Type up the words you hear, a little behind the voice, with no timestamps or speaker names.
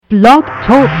Blog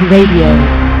Talk Radio.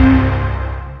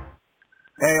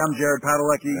 Hey, I'm Jared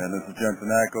Padalecki. And this is Jensen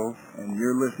Ackles. And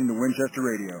you're listening to Winchester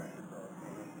Radio.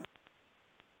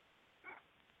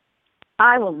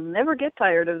 I will never get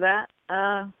tired of that.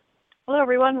 Hello,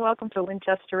 everyone. Welcome to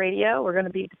Winchester Radio. We're going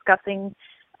to be discussing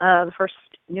the first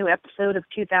new episode of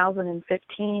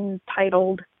 2015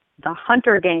 titled The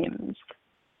Hunter Games.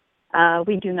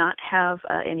 We do not have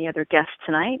any other guests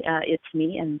tonight. It's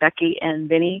me and Becky and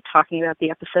Vinny talking about the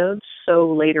episodes.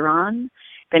 So later on,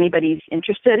 if anybody's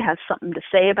interested, has something to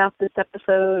say about this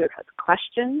episode or has a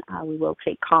question, we will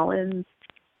take call-ins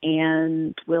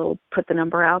and we'll put the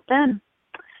number out then.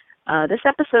 This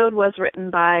episode was written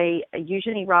by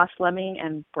Eugenie Ross-Leming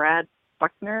and Brad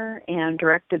Buckner and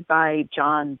directed by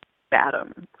John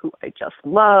Badham, who I just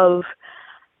love.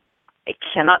 I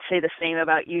cannot say the same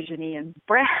about Eugenie and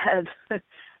Brad.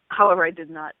 However, I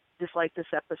did not dislike this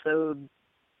episode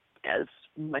as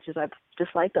much as I've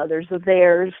disliked others of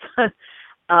theirs. There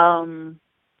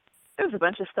was a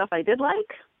bunch of stuff I did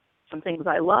like, some things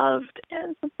I loved,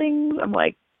 and some things I'm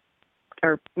like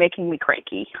are making me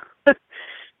cranky.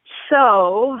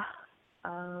 So,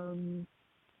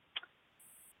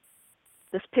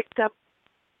 this picked up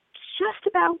just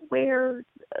about where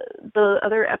the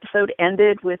other episode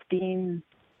ended, with Dean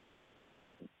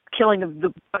killing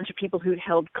the bunch of people who'd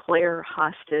held Claire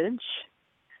hostage.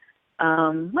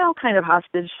 Well, kind of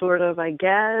hostage, sort of, I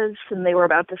guess. And they were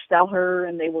about to sell her,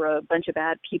 and they were a bunch of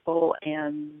bad people,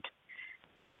 and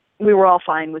we were all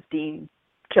fine with Dean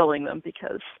killing them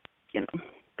because, you know,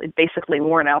 they basically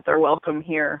worn out their welcome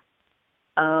here.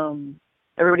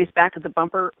 Everybody's back at the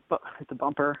bunker,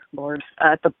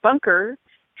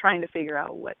 trying to figure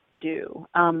out what to do.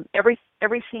 Every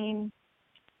scene,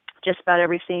 just about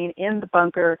every scene in the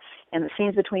bunker, and the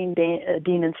scenes between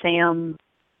Dean and Sam,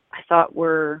 I thought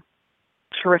were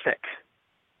terrific.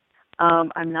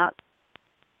 I'm not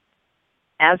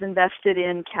as invested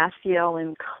in Castiel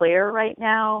and Claire right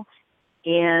now,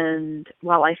 and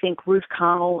while I think Ruth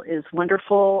Connell is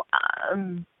wonderful,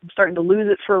 I'm starting to lose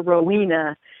it for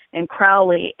Rowena and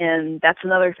Crowley, and that's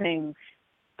another thing.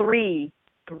 Three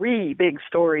big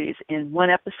stories in one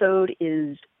episode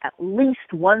is at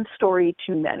least one story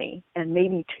too many, and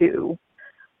maybe two.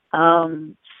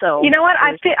 So you know what?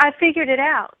 I figured it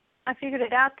out. I figured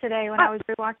it out today when I was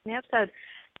rewatching the episode.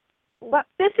 Well,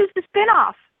 this is the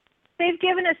spinoff. They've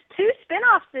given us 2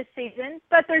 spinoffs this season,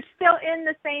 but they're still in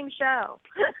the same show.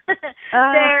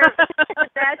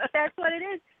 That's what it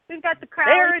is. We've got the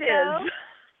Crowley show.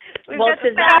 Well,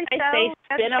 to that I say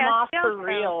spin them off for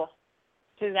real.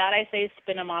 To that I say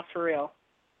spin them off for real.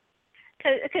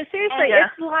 Because seriously,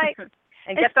 it's like...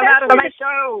 and get them out of my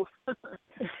show.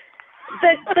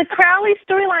 the Crowley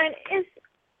storyline is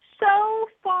so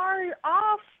far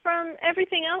off from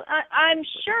everything else. I'm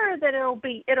sure that it'll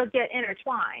get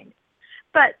intertwined.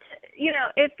 But, you know,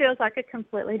 it feels like a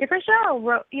completely different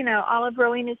show. You know, all of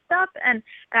Rowena's stuff, and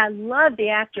I love the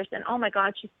actress, and oh my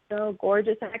God, she's so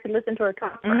gorgeous, and I could listen to her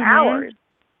talk for hours.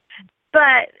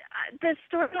 But the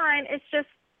storyline is just,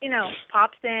 you know,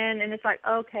 pops in, and it's like,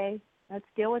 okay, let's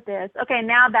deal with this. Okay,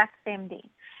 now back to Sam Dean,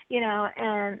 you know,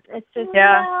 and it's just,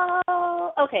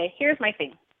 well, okay, here's my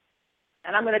thing.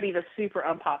 And I'm going to be the super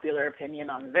unpopular opinion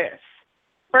on this.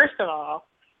 First of all,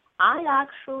 I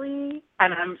actually,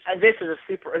 and this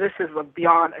is a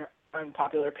beyond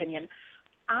unpopular opinion.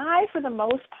 I, for the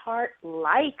most part,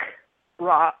 like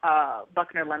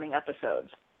Buckner-Leming episodes.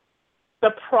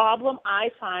 The problem I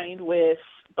find with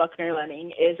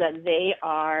Buckner-Leming is that they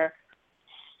are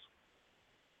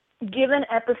given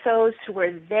episodes to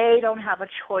where they don't have a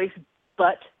choice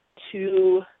but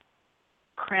to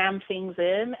cram things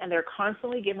in, and they're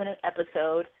constantly given an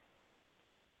episode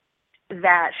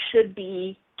that should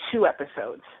be 2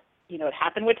 episodes. You know, it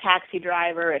happened with Taxi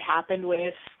Driver, it happened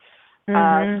with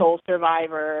Soul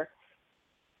Survivor,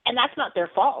 and that's not their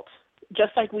fault.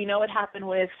 Just like we know it happened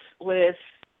with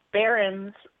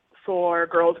Barron's for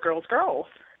Girls, Girls, Girls.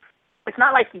 It's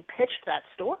not like he pitched that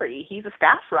story. He's a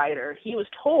staff writer. He was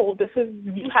told,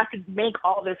 you have to make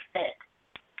all this fit.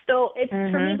 So it's,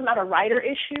 for me, it's not a writer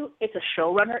issue. It's a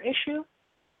showrunner issue.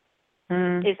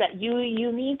 Is that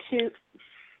you need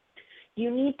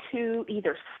to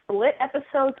either split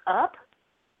episodes up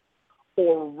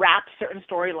or wrap certain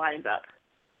storylines up.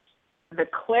 The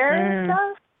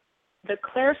Claire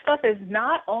stuff is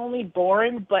not only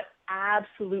boring but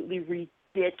absolutely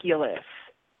ridiculous.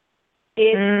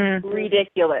 It's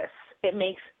ridiculous. It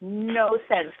makes no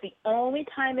sense. The only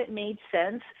time it made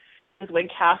sense is when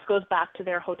Cass goes back to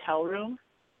their hotel room.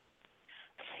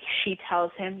 She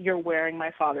tells him, "You're wearing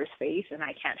my father's face and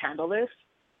I can't handle this."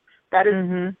 That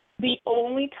is the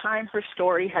only time her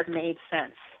story has made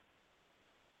sense.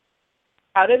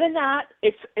 Other than that,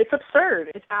 it's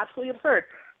absurd. It's absolutely absurd.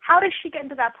 How did she get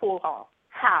into that pool hall?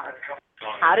 How?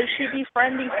 How did she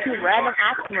befriend these two random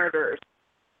axe murderers?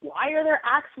 Why are there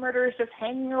axe murderers just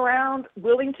hanging around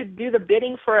willing to do the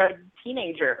bidding for a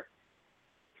teenager?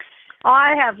 Oh,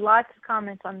 I have lots of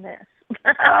comments on this.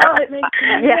 It makes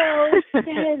no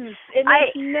sense. It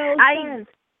makes no sense.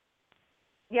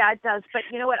 Yeah, it does. But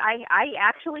you know what? I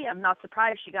actually am not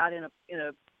surprised she got in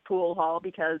a pool hall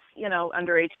because, you know,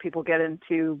 underage people get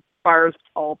into bars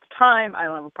all the time. I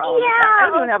don't have a problem with that. I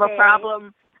don't even have a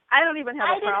problem. I don't even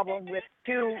have a problem with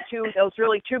those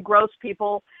really two gross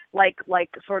people like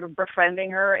sort of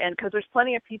befriending her, and because there's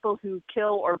plenty of people who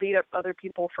kill or beat up other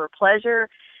people for pleasure.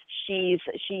 She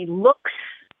looks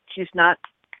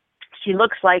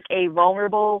like a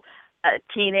vulnerable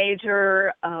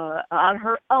teenager on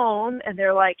her own, and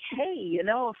they're like, hey, you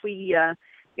know, if we,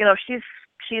 you know,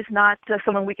 she's not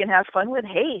someone we can have fun with.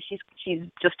 Hey, she's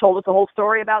just told us the whole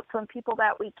story about some people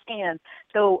that we can.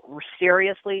 So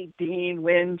seriously, Dean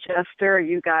Winchester,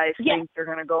 you guys think you're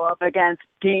going to go up against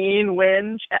Dean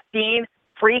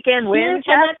freaking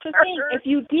Winchester? And that's the thing. If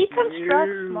you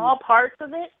deconstruct small parts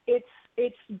of it,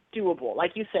 it's doable.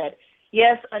 Like you said,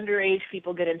 yes, underage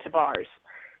people get into bars.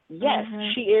 Yes,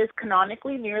 she is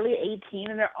canonically nearly 18,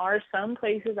 and there are some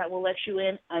places that will let you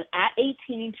in at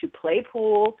 18 to play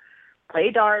pool, play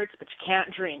darts, but you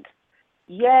can't drink.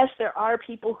 Yes, there are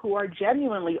people who are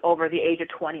genuinely over the age of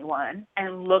 21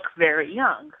 and look very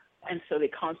young, and so they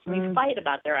constantly fight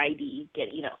about their ID.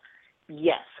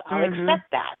 Yes, I'll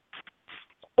accept that.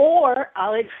 Or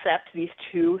I'll accept these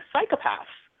two psychopaths.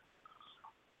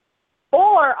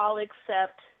 Or I'll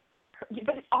accept,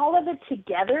 but all of it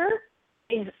together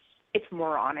it's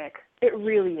moronic. It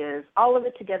really is. All of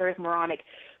it together is moronic.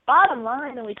 Bottom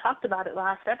line, and we talked about it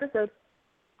last episode,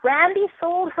 Randy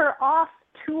sold her off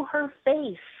to her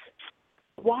face.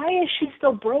 Why is she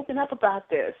still broken up about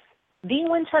this? Dean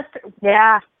Winchester.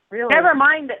 Yeah, really. Never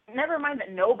mind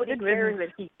that nobody cares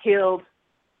that he killed,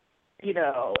 you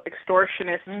know,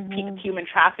 extortionists, human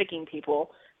trafficking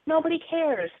people. Nobody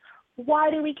cares. Why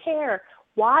do we care?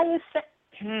 Why is that?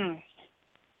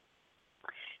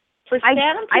 I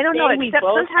don't know. Except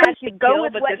sometimes you go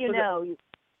with what you know.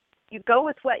 You go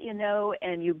with what you know,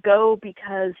 and you go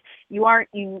because you aren't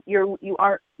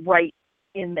right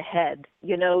in the head.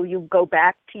 You know, you go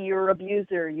back to your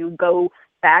abuser. You go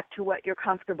back to what you're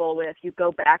comfortable with. You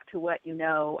go back to what you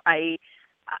know. I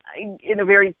in a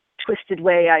very twisted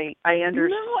way, I understand.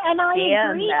 No, and I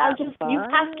agree. That, you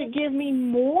have to give me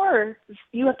more.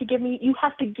 You have to give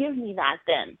me that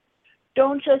then.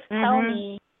 Don't just tell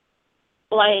me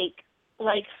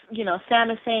like, you know,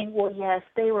 Sam is saying, well, yes,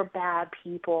 they were bad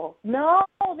people. No,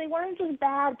 they weren't just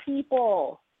bad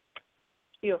people.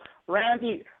 You know,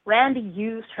 Randy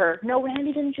used her. No,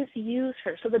 Randy didn't just use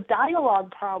her. So the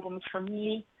dialogue problems for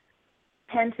me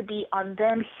tend to be on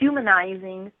them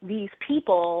humanizing these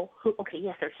people who, okay,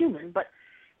 yes, they're human, but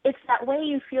it's that way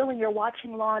you feel when you're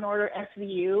watching Law & Order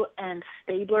SVU and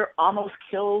Stabler almost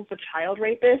kills the child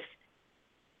rapist,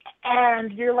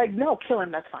 and you're like, no, kill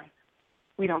him, that's fine.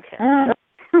 We don't care.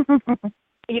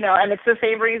 You know, and it's the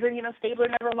same reason, you know, Stabler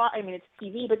never lost, I mean, it's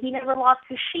TV, but he never lost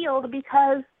his shield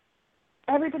because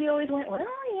everybody always went, well,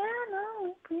 yeah,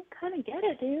 no, we kind of get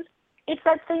it, dude. It's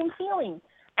that same feeling.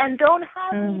 And don't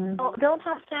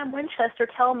have Sam Winchester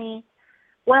tell me,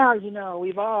 well, you know,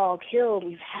 we've all killed,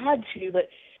 we've had to, but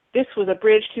this was a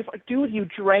bridge too far. Dude, you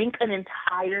drank an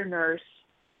entire nurse.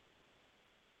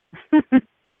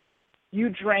 You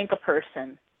drank a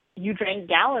person. You drank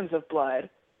gallons of blood.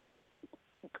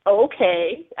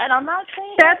 Okay, and I'm not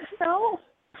saying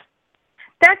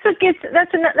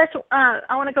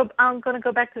I'm going to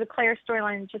go back to the Claire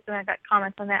storyline just and I got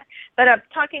comments on that. But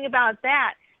talking about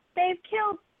that, they've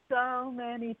killed so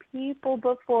many people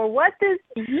before. I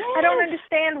don't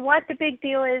understand what the big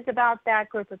deal is about that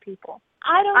group of people.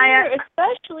 I don't know,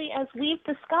 especially as we've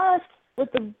discussed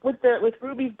with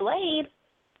Ruby's blade,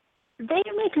 they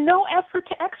make no effort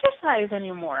to exercise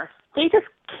anymore. They just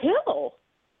kill.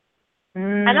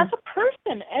 And that's a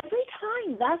person. Every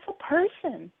time, that's a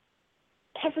person.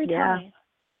 Every time.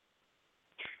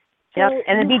 So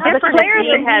and it'd be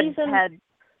different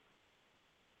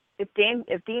if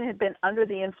Dean had been under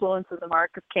the influence of the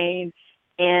Mark of Cain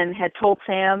and had told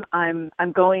Sam, I'm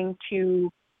going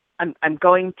to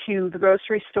the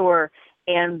grocery store,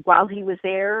 and while he was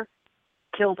there,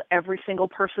 killed every single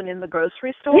person in the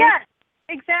grocery store. Yes,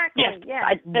 exactly. Yes,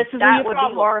 that would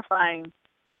be horrifying.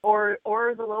 Or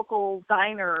the local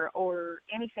diner or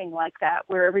anything like that,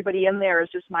 where everybody in there is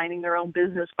just minding their own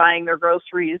business, buying their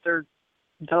groceries or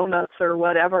donuts or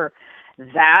whatever.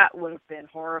 that would have been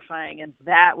horrifying, and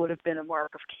that would have been a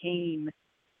Mark of Cain.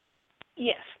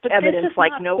 Yes, but evidence this is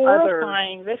like not no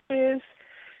horrifying. other.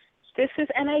 This is,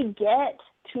 and I get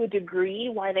to a degree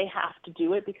why they have to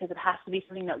do it, because it has to be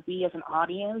something that we as an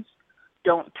audience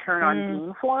don't turn on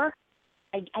Dean for.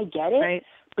 I get it, right.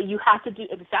 But you have to do,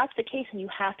 if that's the case, and you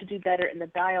have to do better in the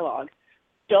dialogue.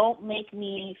 Don't make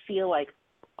me feel like,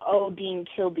 oh, Dean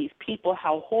killed these people,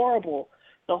 how horrible.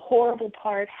 The horrible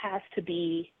part has to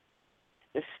be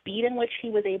the speed in which he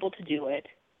was able to do it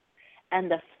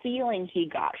and the feeling he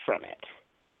got from it.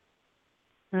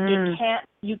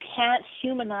 You can't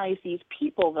humanize these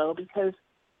people, though, because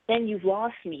then you've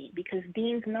lost me, because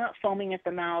Dean's not foaming at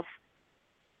the mouth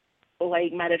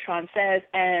like Metatron says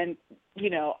and,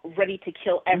 ready to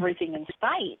kill everything in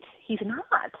sight. He's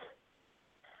not.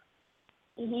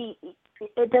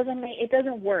 It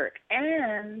doesn't work.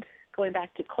 And going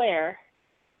back to Claire,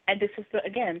 and this is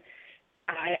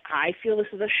I feel this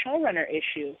is a showrunner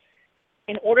issue.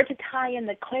 In order to tie in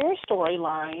the Claire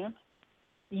storyline,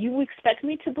 you expect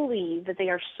me to believe that they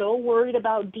are so worried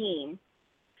about Dean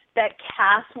that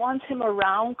Cass wants him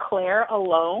around Claire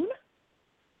alone?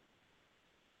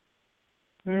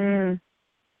 And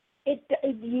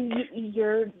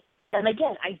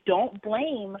again, I don't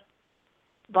blame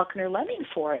Buckner Lemming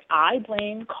for it. I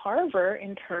blame Carver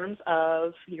in terms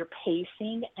of your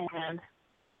pacing, and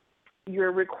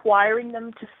you're requiring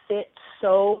them to fit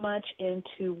so much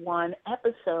into one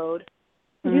episode.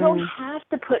 You don't have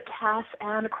to put Cass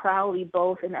and Crowley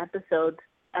both in episodes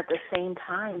at the same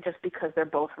time just because they're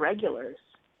both regulars.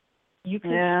 You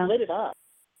can split it up.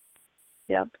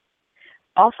 Yep.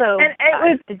 Also,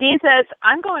 Dean says,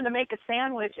 I'm going to make a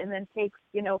sandwich, and then takes,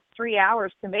 3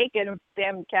 hours to make it, and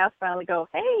Sam and Cass finally go,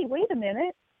 hey, wait a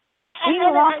minute. We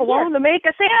were off alone to make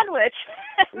a sandwich.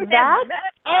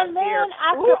 and then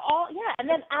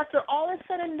after all is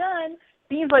said and done,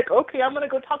 Dean's like, okay, I'm going to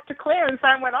go talk to Claire. And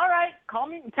Sam went, all right, call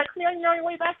me, text me on your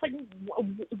way back. Like,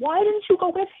 why didn't you go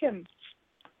with him?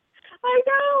 I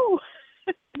know.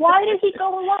 Why did he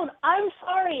go alone? I'm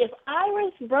sorry. If I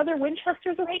was Brother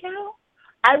Winchester's right now,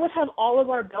 I would have all of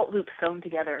our belt loops sewn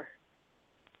together.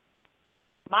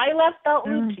 My left belt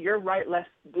loop to your right left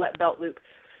belt loop.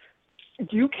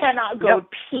 You cannot go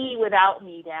pee without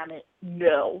me, damn it.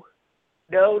 No.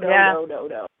 No.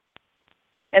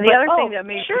 And the other thing that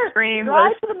made me scream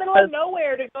was... drive to the middle of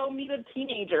nowhere to go meet a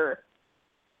teenager.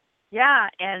 Yeah,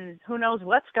 and who knows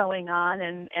what's going on,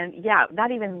 and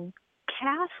not even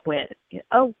Cass went.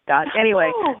 Oh, God.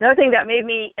 Anyway, another thing that made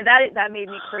me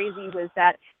crazy was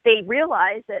that they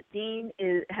realized that Dean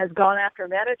has gone after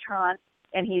Metatron,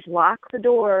 and he's locked the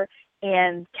door,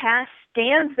 and Cass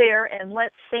stands there and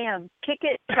lets Sam kick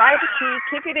it, try the key,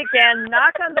 kick it again,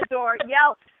 knock on the door,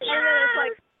 yell, and then it's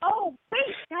like, oh,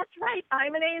 wait, that's right,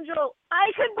 I'm an angel.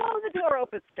 I can blow the door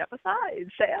open. Step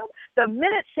aside, Sam. The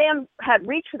minute Sam had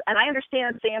reached, and I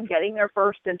understand Sam getting there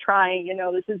first and trying,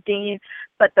 this is Dean,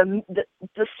 but the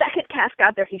second Cass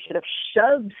got there, he should have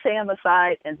shoved Sam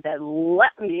aside and said,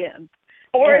 let me in.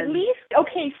 Or at least,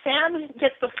 okay, Sam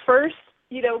gets the first,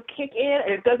 kick in,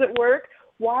 and it doesn't work.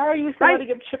 Why are you letting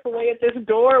him chip away at this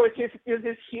door with his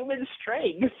human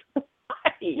strength?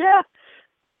 Yeah,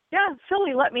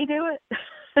 silly, let me do it.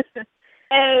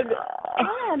 and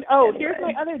here's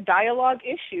my other dialogue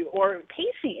issue or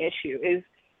pacing issue is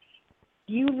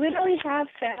you literally have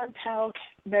Sam tell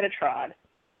Metatron,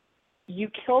 you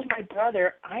killed my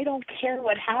brother, I don't care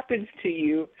what happens to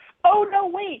you. Oh no,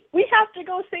 wait, we have to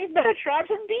go save Metatron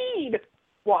from Dean.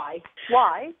 Why?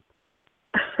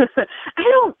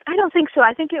 I don't think so.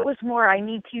 I think it was more I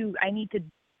need to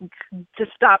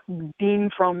stop Dean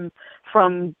from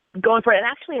going for it. And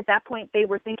actually at that point they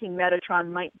were thinking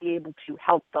Metatron might be able to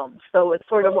help them. So it's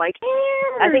sort of like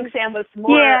I think Sam was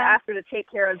more after to take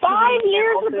care of 5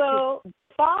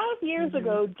 years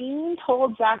ago, Dean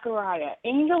told Zachariah,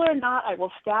 angel or not, I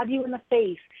will stab you in the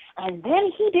face. And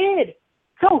then he did.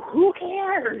 So who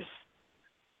cares?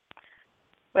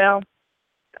 Well,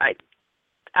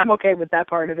 I'm okay with that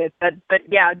part of it, but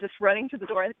yeah, just running to the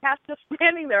door and Cass just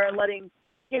standing there and letting,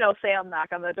 Sam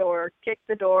knock on the door, kick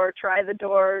the door, try the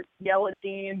door, yell at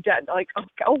Dean, like,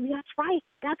 oh, that's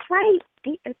right.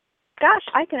 Dean, gosh,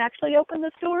 I can actually open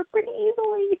this door pretty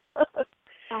easily.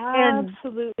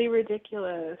 Absolutely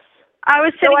ridiculous. I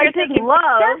was sitting here thinking,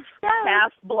 love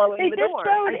Cass blowing the door. They just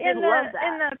showed in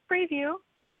the preview.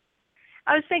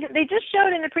 I was thinking they just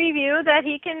showed in the preview that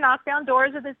he can knock down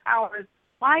doors with his powers.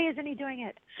 Why isn't he doing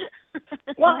it?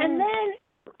 Well, and then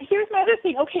here's my other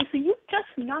thing. Okay, so you just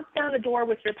knocked down a door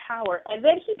with your power, and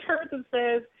then he turns and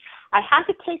says, I have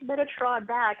to take Metatron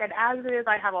back, and as it is,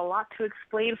 I have a lot to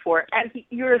explain for it. And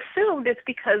you're assumed it's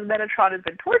because Metatron has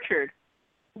been tortured.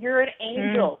 You're an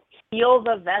angel. Heal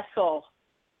the vessel.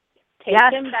 Take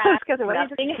him back.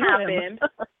 Nothing happened.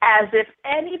 As if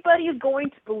anybody is going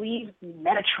to believe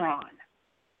Metatron.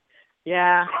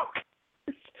 Yeah.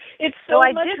 It's so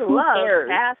I much did who love cares.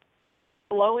 Cass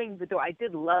blowing the door. I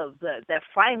did love that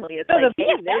finally it's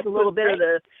there's a little bit of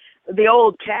the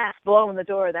old Cass blowing the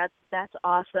door. That's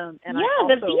awesome. And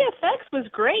the VFX was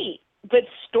great, but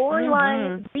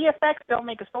storyline VFX don't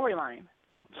make a storyline.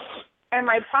 And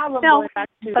my problem going back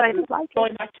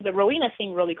to the Rowena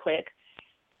thing really quick.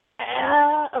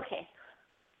 Okay.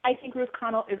 I think Ruth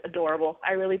Connell is adorable.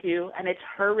 I really do. And it's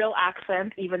her real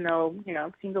accent, even though,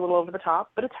 it seems a little over the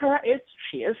top. But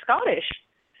she is Scottish.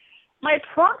 My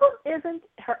problem isn't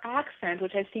her accent,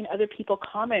 which I've seen other people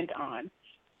comment on.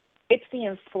 It's the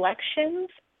inflections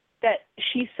that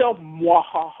she's so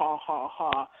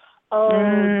mwahahaha.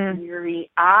 Oh, dearie,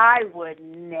 I would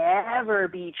never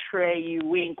betray you,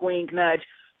 wink, wink, nudge.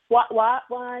 What,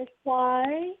 why?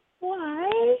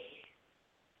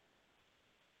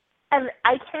 And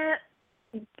I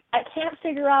can't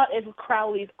figure out if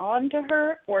Crowley's onto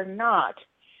her or not.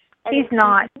 And he's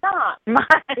not.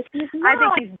 If he's not, I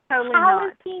think he's totally not. How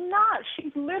is he not?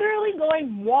 She's literally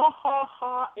going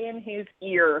mwahaha in his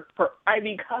ear.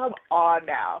 Come on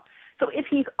now. So if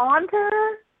he's onto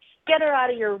her, get her out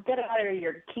of your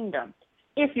kingdom.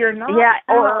 If you're not,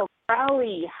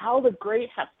 Crowley, how the great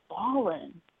have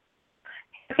fallen.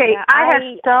 Okay, I have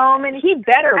so many. He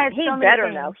better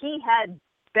know. He had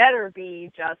better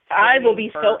be just. I will be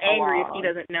so angry if he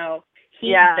doesn't know.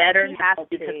 He better know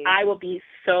because I will be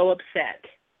so upset.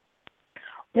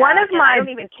 I don't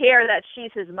even care that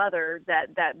she's his mother.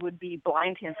 That would be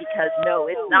blind him because no,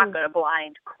 it's not going to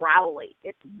blind Crowley.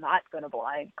 It's not going to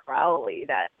blind Crowley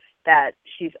that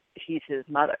she's his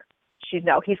mother.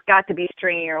 He's got to be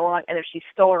stringing her along, and if she's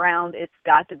still around, it's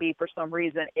got to be for some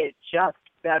reason. It just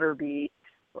better be.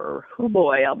 Or oh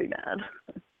boy, I'll be mad.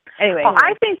 Anyway,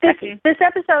 I think this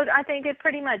episode, I think it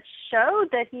pretty much showed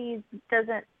that he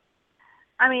doesn't.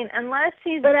 I mean, unless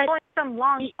he's going some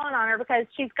long con on her, because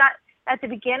she's got at the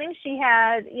beginning she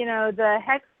had the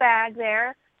hex bag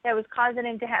there that was causing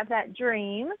him to have that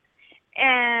dream,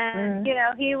 and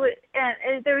he would,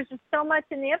 and there was just so much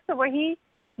in the episode where he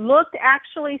looked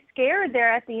actually scared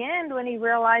there at the end when he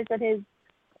realized that his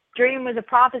dream was a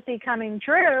prophecy coming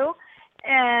true.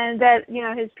 And that,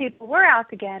 his people were out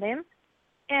to get him.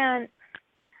 And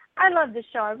I love the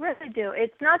show. I really do.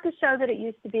 It's not the show that it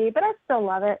used to be, but I still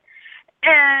love it.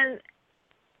 And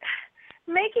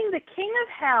making the King of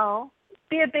Hell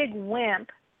be a big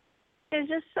wimp is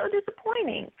just so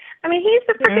disappointing. I mean, he's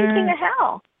the freaking King of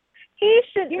Hell.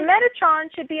 Metatron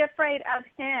should be afraid of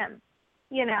him,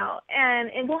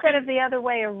 and instead of the other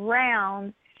way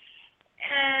around.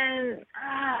 And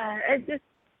it just...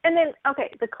 And then,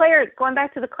 going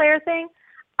back to the Claire thing,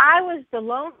 I was the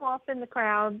lone wolf in the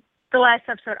crowd the last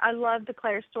episode. I loved the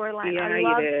Claire storyline. Yeah,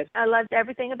 you did. I loved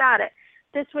everything about it.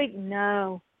 This week,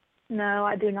 no,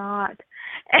 I do not.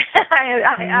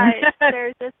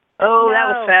 There's just that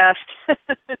was fast.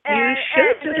 You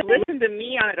should just listen to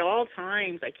me on at all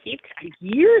times. I keep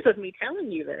years of me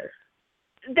telling you this.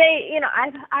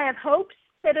 I have hopes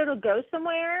that it'll go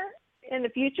somewhere in the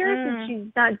future since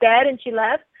she's not dead and she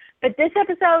left. But this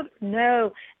episode,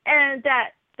 no. And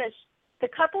the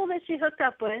couple that she hooked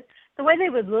up with, the way they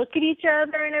would look at each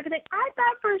other and everything, I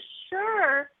thought for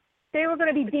sure they were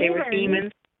going to be demons. They were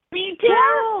demons. Me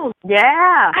too.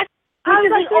 Yeah. I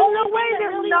was like, no way, they're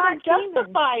really not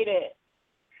justified it.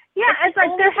 Yeah, it's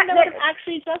like they have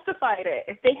actually justified it.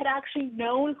 If they had actually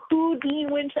known who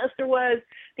Dean Winchester was,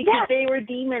 because they were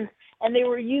demons and they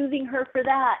were using her for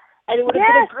that, and it would have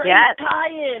been a great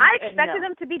tie-in. I expected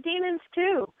them to be demons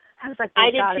too. I was like, I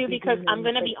did too, because I'm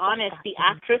going to be honest, the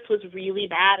actress was really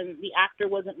bad and the actor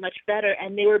wasn't much better,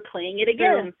 and they were playing it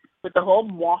again with the whole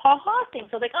mwahaha thing.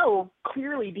 So I was like,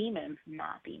 clearly demons,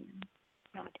 not demons.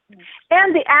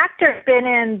 And the actor's been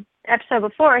in episode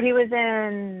before. He was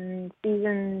in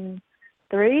season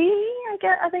 3, I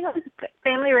guess. I think it was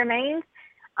Family Remains.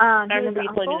 I remember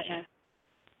you told me that.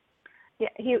 Yeah,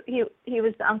 he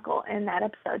was the uncle in that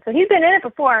episode. So he's been in it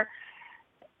before.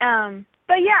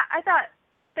 But yeah, I thought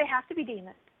they have to be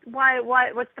demons. Why?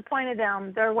 What's the point of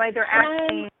them? Their way they're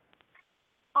acting.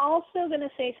 I'm also going to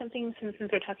say something since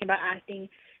we're talking about acting,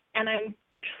 and I'm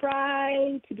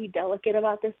trying to be delicate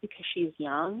about this because she's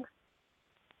young,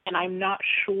 and I'm not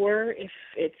sure if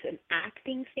it's an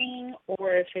acting thing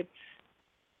or if it's,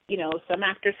 some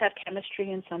actors have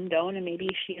chemistry and some don't, and maybe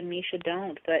she and Misha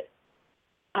don't, but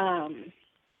I'm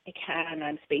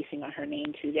spacing on her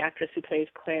name too. The actress who plays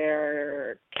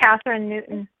Claire, Kathryn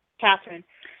Newton. Kathryn.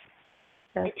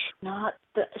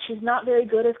 She's not very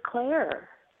good as Claire.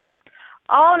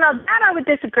 Oh, no, that I would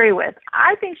disagree with.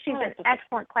 I think she's an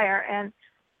excellent player, and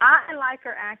I like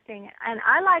her acting, and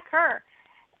I like her.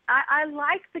 I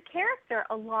like the character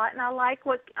a lot, and I like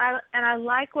what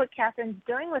Kathryn's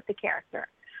doing with the character.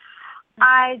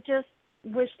 I just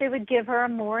wish they would give her a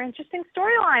more interesting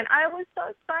storyline. I was so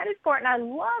excited for it, and I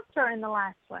loved her in the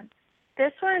last one.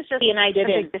 This one is just and I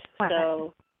didn't. a big disappointment.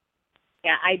 So,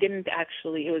 yeah, I didn't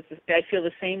actually. I feel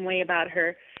the same way about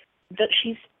her.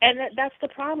 That's the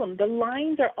problem. The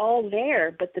lines are all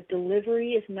there, but the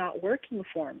delivery is not working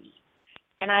for me.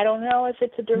 And I don't know if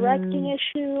it's a directing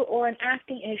issue or an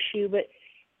acting issue, but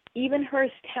even her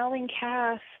telling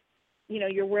Cass,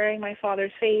 you're wearing my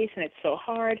father's face and it's so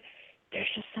hard, there's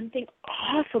just something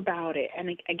off about it. And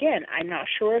again, I'm not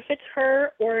sure if it's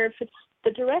her or if it's the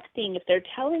directing, if they're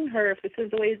telling her if this is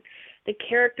the way the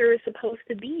character is supposed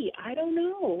to be. I don't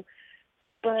know.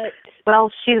 But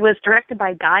well, she was directed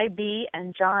by Guy B.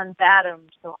 and John Badham,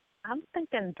 so I'm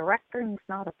thinking directing's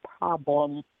not a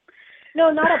problem. No,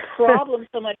 not a problem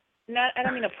so much. I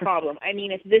don't mean a problem. I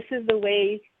mean, if this is the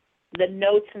way the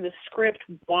notes in the script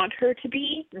want her to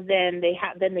be, then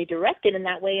they direct it in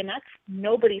that way, and that's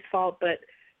nobody's fault. But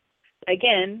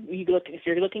again, if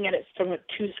you're looking at it from a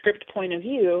two-script point of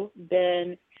view,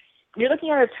 then you're looking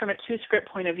at it from a two-script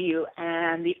point of view,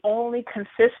 and the only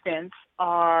consistents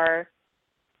are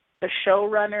the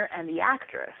showrunner and the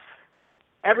actress.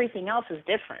 Everything else is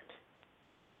different.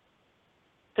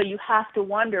 So you have to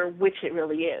wonder which it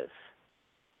really is,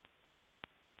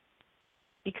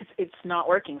 because it's not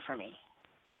working for me.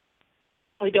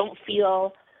 I don't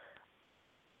feel,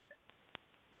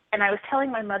 and I was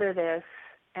telling my mother this,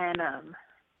 and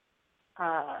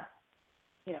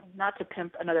not to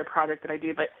pimp another project that I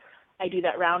do, but I do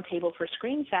that round table for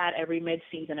Screen Chat every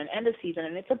mid-season and end of season,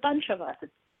 and it's a bunch of us.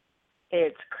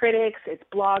 It's critics, it's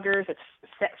bloggers, it's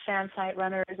fan site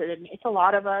runners, it's a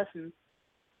lot of us, and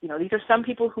these are some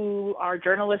people who are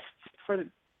journalists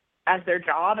as their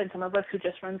job, and some of us who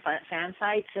just run fan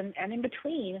sites and in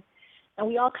between. And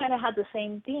we all kind of had the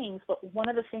same things, but one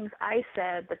of the things I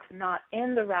said that's not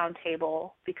in the round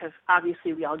table, because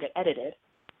obviously we all get edited,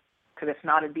 because if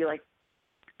not, it'd be like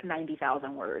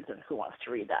 90,000 words, and who wants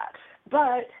to read that?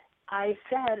 But I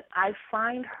said I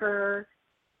find her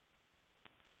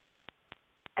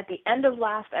at the end of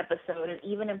last episode, and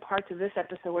even in parts of this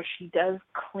episode where she does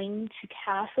cling to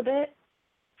Cass a bit,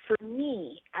 for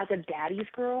me, as a daddy's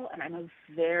girl, and I'm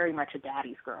very much a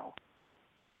daddy's girl,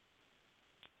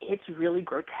 it's really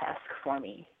grotesque for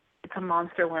me. It's a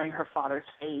monster wearing her father's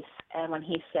face, and when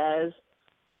he says,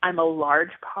 I'm a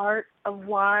large part of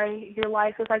why your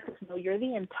life is like this, no, you're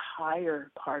the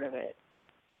entire part of it.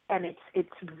 And it's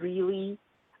really,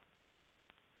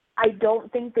 I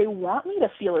don't think they want me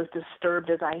to feel as disturbed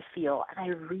as I feel, and I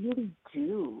really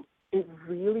do. It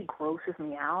really grosses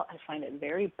me out. I find it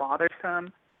very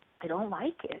bothersome. I don't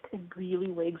like it. It really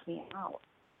wigs me out.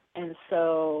 And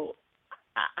so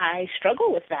I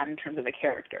struggle with that in terms of the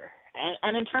character.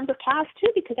 And in terms of Cass,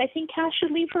 too, because I think Cass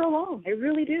should leave her alone. I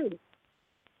really do.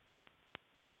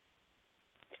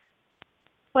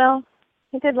 Well,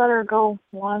 he did let her go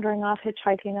wandering off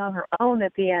hitchhiking on her own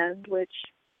at the end, which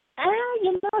I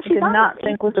did not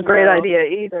think was a great idea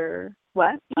either.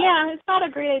 What? Yeah, it's not a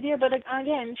great idea, but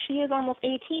again, she is almost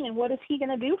 18, and what is he going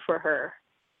to do for her?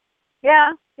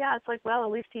 Yeah, it's like, well,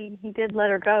 at least he did let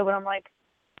her go, but I'm like,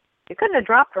 you couldn't have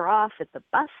dropped her off at the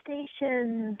bus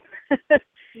station. Would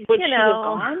she have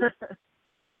gone?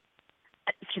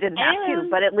 She didn't have to,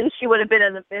 but at least she would have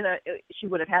been she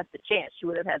would have had the chance. She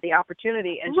would have had the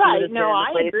opportunity, and she would have been in the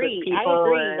place with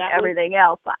people and everything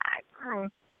else. But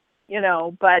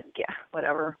yeah,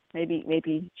 whatever.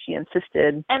 Maybe she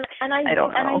insisted. And I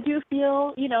don't know. And I do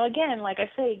feel, again, like I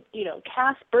say,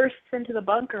 Cass bursts into the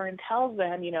bunker and tells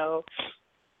them, you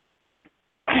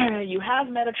have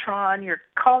Metatron, you're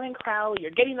calling Crowley,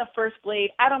 you're getting the first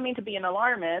blade. I don't mean to be an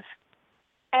alarmist.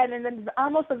 And then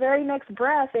almost the very next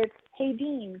breath, it's, hey,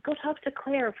 Dean, go talk to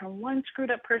Claire, from one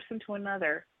screwed up person to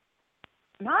another.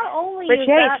 Not only is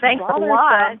that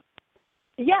bothersome.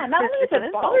 Yeah, not only is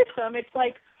it bothersome, it's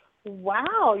like,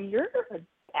 wow, you're an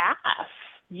ass.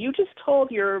 You just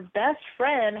told your best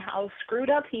friend how screwed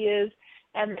up he is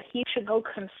and that he should go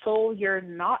console your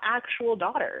not actual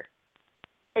daughter.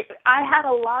 I had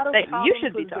a lot of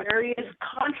problems with various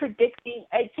contradicting.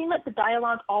 It seemed like the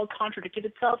dialogue all contradicted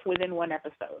itself within one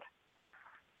episode.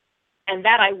 And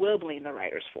that I will blame the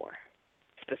writers for,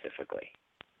 specifically.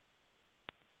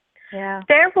 Yeah.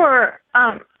 There were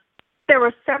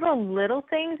several little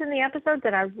things in the episode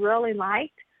that I really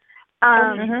liked.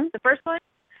 The first one,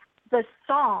 the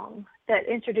song that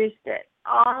introduced it,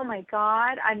 Oh my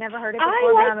God! I never heard it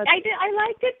before. I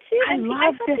liked it too. I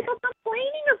saw people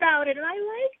complaining about it, and I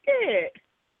liked it.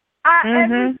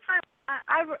 Every time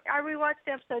I rewatched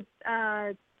the episode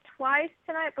twice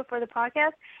tonight before the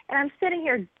podcast, and I'm sitting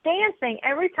here dancing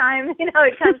every time it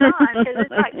comes on because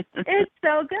it's like it's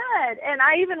so good. And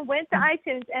I even went to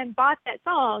iTunes and bought that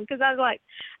song because I was like,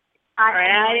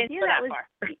 I didn't go that far.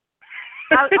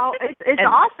 It's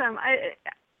awesome.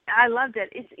 I loved it.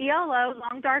 It's ELO,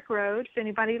 Long Dark Road. If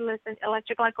anybody listens,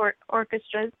 Electric Light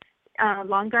Orchestra's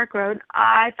Long Dark Road.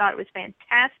 I thought it was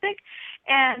fantastic.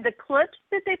 And the clips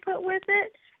that they put with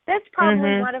it, that's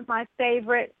probably one of my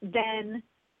favorite things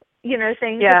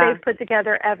that they've put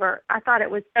together ever. I thought it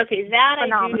was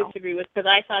phenomenal. I do disagree with because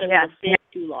I thought it was a bit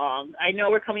too long. I know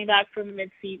we're coming back from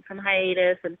from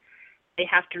hiatus and they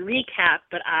have to recap,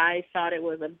 but I thought it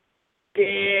was a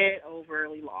bit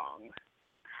overly long.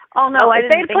 Oh no! If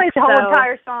they played the whole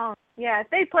entire song, if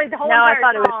they played the whole entire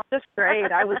song. No, I thought it was just great.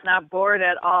 I was not bored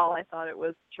at all. I thought it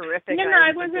was terrific.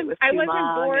 I wasn't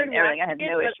bored and everything. I had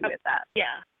no issue with that.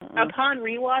 Yeah. Upon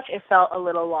rewatch, it felt a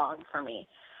little long for me.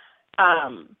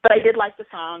 But I did like the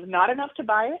song. Not enough to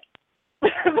buy it,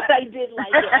 but I did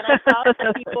like it. And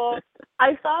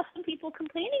I saw some people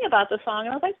complaining about the song,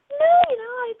 and I was like, no,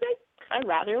 I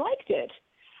rather liked it.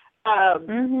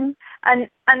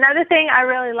 Another thing I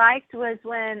really liked was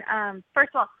when, first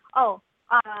of all,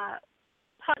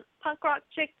 punk rock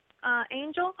chick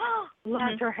Angel,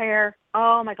 loved her hair.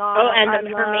 Oh my God! Oh, and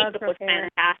her makeup was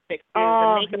fantastic too.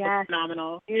 The makeup was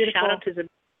phenomenal. Beautiful. Shout out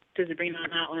to Sabrina on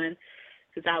that one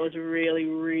because that was really,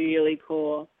 really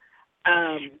cool.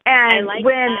 And I liked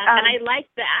and I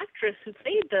liked the actress who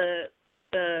played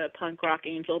the punk rock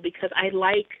Angel because I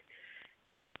liked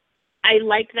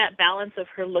that balance of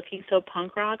her looking so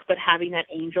punk rock but having that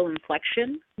angel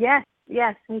inflection. Yes,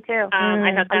 me too.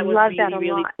 I thought that was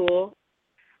really cool.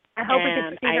 I hope we get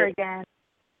to see her again.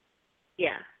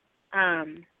 Yeah,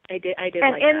 I did.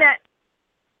 And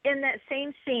in that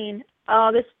same scene,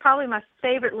 this is probably my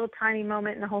favorite little tiny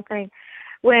moment in the whole thing,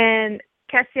 when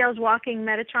Castiel's walking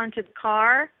Metatron to the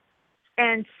car,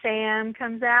 and Sam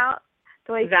comes out.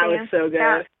 The way that Sam was so good.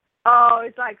 Out, oh,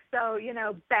 it's like so,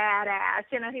 badass.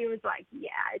 He was like,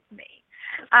 yeah, it's me.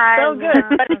 So good.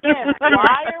 But again,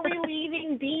 why are we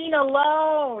leaving Dean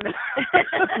alone?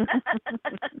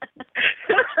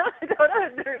 I don't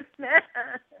understand.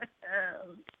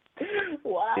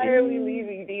 Why are we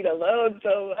leaving Dean alone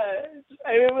so much?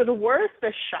 It was worth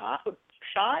the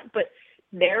shot, but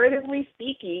narratively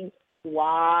speaking,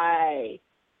 why?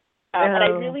 And I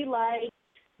really liked.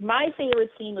 My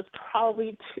favorite scene was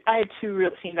probably I had two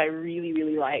real scenes I really,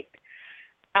 really liked.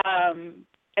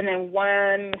 And then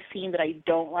one scene that I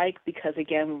don't like because,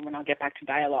 again, when I'll get back to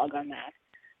dialogue on that.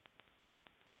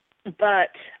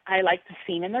 But I like the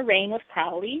scene in the rain with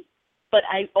Crowley, but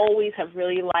I always have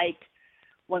really liked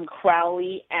when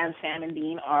Crowley and Sam and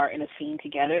Dean are in a scene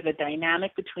together. The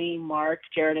dynamic between Mark,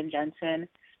 Jared, and Jensen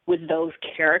with those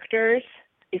characters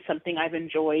is something I've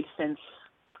enjoyed since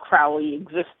Crowley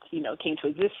came to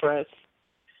exist for us.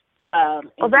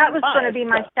 Well, that was going to be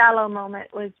my shallow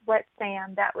moment, was Wet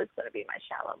Sam. That was going to be my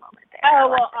shallow moment there. Oh,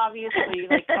 well, obviously,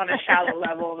 on a shallow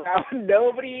level,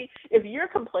 nobody, if you're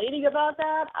complaining about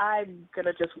that, I'm going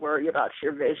to just worry about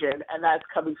your vision, and that's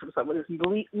coming from someone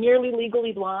who's nearly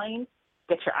legally blind.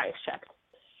 Get your eyes checked.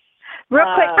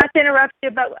 Real quick, not to interrupt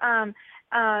you, but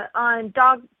on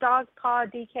Dog Paw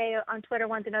DK on Twitter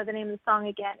wants to know the name of the song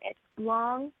again. It's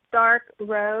Long Dark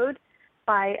Road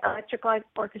by Electric Light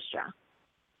Orchestra.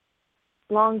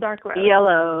 Long Dark Road.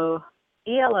 ELO.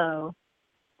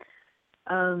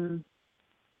 And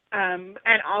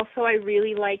also I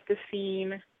really like the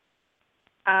scene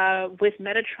with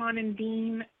Metatron and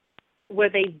Dean where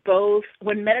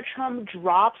when Metatron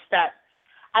drops that,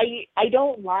 I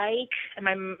don't like, and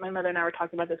my mother and I were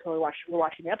talking about this while we're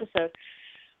watching the episode,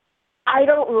 I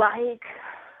don't like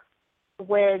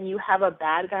when you have a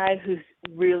bad guy who's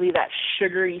really that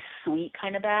sugary, sweet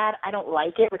kind of bad. I don't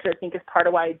like it, which I think is part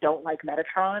of why I don't like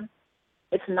Metatron.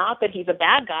 It's not that he's a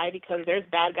bad guy, because there's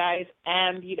bad guys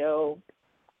and,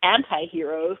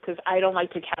 anti-heroes, because I don't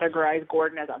like to categorize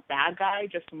Gordon as a bad guy,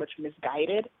 just so much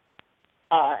misguided.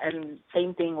 And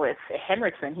same thing with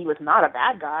Henriksen. He was not a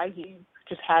bad guy. He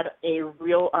just had a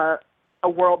real, a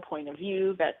world point of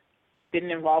view that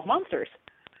didn't involve monsters.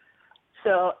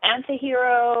 So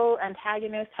anti-hero,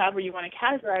 antagonist, however you want to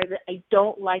categorize it, I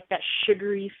don't like that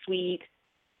sugary, sweet,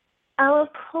 oh, of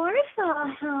course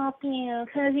I'll help you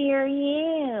because you're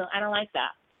you. I don't like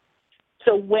that.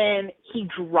 So when he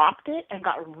dropped it and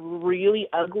got really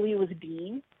ugly with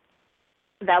Dean,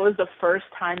 that was the first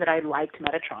time that I liked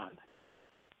Metatron.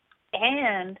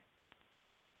 And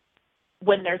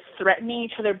when they're threatening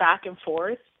each other back and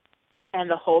forth, and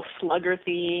the whole slugger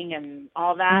thing and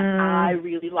all that, I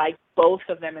really liked both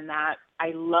of them in that.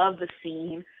 I love the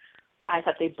scene. I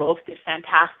thought they both did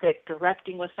fantastic.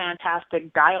 Directing was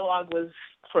fantastic. Dialogue was,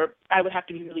 I would have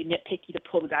to be really nitpicky to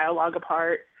pull the dialogue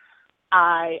apart.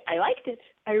 I liked it.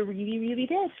 I really, really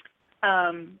did.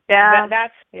 I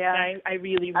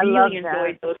really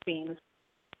enjoyed those scenes.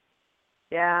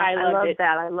 Yeah, I love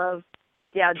that. I love,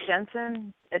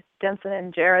 Jensen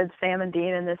and Jared, Sam and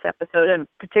Dean in this episode, in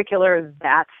particular,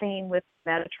 that scene with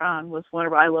Metatron was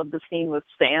wonderful. I love the scene with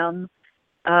Sam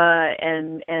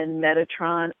and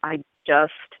Metatron.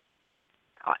 They're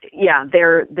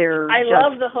I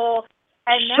love the whole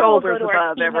shoulders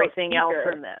above everything else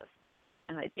in this.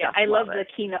 And I love the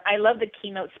keynote. I love the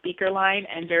keynote speaker line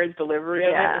and Jared's delivery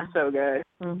of it. It was so good.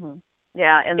 Mm-hmm.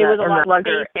 Yeah, and it was a lot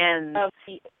slugger and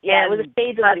it was a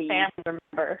shade of the fans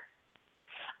remember.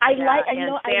 I love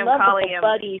the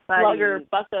buddy slugger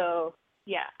bucko.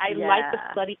 Yeah, I like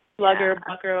the slugger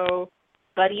bucko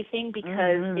buddy thing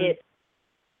because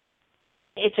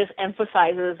it just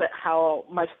emphasizes how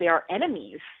much they are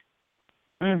enemies.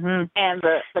 And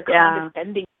the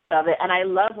condescending of it. And I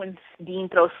love when Dean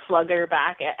throws Slugger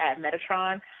back at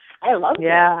Metatron. I love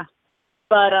it.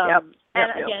 But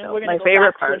again, we're going to go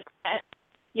favorite back part.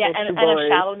 And a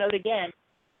shallow note again.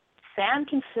 Sam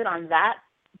can sit on that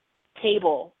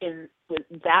table with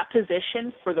that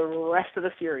position for the rest of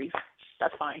the series.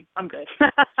 That's fine. I'm good.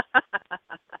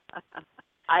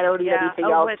 I don't need anything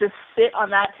else. Just sit on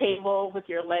that table with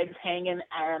your legs hanging,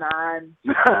 and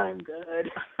I'm good.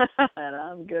 And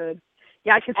I'm good.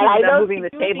 Yeah, I can see them moving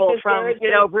the table from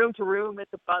room to room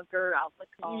at the bunker, out the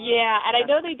car. Yeah, and I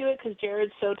know they do it because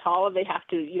Jared's so tall and they have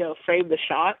to frame the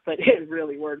shot, but it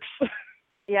really works.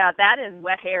 Yeah, that and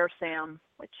wet hair, Sam.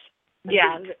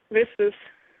 This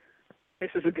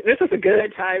is a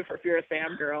good time for if you're a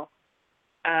Sam girl.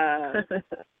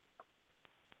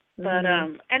 But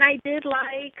and I did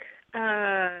like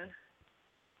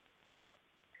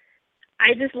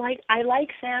I like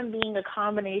Sam being a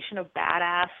combination of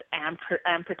badass and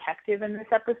protective in this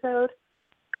episode.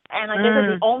 And I guess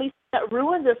that the only thing that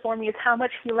ruins it for me is how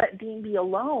much he let Dean be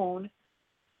alone.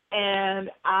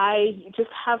 And I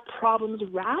just have problems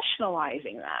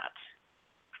rationalizing that.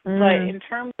 But in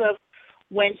terms of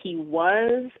when he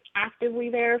was actively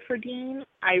there for Dean,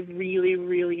 I really,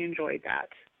 really enjoyed that.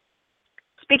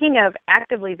 Speaking of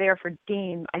actively there for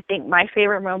Dean, I think my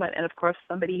favorite moment, and of course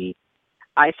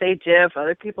I say GIF,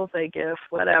 other people say GIF,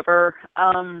 whatever,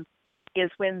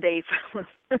 is when it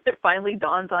finally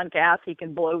dawns on Cass he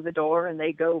can blow the door and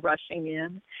they go rushing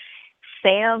in.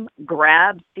 Sam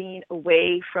grabs Dean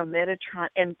away from Metatron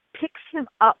and picks him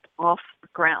up off the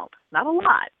ground. Not a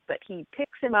lot, but he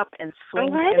picks him up and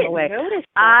swings him away. Notice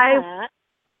that.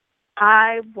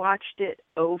 I watched it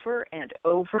over and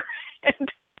over and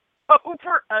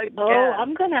over again. Oh,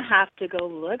 I'm going to have to go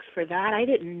look for that. I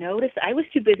didn't notice. I was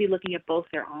too busy looking at both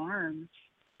their arms.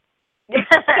 It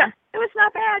was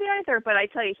not bad either, but I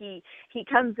tell you, he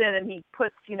comes in and he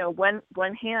puts,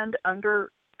 one hand under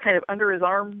his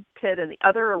armpit and the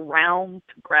other around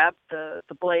to grab the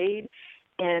blade,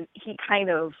 and he kind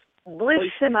of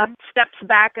lifts him up, steps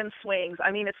back and swings.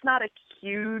 I mean, it's not a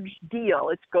huge deal.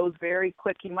 It goes very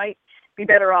quick. He might be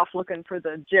better off looking for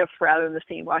the GIF rather than the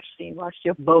scene watch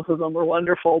GIF. Both of them were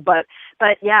wonderful, but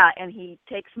yeah, and he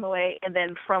takes him away, and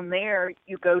then from there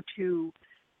you go to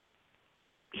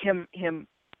him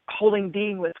holding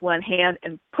Dean with one hand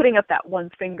and putting up that one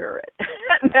finger at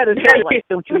Metatron. Like,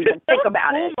 don't you even think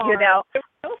about it, It was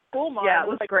so cool, Mom. Yeah, it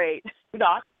was great. Do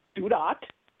not.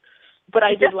 But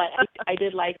I did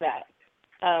like that.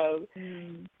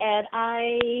 And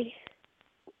I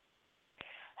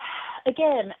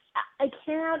can't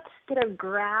get a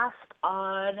grasp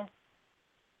on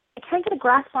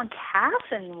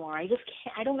Cass anymore. I just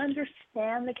can't. I don't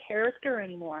understand the character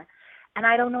anymore. And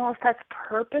I don't know if that's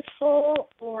purposeful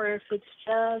or if it's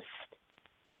just,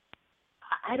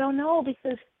 I don't know,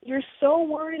 because you're so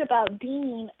worried about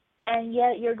Dean, and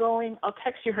yet you're going, I'll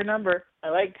text you her number. I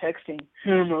like texting.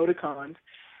 Emoticons.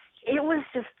 It was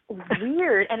just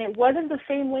weird, and it wasn't the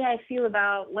same way I feel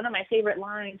about one of my favorite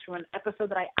lines from an episode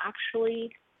that I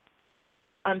actually,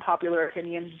 unpopular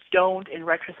opinion, don't in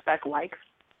retrospect like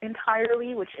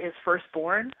entirely, which is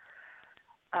Firstborn.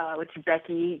 Which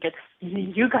Becky gets.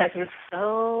 You guys are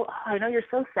so. I know you're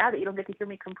so sad that you don't get to hear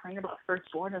me complain about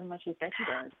Firstborn as much as Becky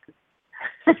does.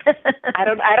 I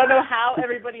don't know how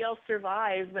everybody else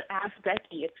survives, but ask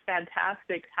Becky. It's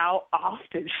fantastic how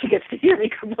often she gets to hear me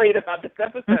complain about this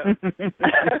episode.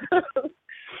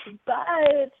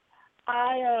 But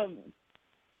I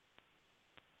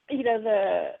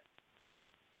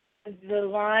the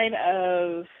line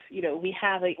of, we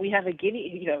have a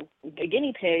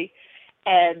guinea pig,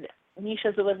 and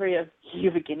Misha's delivery of, "You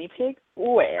have a guinea pig?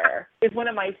 Where?" is one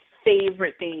of my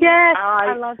favorite things. Yes,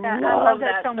 I love that. I love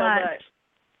that so much.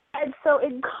 And so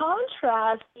in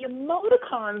contrast, the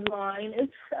emoticons line is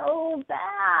so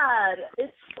bad.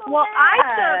 It's so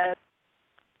bad.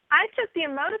 I took the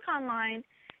emoticon line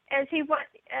as he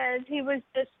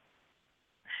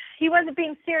wasn't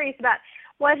being serious about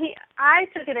I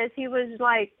took it as he was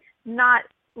like not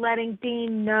letting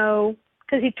Dean know,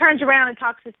 because he turns around and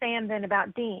talks to Sam then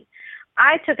about Dean.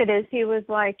 I took it as he was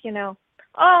like,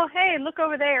 oh, hey, look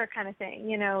over there kind of thing,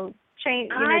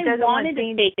 change. I wanted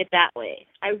to take it that way.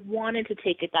 I wanted to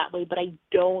take it that way, but I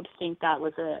don't think that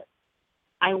was it.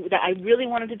 I really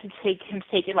wanted to take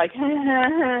it like,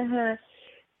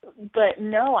 but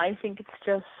no, I think it's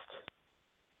just,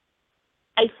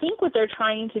 I think what they're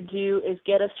trying to do is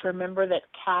get us to remember that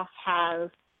Cass has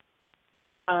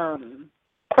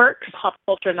quirks, pop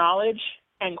culture knowledge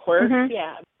and quirks,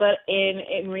 yeah. But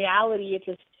in reality,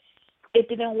 it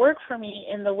didn't work for me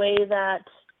in the way that,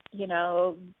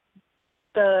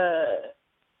 the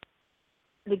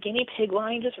guinea pig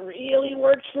line just really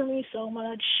worked for me so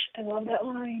much. I love that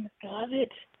line. I love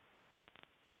it.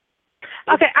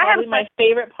 Okay, I have my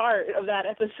favorite part of that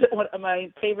episode,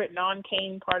 my favorite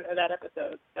non-Cain part of that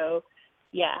episode. So,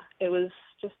 yeah, it was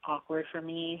just awkward for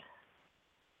me.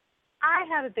 I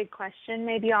have a big question.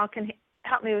 Maybe y'all can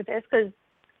help me with this, because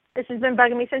this has been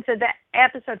bugging me since the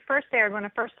episode first aired, when I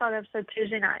first saw the episode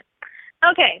Tuesday night.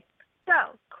 Okay,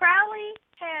 so Crowley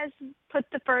has put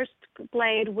the first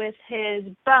blade with his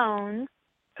bones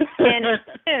in his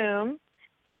tomb,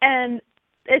 and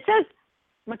it says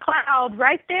McLeod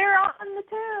right there on the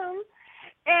tomb,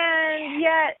 and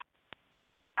yet,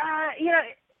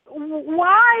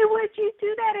 why would you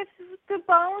do that if the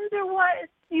bones are what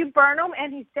you burn them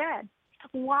and he's dead?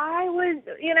 Why would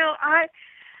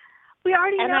we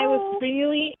already know? And I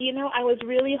was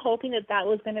really hoping that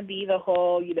was going to be the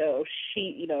whole,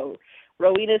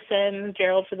 Rowena sends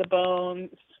Gerald for the bones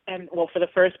for the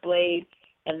first blade,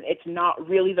 and it's not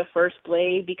really the first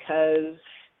blade because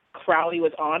Crowley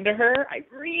was on to her. I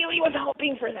really was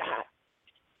hoping for that.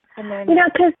 And then,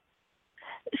 because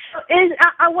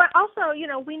also,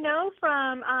 we know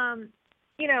from,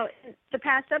 the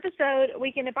past episode,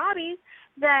 Weekend at Bobby's,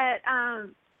 that, I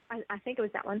think it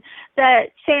was that one,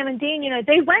 that Sam and Dean,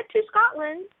 they went to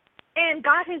Scotland and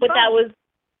got his bones.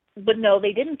 But no,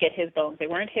 they didn't get his bones. They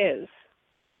weren't his.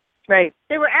 Right.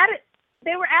 They were at a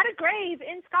grave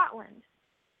in Scotland.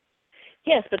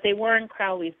 Yes, but they weren't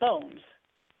Crowley's bones.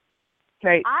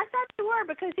 Right. I thought they were,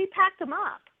 because he packed them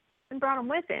up and brought them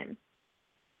with him.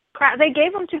 They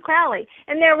gave them to Crowley.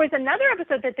 And there was another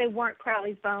episode that they weren't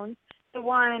Crowley's bones, the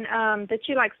one that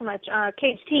you like so much,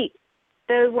 Caged Heat.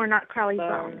 Those were not Crowley's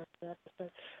bones.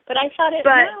 But I thought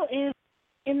in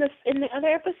the other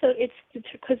episode, it's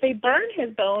because they burned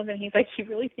his bones, and he's like, "You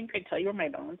really think I tell you where my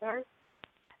bones are?"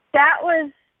 That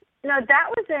was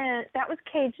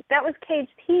Caged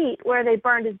Heat, where they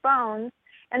burned his bones.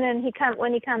 And then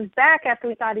when he comes back after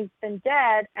we thought he's been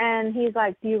dead, and he's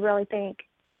like, "Do you really think,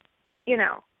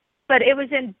 But it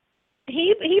was in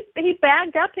he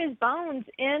bagged up his bones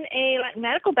in a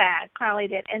medical bag. Crowley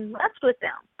did, and left with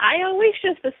them. I always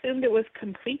just assumed it was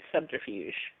complete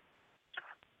subterfuge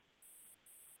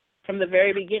from the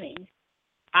very beginning.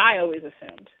 I always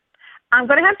assumed. I'm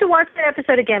going to have to watch that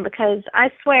episode again, because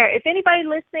I swear, if anybody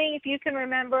listening, if you can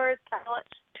remember,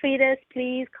 tweet us,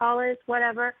 please, call us,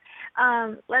 whatever.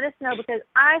 Let us know, because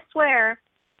I swear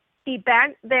he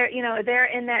bagged they're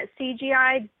in that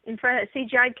CGI, in front of that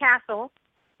CGI castle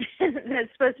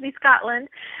that's supposed to be Scotland,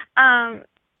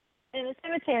 in a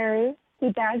cemetery.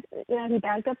 He bagged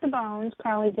up the bones,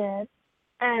 Crowley did,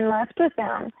 and left with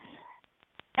them.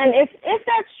 And if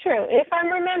that's true, if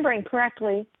I'm remembering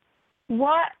correctly,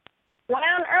 why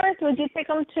on earth would you take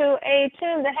them to a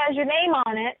tomb that has your name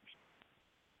on it?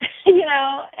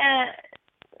 And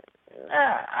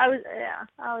I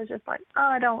was just like,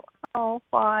 I don't know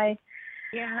why.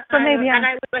 Yeah, but maybe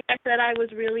like I said, I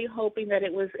was really hoping that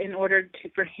it was in order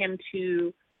for him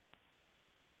to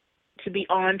be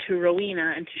on to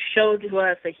Rowena and to show to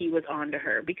us that he was on to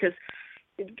her, because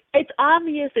it's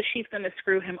obvious that she's going to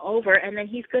screw him over, and then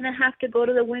he's going to have to go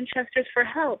to the Winchesters for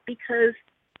help, because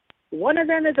one of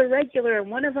them is a regular and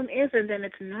one of them isn't, and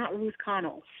it's not Ruth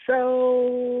Connell.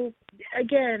 So,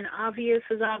 again, obvious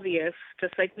is obvious,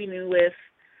 just like we knew with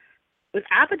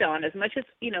Abaddon. As much as,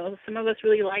 some of us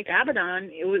really liked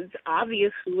Abaddon, it was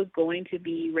obvious who was going to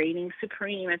be reigning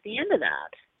supreme at the end of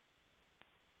that.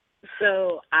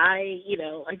 So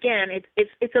again,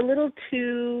 it's a little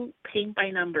too paint by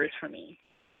numbers for me.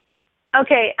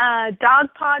 Okay,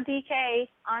 Dogpaw DK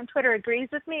on Twitter agrees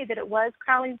with me that it was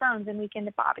Crowley's bones in Weekend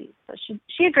at Bobby's. So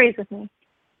she agrees with me.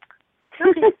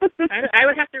 Okay. I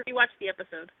would have to rewatch the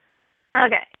episode.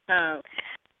 Okay.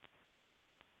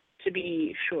 To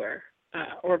be sure.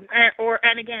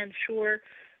 And again, sure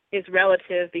is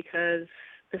relative because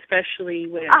especially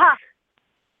with...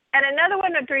 And another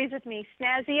one agrees with me.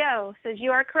 Snazzy O says,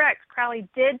 you are correct. Crowley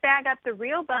did bag up the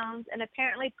real bones and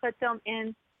apparently put them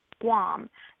in Guam.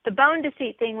 The bone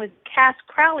deceit thing was Cass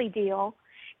Crowley deal,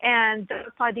 and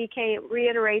Dogpaw DK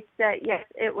reiterates that, yes,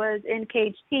 it was in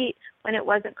Caged Heat when it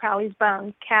wasn't Crowley's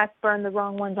bones. Cass burned the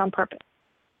wrong ones on purpose.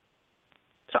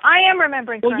 So I am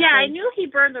remembering correctly. Well, yeah, I knew he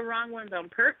burned the wrong ones on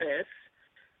purpose,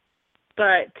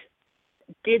 but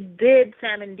did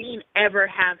Sam and Dean ever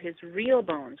have his real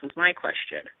bones was my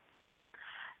question.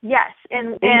 Yes,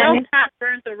 and Cass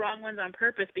burned the wrong ones on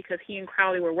purpose because he and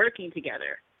Crowley were working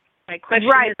together. My question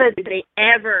is, did they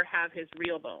ever have his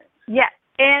real bones? Yes,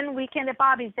 in Weekend at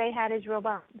Bobby's, they had his real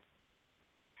bones,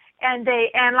 and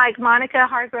like Monica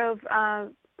Hargrove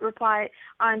replied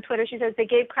on Twitter, she says they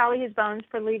gave Crowley his bones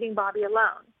for leaving Bobby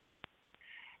alone.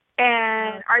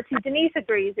 And Artsy Denise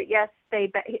agrees that yes,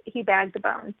 he bagged the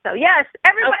bones. So yes,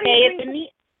 everybody.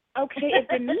 Okay, if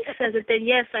Denise says it, then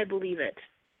yes, I believe it.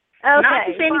 Okay, not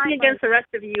to say anything against the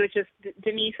rest of you. It's just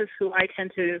Denise is who I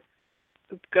tend to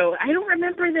go, I don't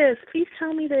remember this. Please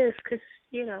tell me this, because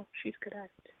she's good at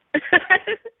it.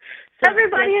 So,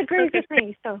 everybody agrees with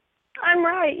me, so I'm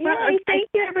right. Yay, well, thank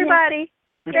you, everybody.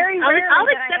 Yeah. Very rare. I'll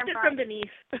accept it from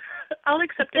Denise. I'll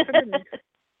accept it from Denise.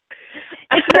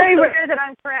 It's very rare that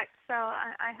I'm correct, so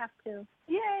I have to.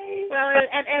 Yay! Well,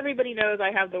 and everybody knows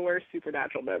I have the worst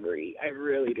supernatural memory. I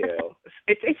really do.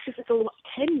 It's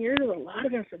 10 years of a lot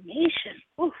of information.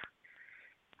 Oof.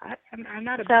 I'm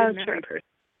not a big memory person.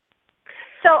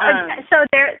 So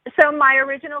my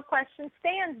original question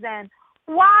stands then.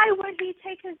 Why would he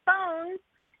take his bones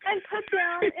and put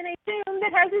them in a tomb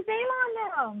that has his name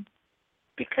on them?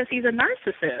 Because he's a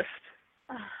narcissist.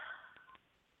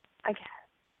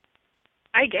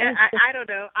 I guess. I don't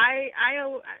know. I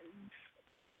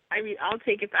mean, I'll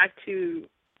take it back to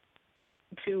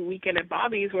Weekend at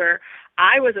Bobby's, where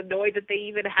I was annoyed that they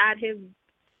even had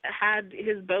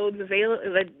his bones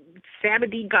available. That Sam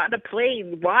and Dean got on a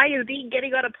plane. Why is Dean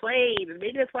getting on a plane? And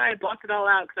maybe that's why I blocked it all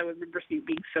out, because I remember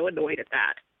being so annoyed at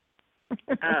that.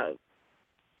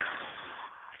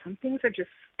 Some things are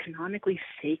just canonically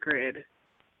sacred.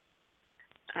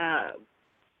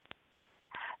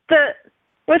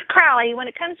 With Crowley, when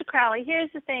it comes to Crowley,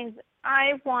 here's the thing.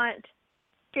 I want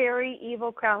scary,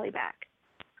 evil Crowley back.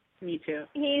 Me too.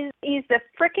 He's the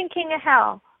frickin' king of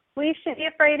hell. We should be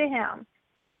afraid of him.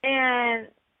 And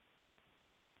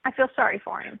I feel sorry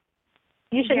for him.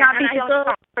 You should not be feeling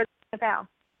sorry for the hell.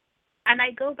 And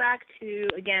I go back to,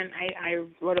 again, I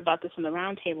wrote about this in the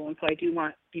roundtable, and so I do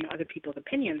want, other people's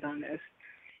opinions on this.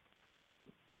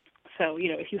 So,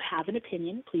 if you have an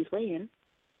opinion, please weigh in.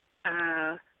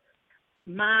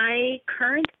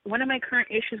 One of my current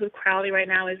issues with Crowley right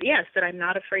now is, yes, that I'm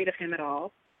not afraid of him at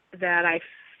all, that I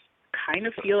kind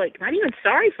of feel like, not even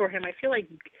sorry for him, I feel like,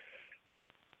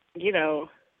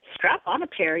 strap on a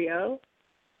perio.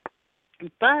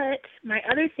 But my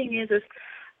other thing is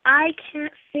I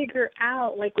can't figure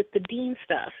out, like with the Dean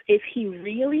stuff, if he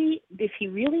really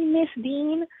missed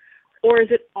Dean, or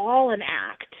is it all an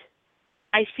act?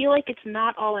 I feel like it's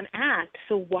not all an act.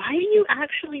 So why do you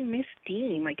actually miss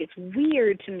Dean? Like, it's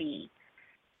weird to me.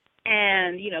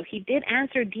 And, he did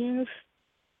answer Dean's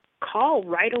call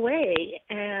right away,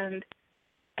 and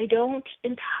I don't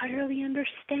entirely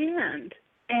understand.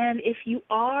 And if you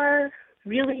are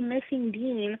really missing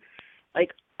Dean,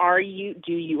 like,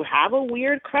 do you have a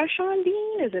weird crush on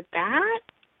Dean? Is it that?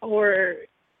 Or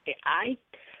I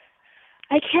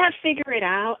can't figure it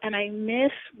out, and I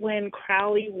miss when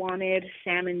Crowley wanted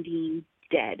Sam and Dean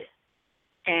dead.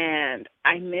 And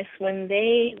I miss when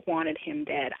they wanted him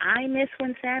dead. I miss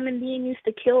when Sam and Dean used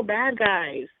to kill bad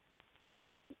guys.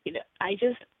 I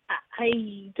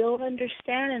don't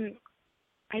understand.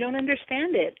 I don't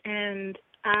understand it. And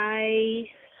how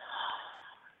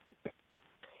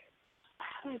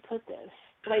do I put this?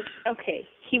 Like, okay,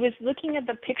 he was looking at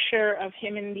the picture of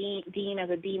him and Dean as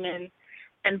a demon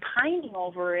and pining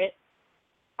over it.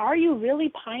 Are you really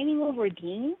pining over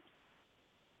Dean?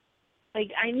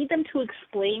 Like, I need them to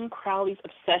explain Crowley's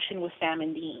obsession with Sam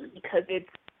and Dean, because it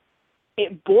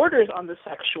borders on the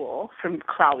sexual from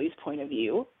Crowley's point of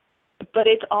view, but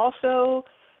it's also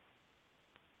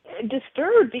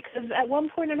disturbed because at one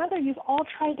point or another you've all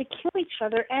tried to kill each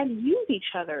other and use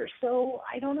each other. So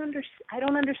I don't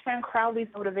understand Crowley's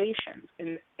motivations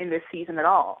in this season at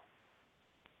all.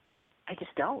 I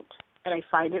just don't. and I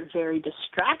find it very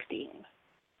distracting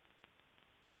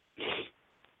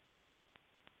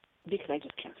because I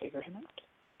just can't figure him out.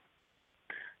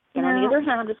 And on the other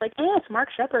hand, I'm just like, it's Mark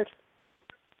Sheppard.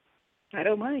 I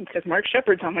don't mind because Mark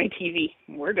Sheppard's on my TV.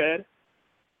 We're good.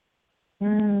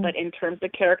 But in terms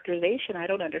of characterization, I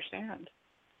don't understand.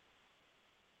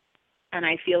 And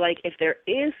I feel like if there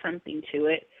is something to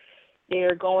it,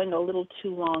 they're going a little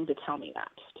too long to tell me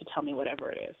that, to tell me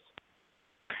whatever it is.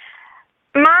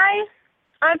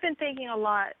 I've been thinking a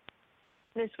lot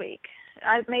this week.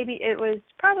 Maybe it was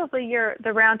probably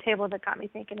the round table that got me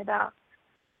thinking about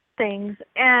things.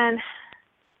 And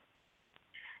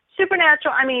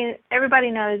Supernatural, I mean,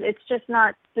 everybody knows it's just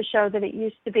not the show that it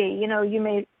used to be.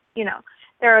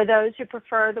 There are those who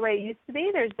prefer the way it used to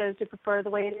be. There's those who prefer the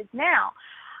way it is now.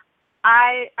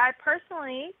 I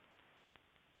personally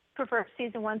prefer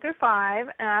season 1 through 5,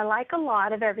 and I like a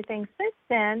lot of everything since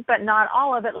then, but not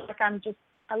all of it. Like I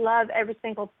love every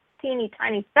single teeny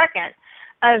tiny second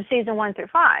of season 1 through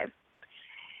 5.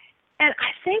 And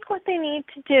I think what they need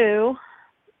to do,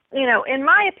 in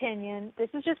my opinion, this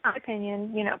is just my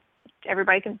opinion,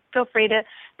 everybody can feel free to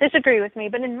disagree with me,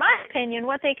 but in my opinion,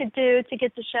 what they could do to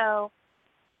get the show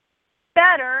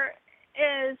better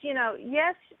is,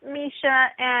 yes,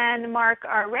 Misha and Mark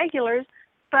are regulars,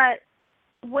 but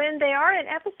when they are in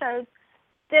episodes,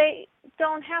 they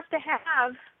don't have to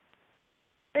have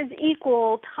as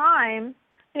equal time.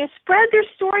 Spread their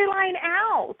storyline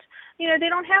out. They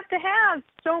don't have to have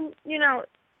you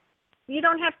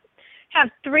don't have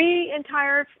 3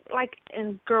 entire, like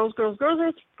in Girls, there's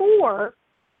 4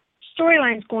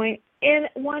 storylines going in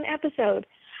one episode.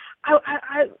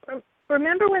 I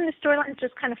remember when the storylines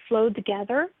just kind of flowed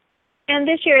together, and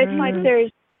this year it's like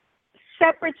there's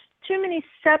too many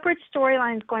separate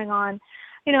storylines going on.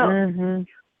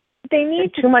 They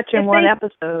need too much in one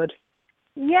episode.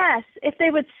 Yes, if they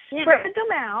would spread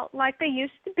them out like they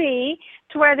used to be,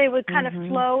 to where they would kind of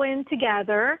flow in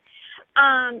together,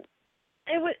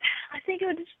 it would. I think it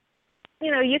would.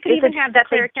 You could even have the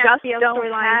Claire Castiel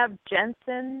storyline. Have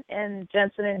Jensen and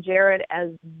Jared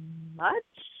as much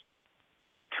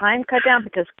time cut down,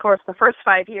 because of course the first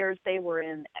 5 years they were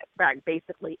in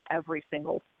basically every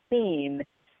single scene,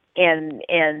 and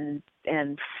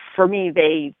for me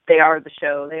they are the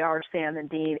show. They are Sam and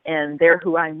Dean, and they're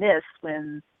who I miss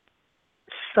when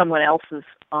someone else is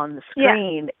on the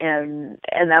screen, and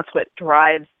that's what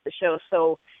drives the show.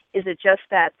 So is it just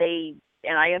that they,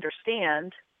 and I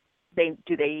understand, they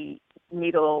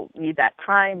need that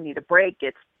time, need a break?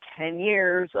 It's 10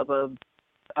 years of a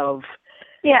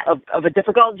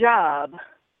difficult job.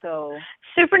 So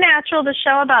Supernatural, the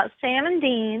show about Sam and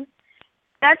Dean,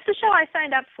 that's the show I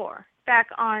signed up for back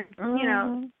on,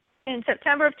 in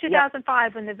September of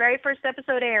 2005 when the very first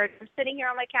episode aired. I'm sitting here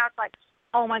on my couch like,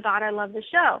 oh my God, I love the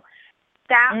show.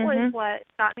 That was what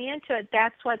got me into it.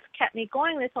 That's what's kept me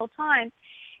going this whole time.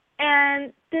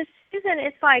 And this season,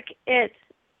 it's like it's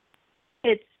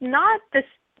not the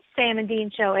Sam and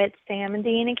Dean show. It's Sam and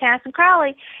Dean and Cass and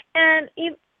Crowley. And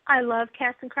I love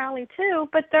Cass and Crowley too,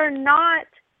 but they're not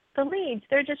the leads.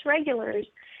 They're just regulars.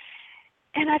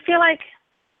 And I feel like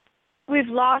we've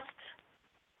lost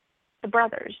the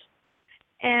brothers.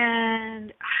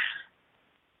 And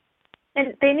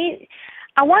they need.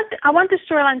 I want the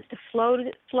storylines to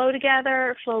flow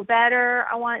together, flow better.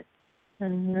 I want.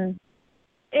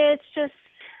 It's just.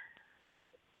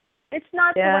 It's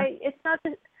not the way. It's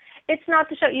not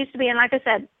the show it used to be. And like I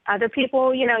said, other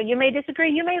people, you may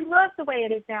disagree. You may love the way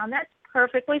it is now, and that's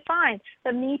perfectly fine.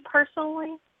 But me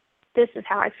personally, this is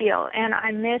how I feel, and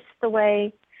I miss the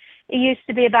way it used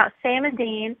to be about Sam and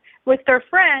Dean with their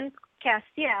friend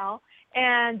Castiel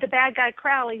and the bad guy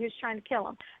Crowley who's trying to kill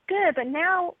him. Good, but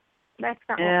now that's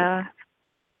not.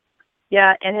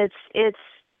 Yeah, and it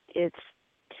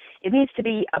needs to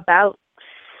be about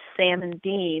Sam and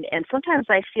Dean, and sometimes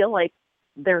I feel like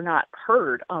they're not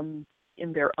heard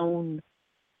in their own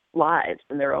lives,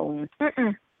 in their own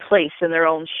place, in their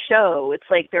own show. It's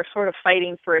like they're sort of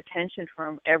fighting for attention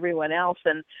from everyone else,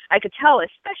 and I could tell,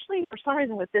 especially for some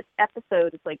reason with this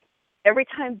episode, it's like every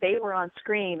time they were on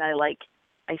screen, I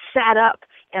sat up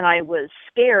and I was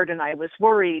scared and I was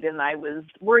worried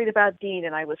about Dean,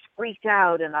 and I was freaked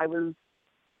out, and I was,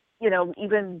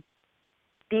 even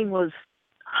Dean was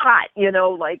hot,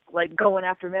 like going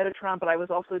after Metatron, but I was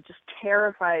also just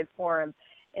terrified for him.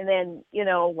 And then,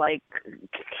 like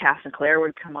Cass and Claire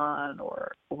would come on,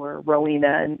 or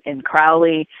Rowena and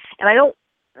Crowley. And I don't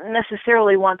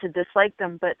necessarily want to dislike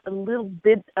them, but a little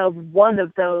bit of one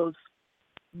of those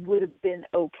would have been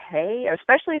okay,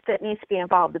 especially if it needs to be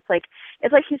involved. It's like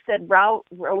you said,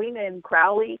 Rowena and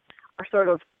Crowley are sort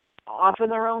of off in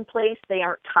their own place. They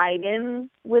aren't tied in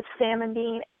with Sam and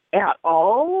Dean at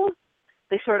all.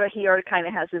 He already kind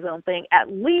of has his own thing.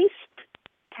 At least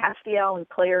Castiel and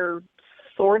Claire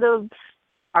sort of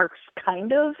are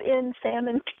kind of in Sam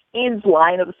and Dean's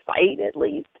line of sight, at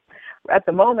least. At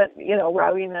the moment,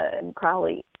 Rowena and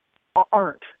Crowley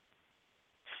aren't.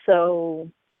 So...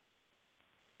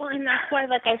 Well, and that's why,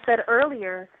 like I said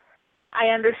earlier, I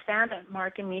understand that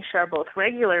Mark and Misha are both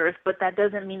regulars, but that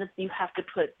doesn't mean that you have to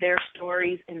put their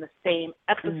stories in the same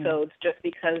episodes just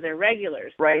because they're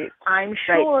regulars. Right. I'm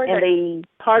sure that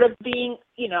part of being,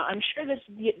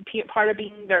 part of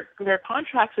being their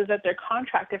contracts is that they're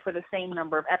contracted for the same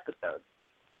number of episodes.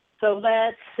 So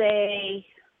let's say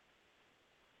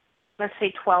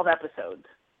 12 episodes.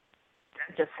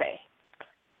 Just say.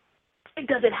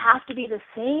 Does it have to be the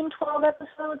same 12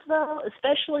 episodes, though?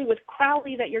 Especially with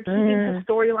Crowley, that you're keeping the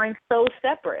storyline so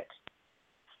separate.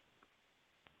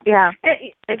 Yeah.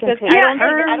 I don't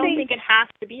think it has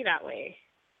to be that way.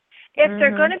 If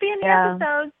they're going to be in the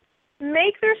episodes,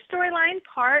 make their storyline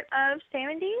part of Sam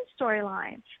and Dean's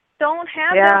storyline. Don't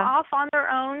have them off on their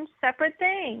own separate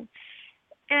thing.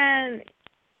 And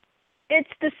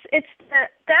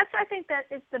I think that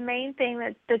is the main thing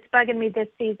that's bugging me this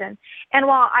season. And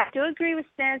while I do agree with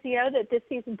Stanzio that this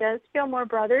season does feel more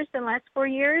brothers than last 4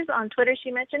 years, on Twitter she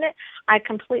mentioned it, I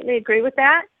completely agree with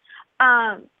that.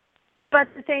 But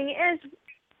the thing is,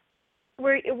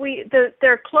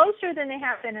 they're closer than they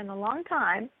have been in a long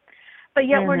time, but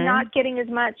yet we're not getting as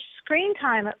much screen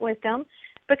time with them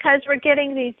because we're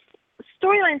getting these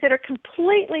storylines that are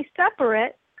completely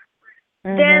separate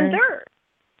than theirs.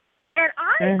 And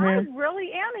I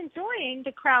really am enjoying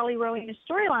the Crowley Rowena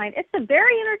storyline. It's a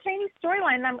very entertaining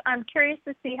storyline, and I'm curious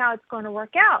to see how it's going to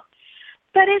work out.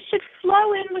 But it should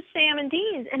flow in with Sam and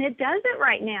Dean's, and it doesn't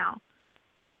right now.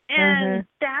 And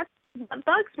that's what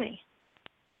bugs me.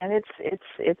 And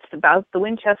it's about the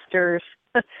Winchesters.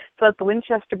 It's about the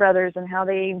Winchester brothers and how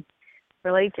they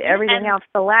relate to everything else.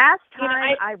 The last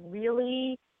time I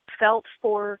really felt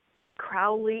for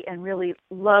Crowley and really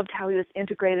loved how he was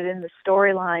integrated in the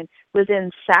storyline was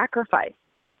in Sacrifice,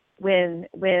 when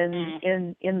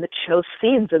in the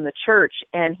scenes in the church,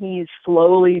 and he's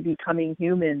slowly becoming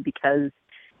human because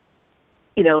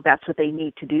that's what they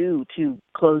need to do to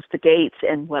close the gates,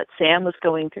 and what Sam was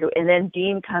going through. And then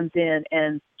Dean comes in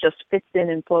and just fits in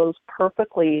and flows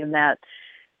perfectly in that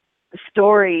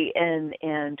story,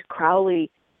 and Crowley,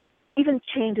 even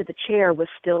chained to the chair, was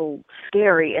still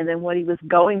scary. And then what he was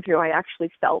going through, I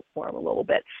actually felt for him a little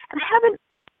bit. And I haven't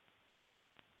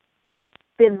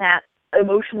been that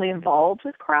emotionally involved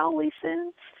with Crowley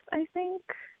since, I think.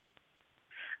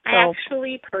 I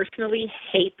actually personally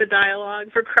hate the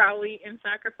dialogue for Crowley in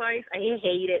Sacrifice. I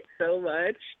hate it so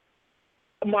much.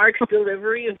 Mark's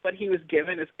delivery of what he was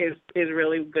given is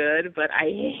really good, but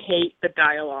I hate the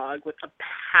dialogue with a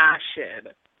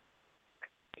passion.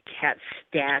 Can't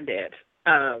stand it.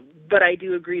 But I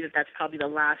do agree that that's probably the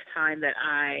last time that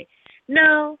I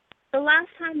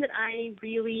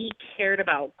really cared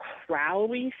about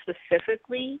Crowley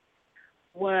specifically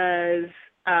was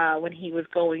when he was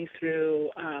going through,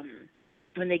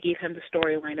 when they gave him the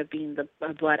storyline of being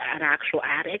an actual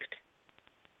addict.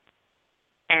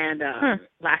 And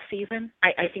last season,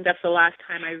 I think that's the last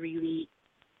time I really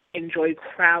enjoyed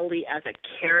Crowley as a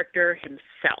character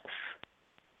himself.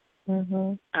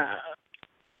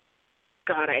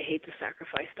 God, I hate the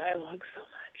Sacrifice dialogue so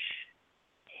much.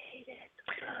 I hate it.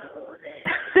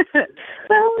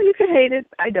 Well, you can hate it.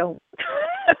 I don't.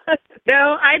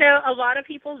 No, I know a lot of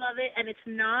people love it, and it's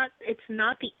not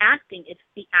the acting; it's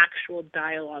the actual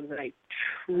dialogue that I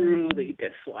truly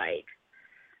dislike.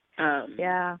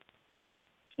 Yeah.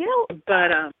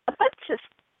 But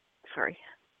sorry.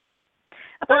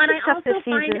 Well, and I also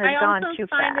find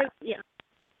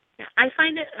I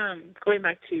find it, going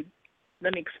back to,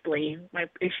 let me explain my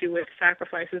issue with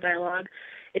Sacrifice's dialogue.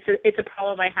 It's a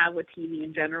problem I have with TV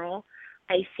in general.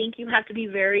 I think you have to be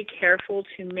very careful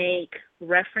to make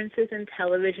references in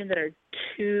television that are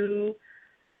too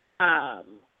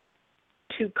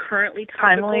currently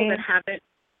topical, that haven't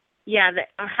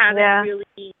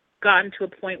really gotten to a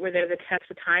point where they're the test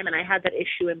of time. And I had that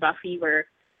issue in Buffy where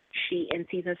she, in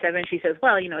season 7, she says,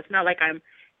 well, it's not like I'm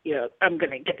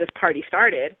going to get this party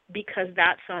started, because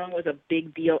that song was a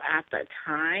big deal at the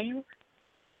time.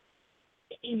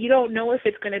 You don't know if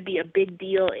it's going to be a big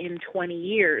deal in 20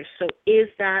 years. So is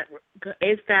that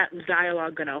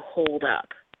dialogue going to hold up?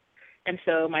 And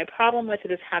so my problem with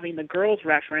it is having the girls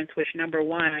reference, which, number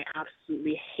one, I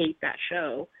absolutely hate that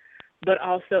show, but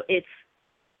also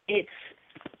it's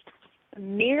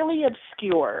nearly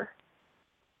obscure.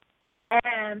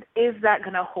 And is that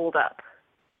going to hold up?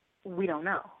 we don't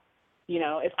know. You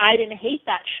know, if I didn't hate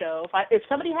that show, if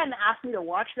somebody hadn't asked me to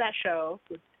watch that show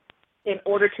in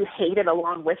order to hate it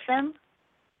along with them,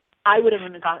 I wouldn't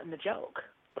have gotten the joke.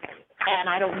 And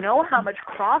I don't know how much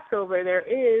crossover there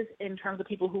is in terms of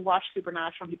people who watch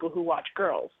Supernatural and people who watch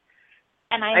Girls.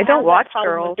 And I don't watch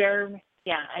Girls.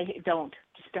 Yeah, I don't.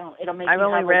 Just don't. It'll make I've me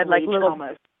only have read like little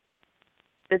comas.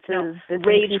 It's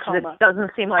rage coma. It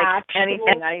doesn't seem like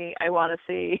anything I want to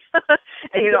see.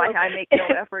 You know, I make no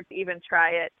effort to even try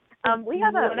it. We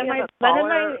have a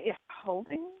caller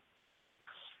holding.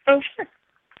 Oh, sure.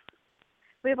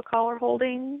 We have a caller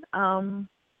holding.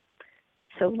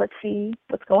 So let's see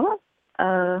what's going on.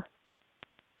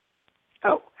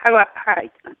 Hello. Hi.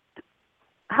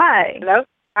 Hi. Hello.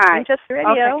 Hi. Winchester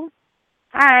Radio. Okay.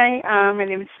 Hi. My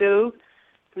name is Sue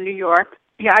from New York.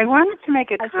 Yeah, I wanted to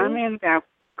make a comment about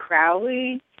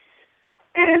Crowley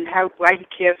and why he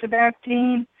cares about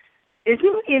Dean.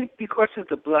 Isn't it because of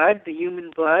the blood, the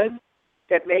human blood,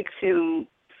 that makes him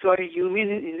sort of human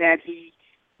in that he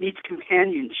needs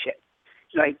companionship,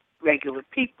 like regular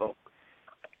people?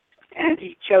 And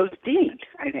he chose Dean,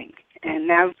 I think. And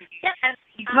now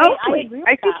he's lonely.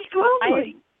 I think he's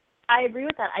lonely. I agree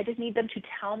with that. I just need them to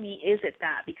tell me, is it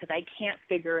that? Because I can't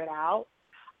figure it out.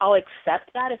 I'll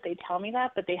accept that if they tell me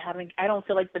that, but they haven't. I don't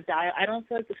feel like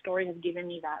the story has given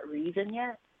me that reason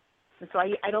yet. And so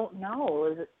I don't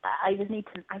know. I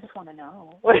just want to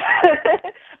know.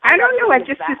 I don't know. I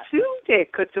just assumed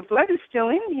it because the blood is still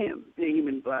in him, the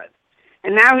human blood.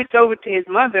 And now it's over to his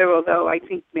mother, although I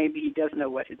think maybe he does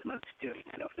know what his mother's doing.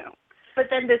 I don't know. But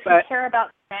then does he care about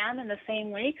Sam in the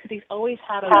same way? Because he's always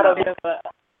had a bit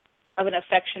of an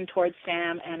affection towards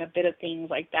Sam and a bit of things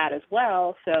like that as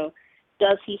well. So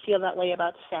does he feel that way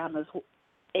about Sam as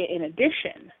in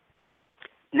addition?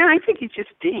 No, I think he's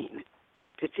just Dean.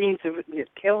 The Dean's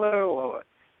a killer, or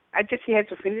I just he has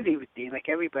affinity with Dean, like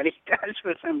everybody does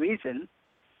for some reason.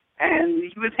 And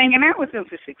he was hanging out with him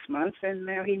for 6 months, and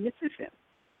now he misses him.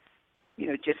 You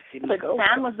know, just didn't go. But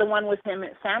Sam was the one with him.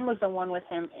 Sam was the one with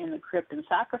him in the crypt and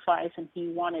sacrifice, and he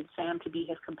wanted Sam to be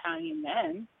his companion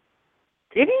then.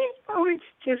 Did he? Oh, it's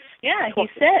just he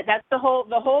said that's the whole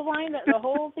line, the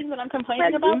whole thing that I'm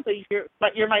complaining about. So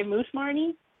you're my moose,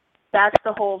 Marnie. That's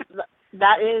the whole.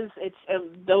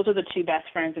 Those are the two best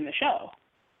friends in the show.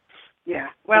 Yeah.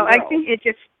 Well, I think it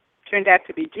just turned out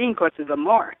to be Dean because of the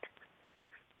mark.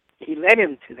 He led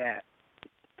him to that,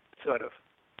 sort of,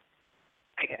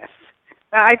 I guess.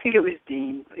 Well, I think it was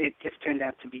Dean. It just turned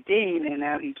out to be Dean, and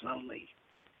now he's lonely.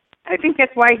 I think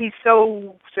that's why he's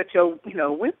such a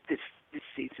wimp this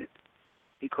season,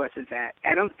 because of that.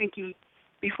 I don't think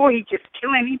before he'd just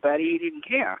kill anybody, he didn't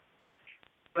care.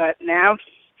 But now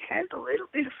he has a little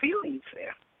bit of feelings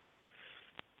there.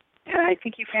 And I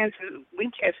think he finds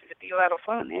Winchester to be a lot of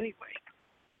fun anyway.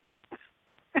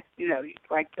 He's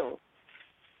quite cool.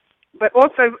 But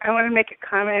also, I want to make a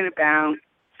comment about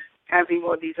having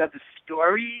all these other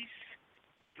stories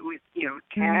with,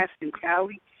 Cass and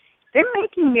Crowley. They're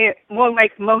making it more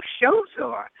like most shows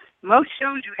are. Most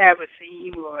shows you have a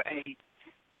theme or a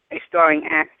starring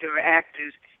actor or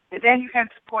actors, and then you have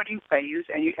supporting players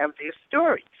and you have their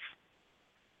stories.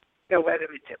 So whether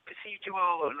it's a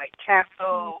procedural or like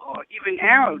Castle or even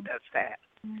Arrow does that.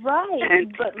 Right.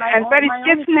 But it's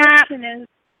just not.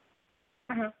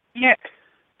 Yeah.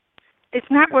 It's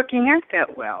not working out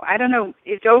that well. I don't know.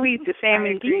 It's always the Sam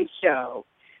and Dean show.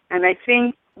 And I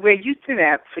think we're used to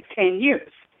that for 10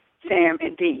 years, Sam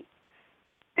and Dean.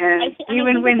 And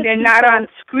even when they're not on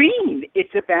screen,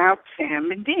 it's about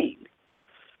Sam and Dean.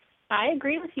 I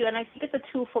agree with you. And I think it's a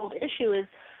twofold issue is,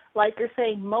 like you're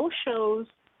saying, most shows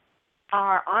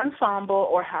are ensemble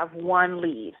or have one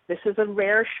lead. This is a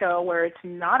rare show where it's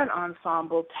not an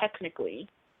ensemble technically,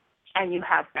 and you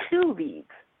have two leads.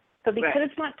 So because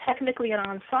it's not technically an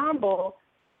ensemble,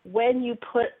 when you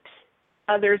put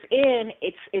others in,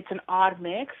 it's an odd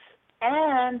mix.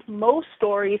 And most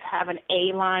stories have an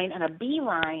A line and a B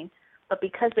line, but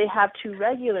because they have two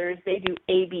regulars, they do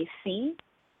A, B, C,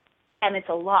 and it's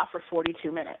a lot for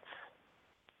 42 minutes.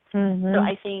 Mm-hmm. So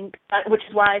I think, which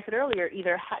is why I said earlier,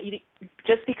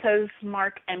 just because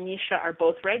Mark and Misha are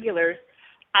both regulars,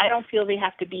 I don't feel they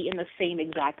have to be in the same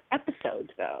exact episodes,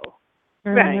 though.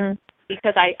 Mm-hmm. Right.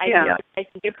 Because I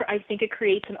think it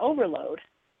creates an overload.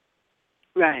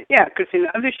 Right. Yeah, because in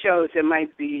other shows it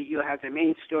might be you'll have the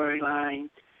main storyline,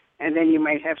 and then you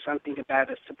might have something about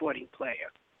a supporting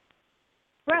player.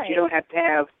 Right. You don't have to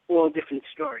have all different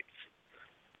stories.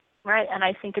 Right, and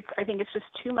I think it's just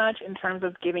too much in terms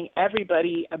of giving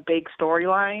everybody a big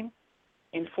storyline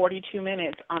in 42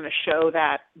 minutes on a show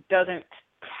that doesn't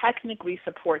technically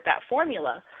support that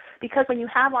formula. Because when you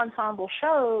have ensemble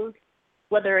shows,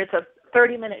 whether it's a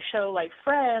 30-minute show like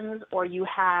Friends, or you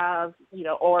have,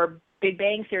 or Big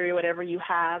Bang Theory or whatever, you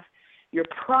have your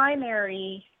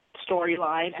primary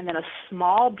storyline and then a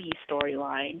small B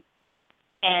storyline,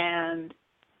 and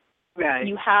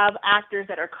you have actors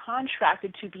that are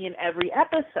contracted to be in every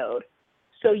episode.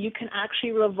 So you can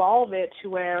actually revolve it to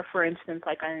where, for instance,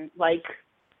 like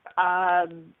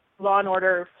Law and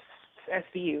Order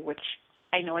SVU, which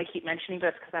I know I keep mentioning, but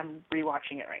it's because I'm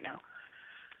rewatching it right now.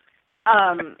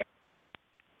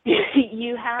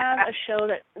 You have a show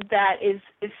that is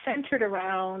centered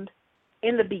around,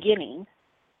 in the beginning,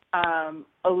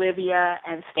 Olivia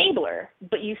and Stabler,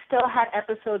 but you still had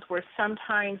episodes where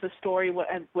sometimes the story was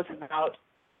about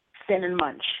Finn and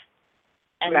Munch,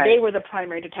 and they were the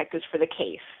primary detectives for the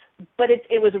case. But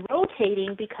it was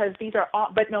rotating because these are all,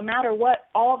 but no matter what,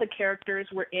 all the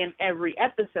characters were in every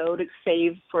episode,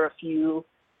 save for a few,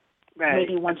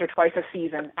 maybe once or twice a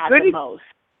season at the most.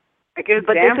 But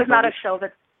this is not a show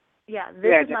that,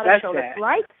 this is not a show that's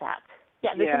like that.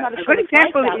 Yeah, this is not a show that's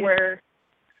like that where...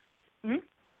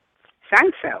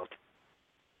 Seinfeld.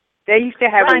 They used to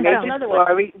have a major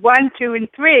story, 1, 2, and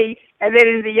 3, and then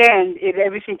in the end,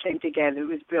 everything came together. It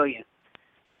was brilliant.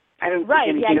 I don't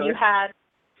think you had,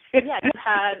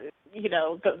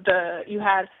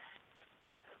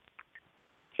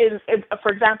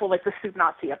 for example, like the Soup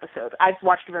Nazi episode. I've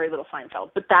watched very little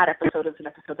Seinfeld, but that episode is an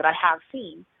episode that I have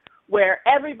seen where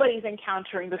everybody's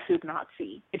encountering the Soup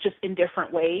Nazi. It's just in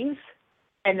different ways,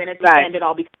 and then at the end, it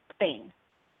all becomes a thing.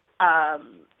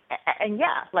 And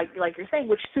like you're saying,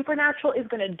 which Supernatural is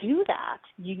going to do that.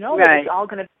 That it's all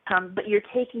going to come, but you're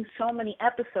taking so many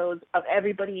episodes of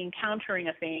everybody encountering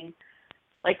a thing.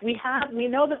 Like we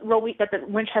know that the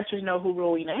Winchesters know who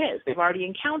Rowena is. They've already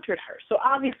encountered her, so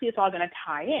obviously it's all going to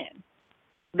tie in.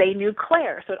 They knew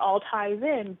Claire, so it all ties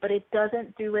in, but it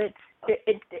doesn't do it.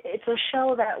 It's a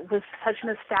show that was such an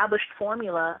established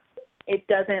formula. It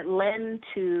doesn't lend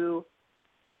to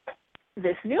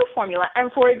this new formula.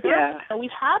 And for example,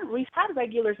 we've had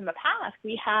regulars in the past.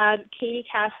 We had Katie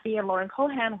Cassidy and Lauren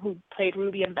Cohan, who played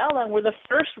Ruby and Bella, and were the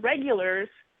first regulars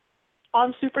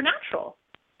on Supernatural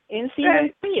in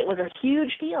season 3. It was a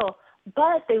huge deal,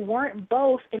 but they weren't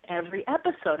both in every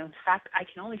episode. In fact, I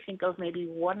can only think of maybe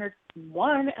one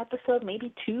episode,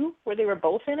 maybe 2, where they were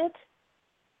both in it.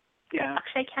 Yeah,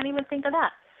 actually, I can't even think of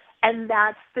that. And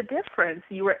that's the difference.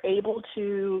 You were able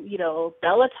to,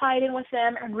 Bella tied in with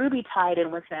them and Ruby tied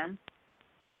in with them,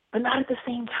 but not at the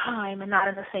same time and not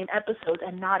in the same episodes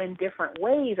and not in different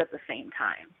ways at the same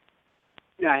time.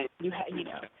 Right.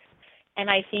 And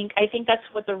I think that's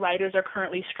what the writers are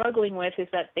currently struggling with, is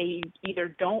that they either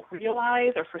don't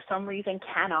realize or for some reason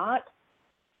cannot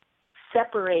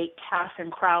separate Cass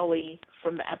and Crowley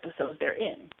from the episodes they're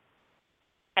in.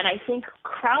 And I think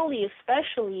Crowley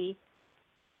especially...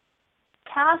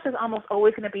 Cass is almost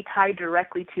always going to be tied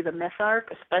directly to the myth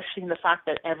arc, especially in the fact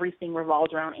that everything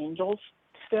revolves around angels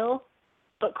still.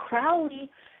 But Crowley,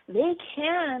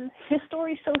 his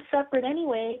story's so separate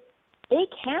anyway, they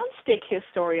can stick his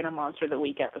story in a Monster of the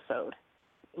Week episode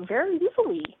very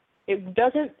easily. It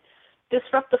doesn't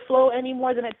disrupt the flow any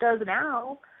more than it does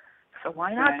now, so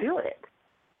why not do it?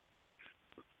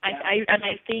 I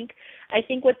think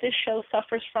what this show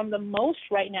suffers from the most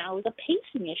right now is a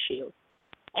pacing issue.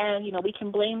 And, we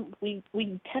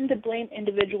tend to blame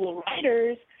individual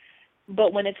writers,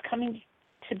 but when it's coming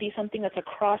to be something that's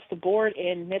across the board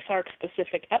in myth arc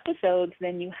specific episodes,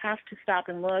 then you have to stop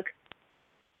and look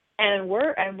and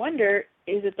wonder,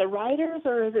 is it the writers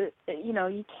or is it,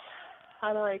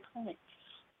 how do I explain it?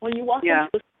 When you walk into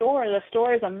the store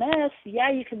is a mess.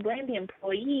 Yeah, you can blame the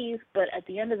employees, but at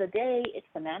the end of the day, it's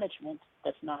the management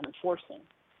that's not enforcing.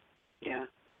 Yeah.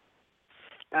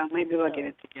 Well, maybe we'll get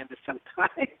it together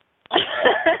sometime.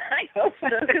 I hope so,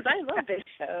 because I love this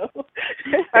show. Oh,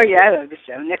 yeah, I love the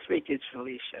show. Next week is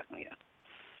Felicia. Yeah.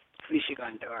 Felicia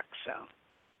Gone Dark, so.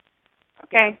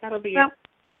 Okay. That'll be it.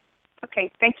 Okay,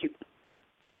 thank you.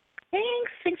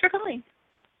 Thanks for calling.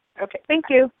 Okay. Thank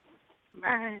you.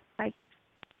 Bye. Bye.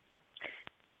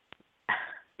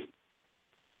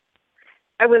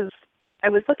 I was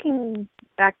looking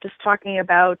back, just talking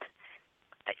about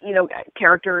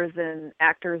characters and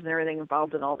actors and everything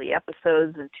involved in all the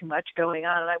episodes and too much going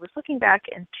on. And I was looking back,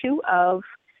 and two of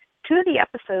the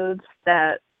episodes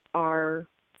that are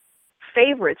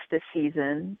favorites this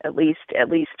season, at least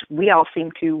we all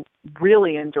seem to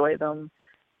really enjoy them.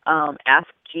 Ask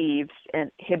Jeeves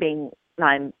and Hibbing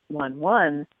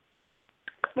 911.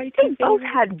 They both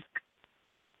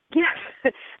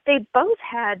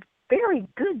had very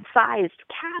good sized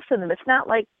casts in them. It's not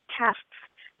like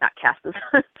not casts.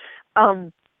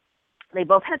 They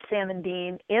both had Sam and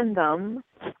Dean in them,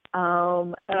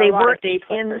 They weren't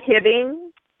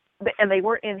inhibiting, and they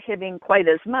weren't inhibiting quite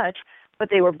as much, but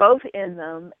they were both in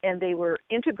them, and they were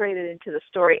integrated into the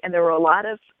story, and there were a lot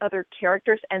of other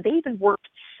characters, and they even worked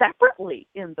separately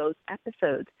in those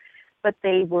episodes, but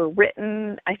they were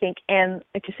written, I think, and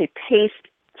like you say, paced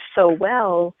so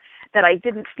well that I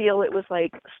didn't feel it was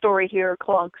like story here,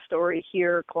 clunk, story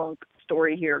here, clunk,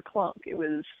 story here, clunk. It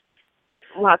was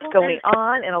lots going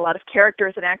on and a lot of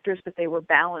characters and actors, but they were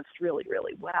balanced really,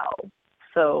 really well.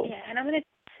 So yeah, and I'm going to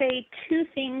say two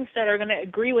things that are going to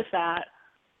agree with that.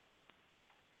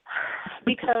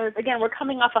 Because, again, we're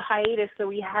coming off a hiatus, so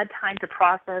we had time to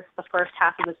process the first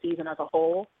half of the season as a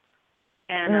whole.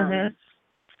 And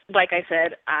like I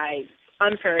said,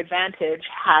 Unfair Advantage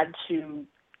had to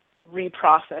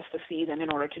reprocess the season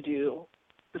in order to do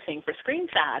the thing for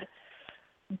ScreenSad.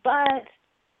 But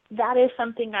that is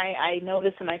something I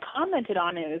noticed and I commented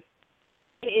on is,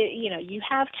 you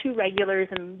have two regulars,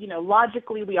 and,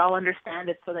 logically we all understand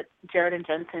it so that Jared and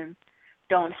Jensen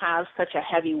don't have such a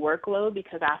heavy workload,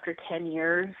 because after 10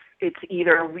 years, it's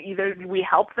either we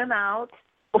help them out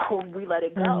or we let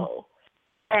it go.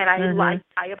 And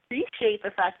I appreciate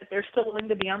the fact that they're still willing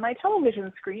to be on my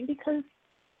television screen, because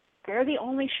they're the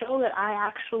only show that I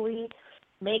actually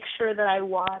make sure that I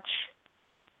watch.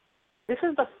 This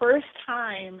is the first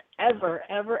time ever,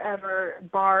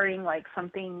 barring like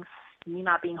something, me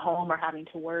not being home or having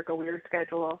to work a weird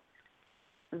schedule,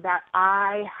 that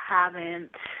I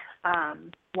haven't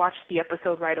watched the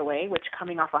episode right away, which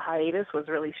coming off a hiatus was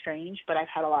really strange, but I've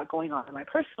had a lot going on in my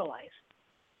personal life.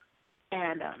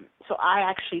 And so I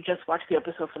actually just watched the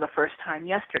episode for the first time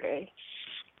yesterday.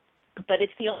 But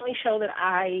it's the only show that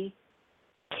I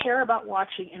care about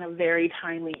watching in a very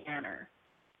timely manner.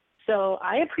 So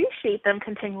I appreciate them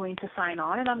continuing to sign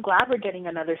on, and I'm glad we're getting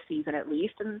another season at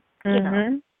least. And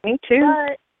me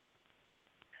too.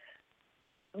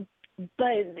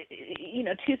 But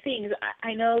two things.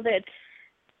 I know that,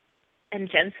 and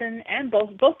Jensen and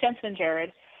both Jensen and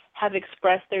Jared have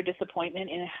expressed their disappointment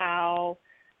in how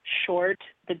short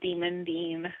the Demon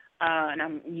Dean, and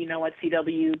I'm, what,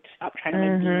 CW, stop trying to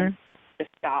make Demon to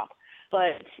stop.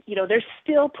 But, they're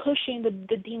still pushing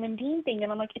the Demon Dean thing,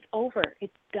 and I'm like, it's over.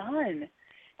 It's done.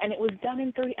 And it was done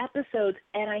in 3 episodes,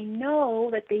 and I know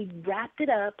that they wrapped it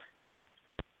up.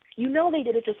 They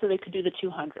did it just so they could do the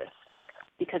 200th.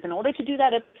 Because in order to do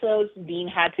that episode, Dean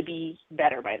had to be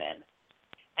better by then.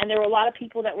 And there were a lot of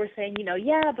people that were saying,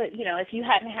 yeah, but, if you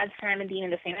hadn't had Sam and Dean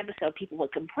in the same episode, people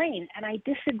would complain. And I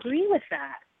disagree with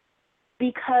that.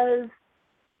 Because,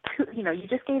 you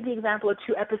just gave the example of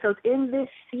 2 episodes in this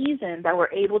season that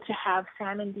were able to have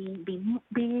Sam and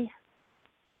Dean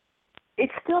it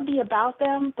still be about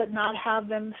them, but not have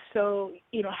them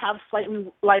have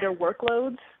slightly lighter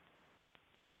workloads,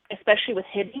 especially with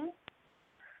hitting.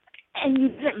 And you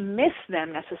didn't miss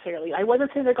them necessarily. I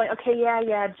wasn't sitting there going, okay,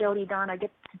 yeah, Jody, Don, I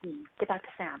get back to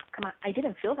Sam. Come on. I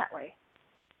didn't feel that way.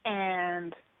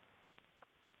 And,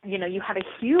 you had a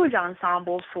huge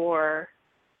ensemble for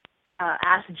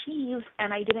Ask Jeeves,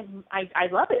 and I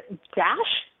love it.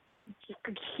 Dash,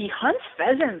 he hunts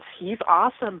pheasants. He's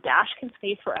awesome. Dash can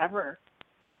stay forever.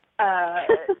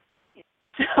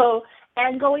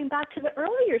 And going back to the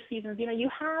earlier seasons, you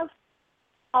have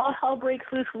All Hell Breaks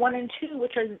Loose 1 and 2,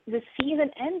 which are the season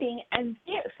ending, and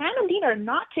Sam and Dean are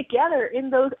not together in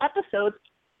those episodes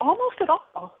almost at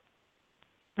all.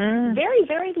 Very,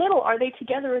 very little are they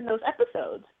together in those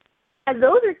episodes. And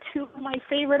those are 2 of my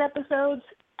favorite episodes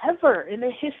ever in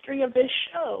the history of this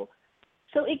show.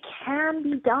 So it can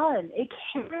be done. It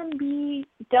can be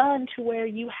done to where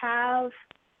you have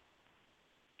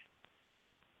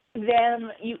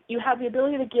them, you have the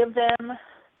ability to give them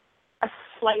a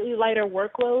slightly lighter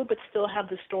workload, but still have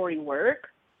the story work.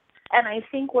 And I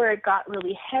think where it got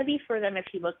really heavy for them, if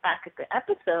you look back at the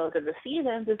episodes of the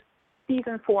seasons, is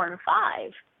season 4 and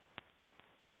 5.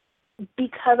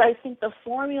 Because I think the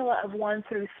formula of 1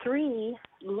 through 3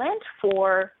 lent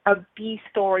for a B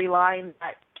storyline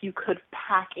that you could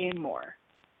pack in more.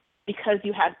 Because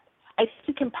I think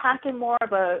you can pack in more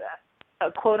of a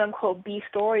quote-unquote B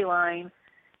storyline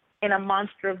in a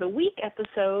Monster of the Week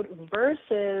episode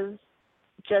versus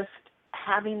just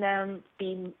having them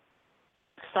be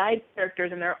side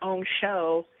characters in their own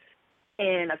show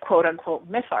in a quote-unquote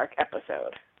myth arc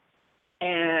episode.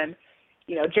 And,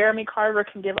 Jeremy Carver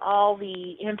can give all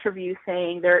the interviews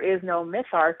saying there is no myth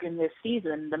arc in this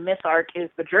season. The myth arc is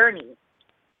the journey.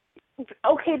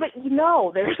 Okay, but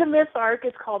there's a myth arc.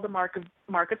 It's called the Mark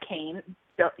of Cain.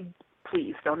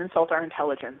 Please, don't insult our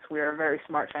intelligence. We are a very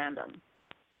smart fandom.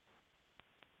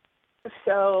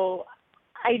 So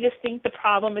I just think the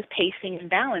problem is pacing and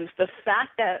balance. The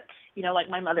fact that, like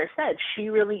my mother said, she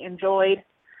really enjoyed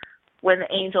when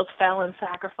the angels fell in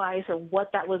sacrifice or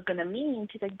what that was going to mean.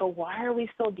 She's like, but why are we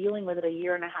still dealing with it a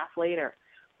year and a half later?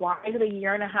 Why is it a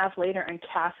year and a half later and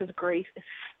Cass's grace is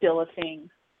still a thing?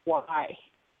 Why?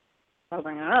 I was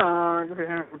like, oh,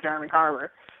 Jeremy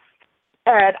Carver.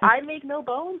 And I make no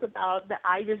bones about that.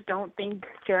 I just don't think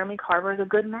Jeremy Carver is a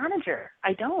good manager.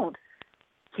 I don't.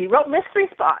 He wrote Mystery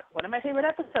Spot, one of my favorite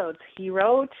episodes. He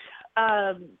wrote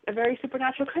A Very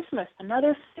Supernatural Christmas,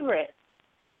 another favorite.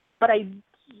 But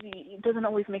he doesn't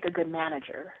always make a good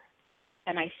manager.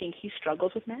 And I think he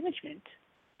struggles with management.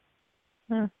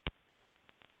 And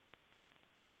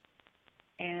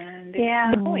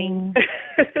it's annoying.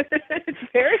 It's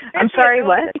very I'm sorry,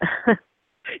 annoying. what?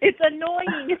 It's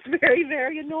annoying. It's very,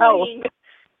 very annoying. Oh.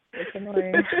 It's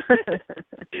annoying.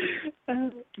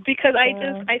 Because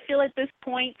I feel at this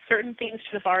point certain things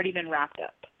should have already been wrapped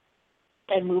up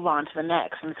and move on to the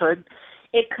next. And so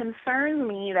it concerns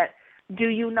me that do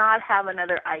you not have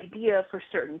another idea for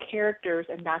certain characters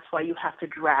and that's why you have to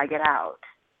drag it out?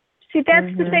 See,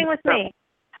 that's the thing with me.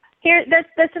 Here,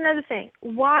 that's another thing.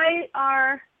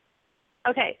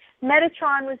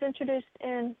 Metatron was introduced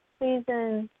in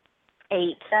season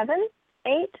 8,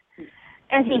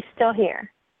 and he's still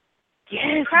here.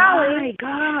 Yes, Crowley. my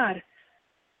God.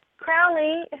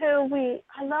 Crowley,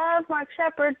 I love Mark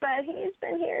Sheppard, but he's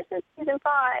been here since season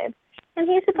 5, and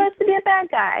he's supposed to be a bad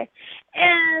guy.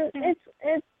 And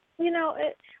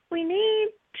we need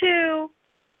to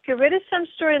get rid of some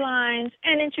storylines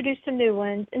and introduce some new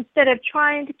ones instead of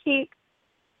trying to keep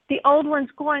the old ones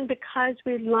going because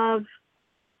we love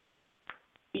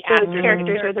those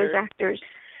characters or those actors.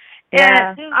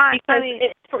 Yeah, because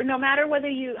no matter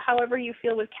however you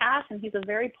feel with Cass, and he's a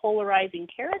very polarizing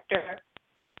character,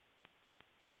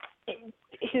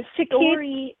 his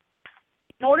story,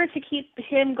 in order to keep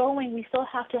him going, we still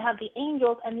have to have the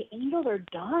angels, and the angels are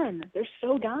done. They're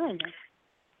so done.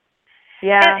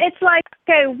 Yeah. And it's like,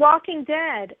 okay, Walking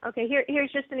Dead. Okay,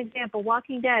 here's just an example.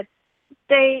 Walking Dead,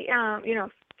 they,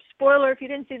 spoiler if you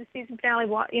didn't see the season finale,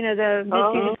 the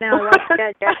mid-season finale Walking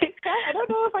Dead yet. I don't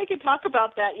know if I can talk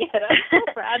about that yet. I'm so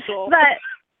fragile. But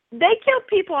they kill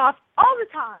people off all the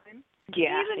time.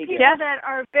 Yeah. Even people that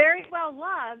are very well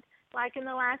loved, like in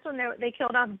the last one, they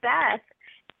killed off Beth.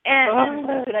 And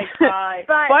did I cry?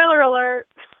 Spoiler alert.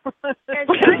 Spoiler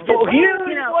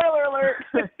alert.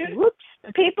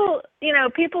 People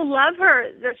love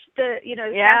her.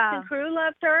 Cast and crew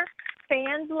loved her.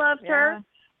 Fans loved her.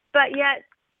 But yet,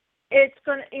 it's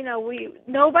gonna,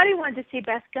 nobody wanted to see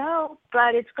Beth go.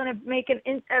 But it's gonna make a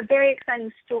very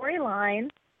exciting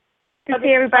storyline to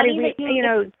see everybody.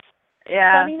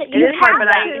 Yeah, it is hard, but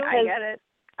I get it.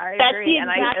 I that's agree. The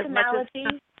exact analogy.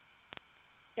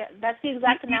 That's the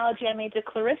exact analogy I made to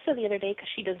Clarissa the other day because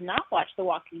she does not watch The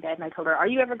Walking Dead. And I told her, are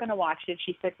you ever going to watch it?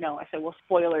 She said, no. I said, well,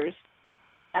 spoilers.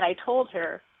 And I told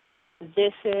her,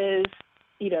 this is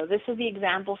the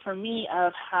example for me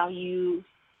of how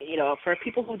for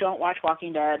people who don't watch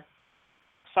Walking Dead,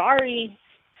 sorry,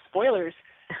 spoilers.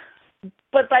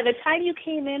 But by the time you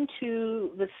came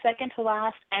into the second to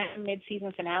last and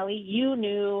mid-season finale, you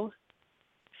knew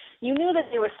that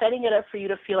they were setting it up for you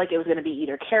to feel like it was going to be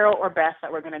either Carol or Beth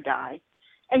that were going to die,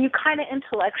 and you kind of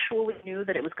intellectually knew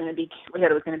that it was going to be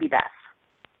Beth.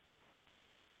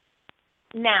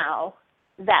 Now,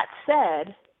 that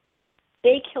said,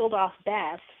 they killed off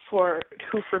Beth, who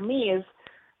for me is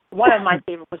one of my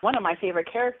favorite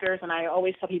characters, and I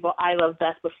always tell people I love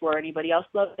Beth before anybody else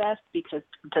loved Beth because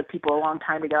it took people a long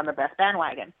time to get on the Beth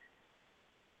bandwagon.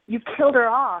 You killed her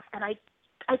off, and I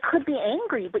could be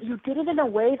angry, but you did it in a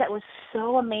way that was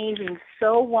so amazing,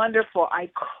 so wonderful. I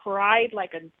cried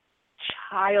like a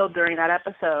child during that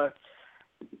episode.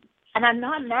 And I'm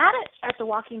not mad at The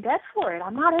Walking Dead for it.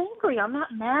 I'm not angry. I'm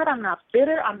not mad. I'm not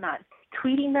bitter. I'm not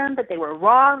tweeting them that they were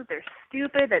wrong, they're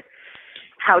stupid, that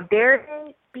how dare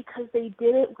they, because they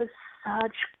did it with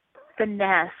such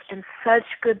finesse and such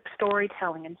good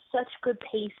storytelling and such good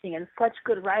pacing and such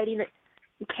good writing that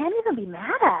you can't even be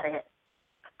mad at it.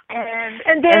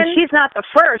 And she's not the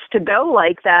first to go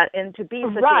like that and to be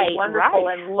such a wonderful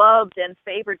and loved and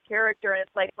favored character. And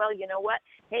it's like, well, you know what?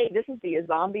 Hey, this is the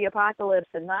zombie apocalypse,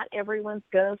 and not everyone's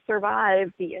going to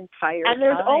survive the entire time. And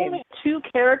there's only two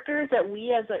characters that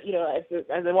we, as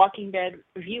a Walking Dead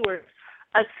viewer,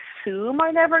 assume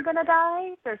are never going to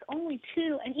die. There's only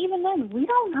two, and even then, we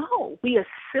don't know. We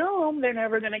assume they're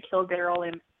never going to kill Daryl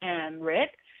and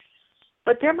Rick,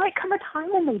 but there might come a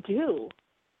time when they do.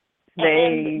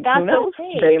 They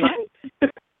okay. might.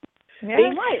 Yeah.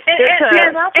 They might.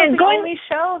 And that's the only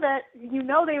show that you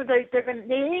know they're going.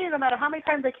 They no matter how many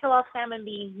times they kill off Sam and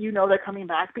Dean, you know they're coming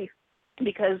back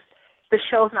because the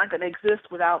show's not going to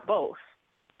exist without both.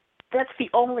 That's the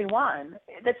only one.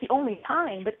 That's the only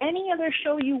time. But any other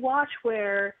show you watch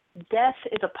where death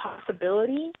is a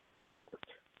possibility,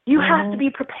 you have to be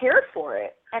prepared for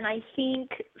it. And I think,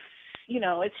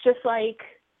 it's just like,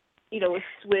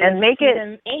 with and make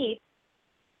season 8.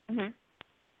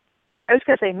 I was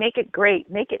going to say, make it great.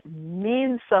 Make it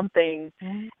mean something.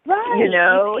 Right.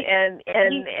 And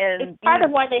it's part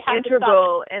of why they have integral to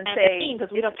stop and say,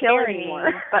 because we don't killing care anymore.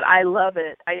 me, but I love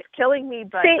it. It's killing me,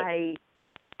 but I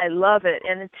love it.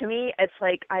 And to me, it's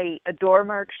like I adore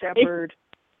Mark Sheppard,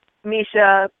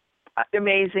 Misha,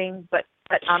 amazing, but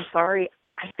I'm sorry,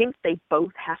 I think they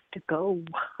both have to go.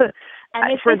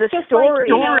 And for the just story.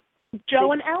 Like,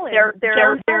 Joe and Ellen.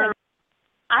 Ellen.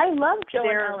 I love Joe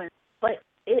and Ellen, but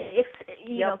if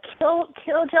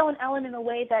kill Joe and Ellen in a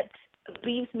way that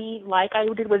leaves me like I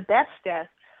did with Beth's death,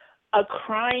 a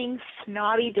crying,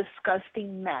 snotty,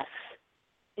 disgusting mess.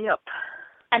 Yep.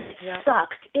 And it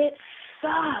sucked. It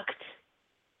sucked.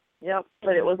 Yep,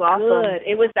 but it was awesome. Good.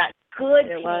 It was that good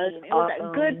pain. It was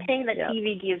that good pain that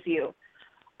TV gives you.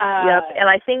 And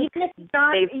I think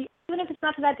even if it's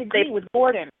not to that degree with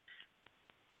Gordon,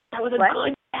 that was a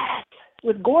good death.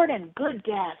 With Gordon, good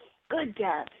death. Good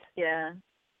death. Yeah.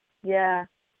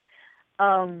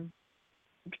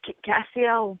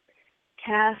 Castiel,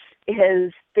 Cass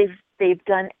they've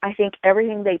done, I think,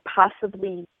 everything they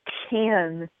possibly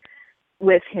can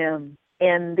with him.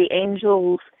 And the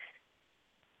Angels,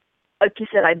 like you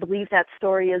said, I believe that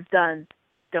story is done.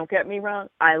 Don't get me wrong,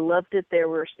 I loved it.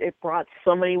 It brought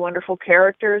so many wonderful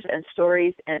characters and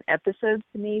stories and episodes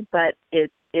to me, but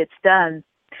it's done.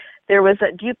 There was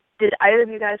did either of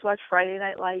you guys watch Friday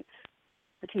Night Lights,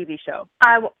 the TV show?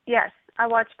 Yes, I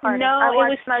watched part of it. No, I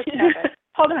watched most of it.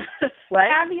 Hold on. What?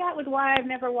 Caveat with why I've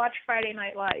never watched Friday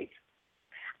Night Lights.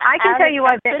 I can tell you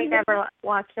why Benny never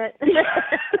watched it.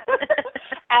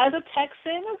 As a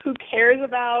Texan who cares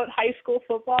about high school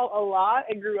football a lot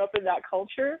and grew up in that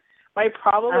culture, my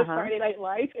problem with Friday Night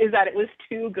Lights is that it was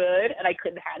too good and I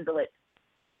couldn't handle it.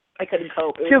 I couldn't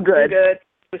cope. It was too good. It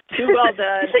was too well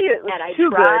done. And I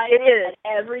tried. It is. And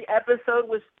every episode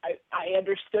was, I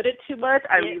understood it too much.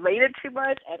 I related too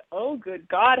much. And oh, good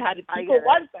God, how did people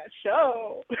watch that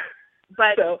show?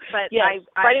 But yes,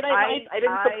 Friday Night Lights, I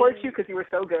didn't support you because you were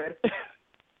so good.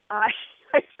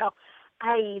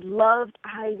 I loved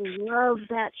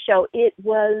that show. It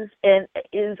was and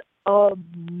is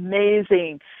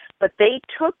amazing. But they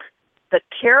took the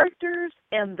characters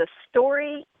and the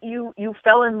story you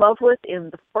fell in love with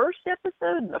in the first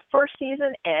episode, in the first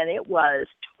season, and it was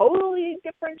totally a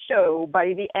different show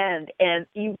by the end, and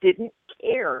you didn't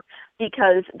care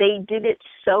because they did it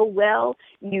so well.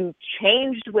 You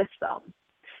changed with them.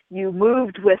 You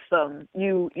moved with them.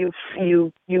 You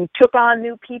took on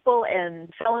new people and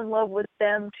fell in love with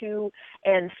them too,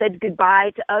 and said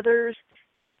goodbye to others.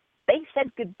 They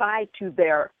said goodbye to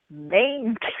their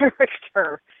main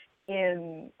character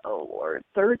in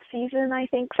third season, I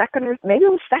think, maybe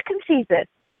it was second season.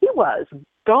 He was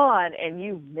gone, and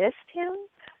you missed him.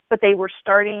 But they were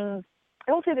starting.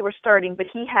 I don't say they were starting, but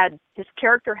his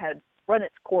character had run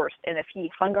its course, and if he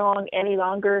hung on any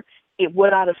longer, it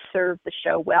would not have served the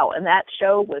show well. And that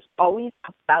show was always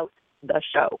about the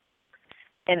show.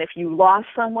 And if you lost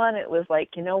someone, it was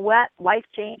like, you know what? Life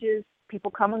changes.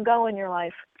 People come and go in your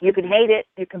life. You can hate it.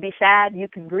 You can be sad. You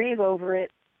can grieve over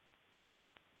it.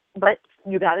 But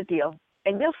you got to deal.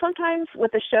 And sometimes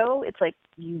with a show, it's like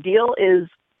you deal is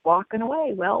walking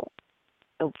away. Well,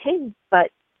 okay.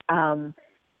 But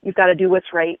you've got to do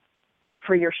what's right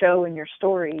for your show and your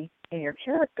story and your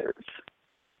characters.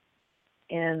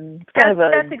 And it's kind of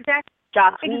that's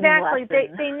exactly lesson.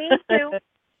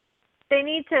 They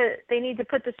need to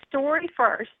put the story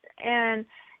first. And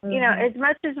as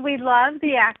much as we love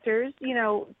the actors, we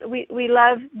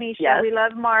love Misha, we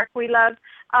love Mark, we love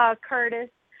Curtis.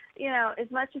 As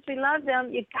much as we love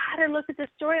them, you got to look at the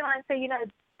storyline and say,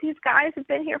 these guys have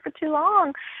been here for too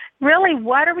long. Really,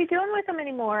 what are we doing with them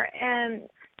anymore? And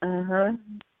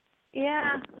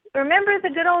remember the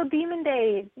good old demon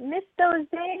days. Miss those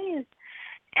days.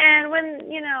 And when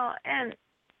and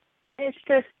it's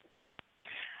just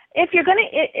if you're gonna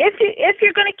keep if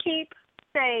you're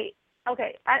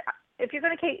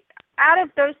gonna keep out of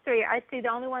those three, I see the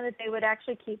only one that they would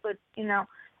actually keep would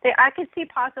I could see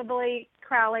possibly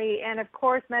Crowley and of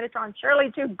course Metatron.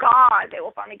 Surely to God they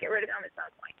will finally get rid of him at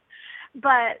some point.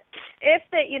 But if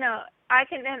they I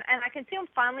can see them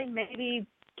finally maybe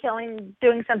doing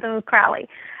something with Crowley.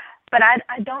 but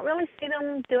I don't really see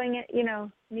them doing it, you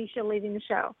know, Misha leaving the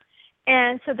show.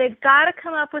 And so they've got to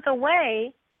come up with a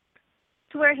way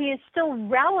to where he is still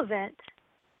relevant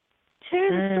to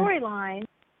the storyline,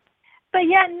 but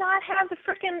yet not have the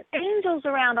freaking angels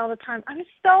around all the time. I'm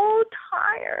so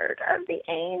tired of the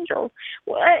angels.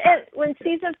 When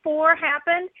season 4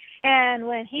 happened and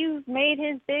when he made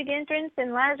his big entrance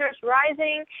in Lazarus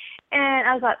Rising, and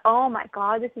I was like, oh my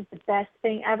God, this is the best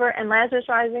thing ever. And Lazarus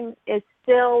Rising is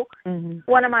still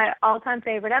one of my all-time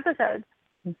favorite episodes.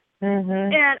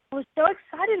 And I was so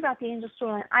excited about the angel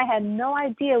storyline. I had no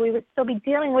idea we would still be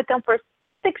dealing with them for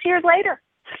 6 years later.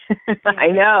 I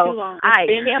know. I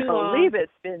can't believe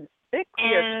it's been 6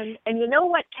 years. And you know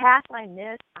what cast I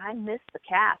miss? I miss the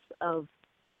cast of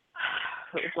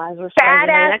Lazarus.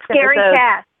 Badass, scary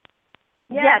cast.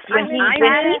 Yes, I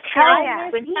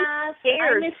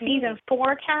miss season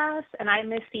 4 cast, and I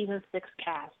miss season 6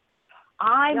 cast.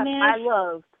 I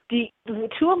love the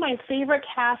 2 of my favorite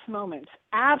cast moments,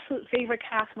 absolute favorite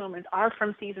cast moments, are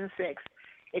from season 6.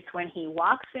 It's when he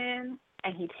walks in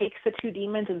and he takes the 2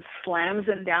 demons and slams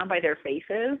them down by their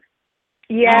faces.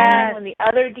 Yes. And when the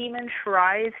other demon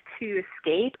tries to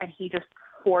escape and he just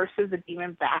forces the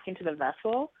demon back into the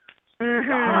vessel.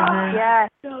 Yes.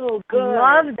 So good.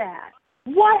 Love that.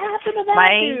 What happened to that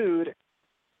dude?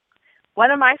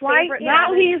 One of my favorite.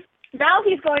 Now he's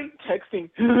going texting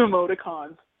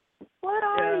emoticons. What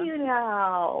are you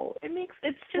now? It's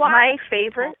just my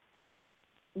favorite.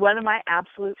 One of my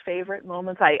absolute favorite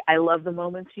moments. I love the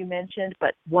moments you mentioned,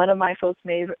 but one of my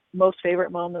most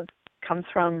favorite moments comes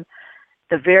from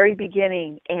the very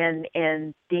beginning, and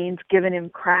Dean's giving him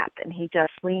crap, and he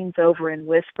just leans over and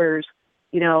whispers,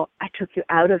 you know, I took you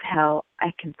out of hell.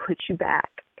 I can put you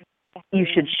back. You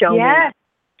should show me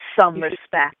some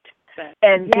respect.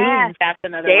 And Dean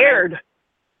stared.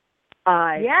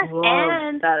 I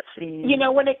love that scene. You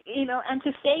know, when it, you know, and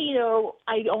to say, you know,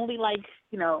 I only like,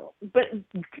 you know, but,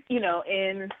 you know,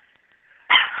 in,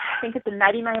 I think it's the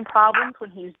 99 Problems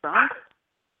when he's drunk.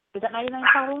 Is that 99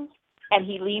 Problems? And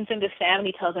he leans into Sam and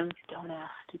he tells him, don't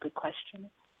ask stupid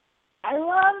questions. I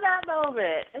love that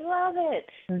moment. I love it.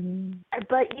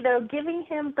 But, you know, giving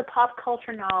him the pop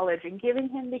culture knowledge and giving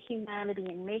him the humanity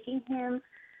and making him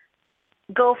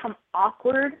go from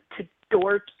awkward to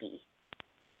dorky.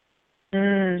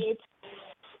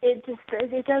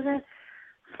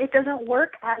 It doesn't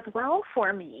work as well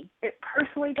for me. It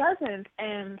personally doesn't.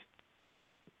 And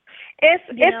if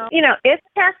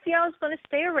Castiel is going to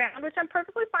stay around, which I'm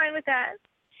perfectly fine with that,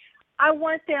 I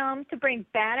want them to bring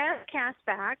badass cast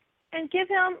back and give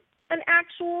him an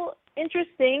actual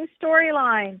interesting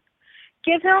storyline.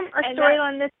 Give him a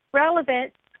storyline that's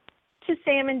relevant to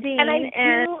Sam and Dean.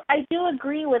 And I do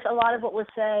agree with a lot of what was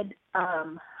said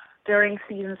during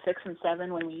season 6 and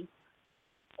 7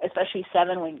 especially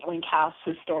 7 when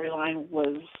Cass's storyline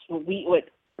was what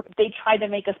they tried to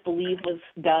make us believe was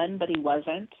done, but he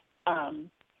wasn't.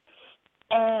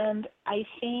 And I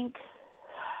think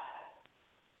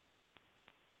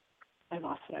I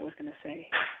lost what I was going to say.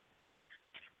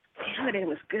 Damn it, it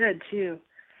was good too.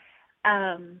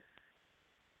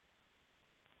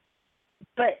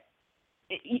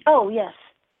 Yes.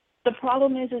 The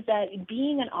problem is that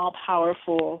being an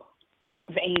all-powerful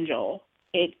angel,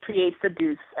 it creates the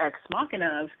Deus Ex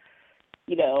Machina of,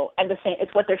 you know, and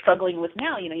it's what they're struggling with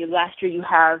now. You know, last year you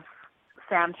have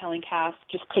Sam telling Cass,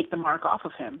 just take the mark off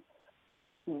of him.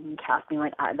 And Cass being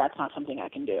like, that's not something I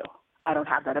can do. I don't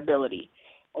have that ability.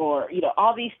 Or, you know,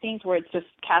 all these things where it's just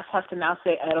Cass has to now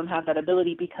say, I don't have that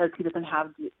ability because he doesn't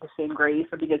have the same grace,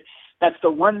 or because that's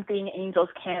the one thing angels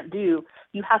can't do.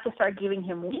 You have to start giving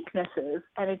him weaknesses,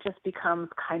 and it just becomes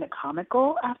kind of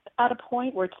comical at a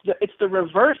point where it's the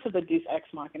reverse of the Deus Ex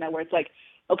Machina, where it's like,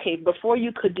 okay, before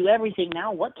you could do everything,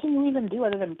 now what can you even do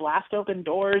other than blast open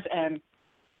doors and,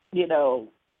 you know,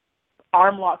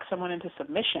 arm lock someone into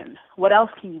submission? What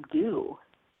else can you do?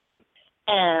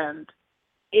 And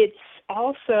it's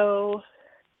also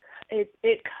it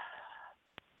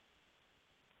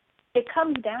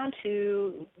comes down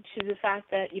to the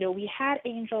fact that, you know, we had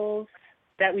angels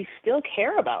that we still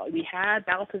care about. We had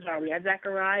Balthazar, we had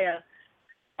Zechariah,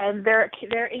 and they're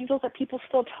angels that people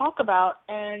still talk about.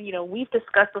 And, you know, we've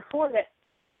discussed before that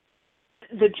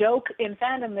the joke in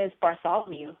fandom is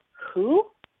Bartholomew. Who?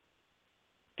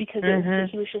 Because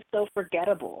he was just so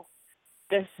forgettable.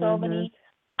 There's so many.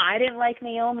 I didn't like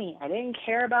Naomi. I didn't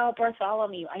care about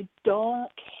Bartholomew. I don't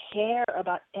care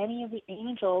about any of the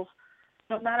angels,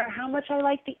 no matter how much I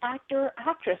like the actor or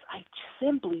actress. I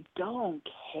simply don't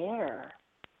care.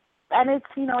 And it's,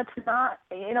 you know, it's not,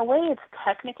 in a way, it's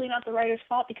technically not the writer's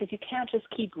fault, because you can't just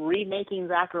keep remaking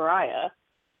Zechariah,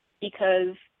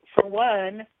 because, for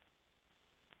one,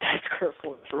 that's Kurt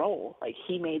Ford's role. Like,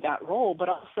 he made that role. But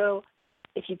also,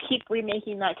 if you keep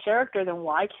remaking that character, then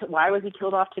why was he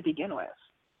killed off to begin with?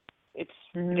 It's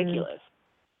ridiculous.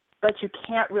 But you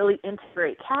can't really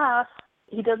integrate Cass.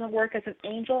 He doesn't work as an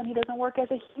angel, and he doesn't work as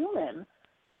a human.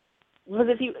 Because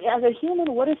as a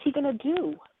human, what is he going to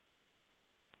do?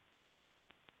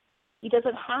 He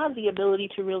doesn't have the ability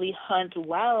to really hunt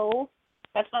well.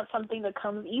 That's not something that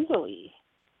comes easily.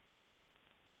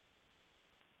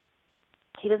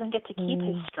 He doesn't get to keep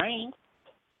his strength.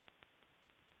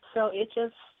 So it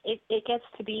gets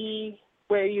to be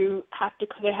where they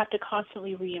have to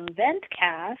constantly reinvent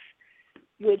Cass,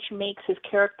 which makes his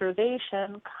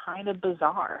characterization kind of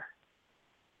bizarre.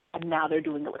 And now they're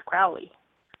doing it with Crowley.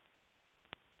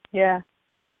 Yeah.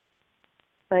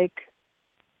 Like,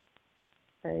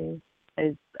 we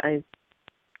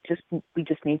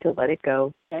just need to let it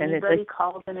go. Anybody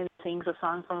calls in and sings a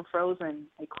song from Frozen,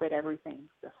 I quit everything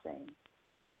the same.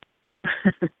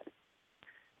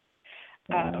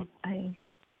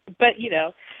 But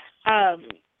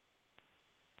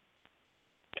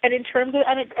and in terms of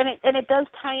and it does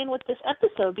tie in with this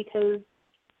episode, because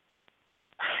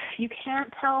you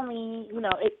can't tell me,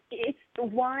 it's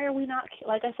why are we not,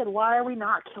 like I said, why are we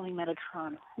not killing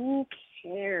Metatron? Who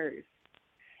cares?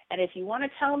 And if you want to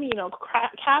tell me,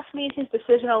 Cass made his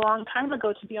decision a long time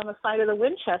ago to be on the side of the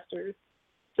Winchesters,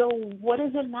 so what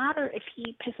does it matter if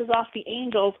he pisses off the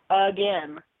Angels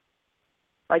again?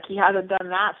 Like, he hasn't done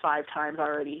that 5 times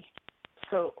already.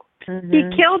 So he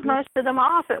killed most of them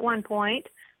off at one point.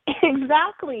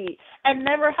 Exactly. And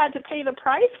never had to pay the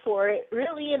price for it,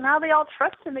 really. And now they all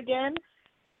trust him again.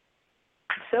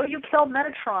 So you killed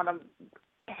Metatron.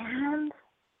 And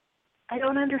I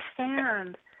don't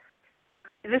understand.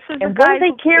 This is and why do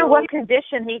they care what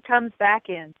condition he comes back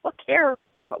in?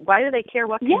 Why do they care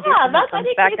what condition he comes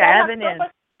back to heaven in?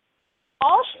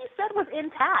 All she said was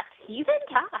intact. He's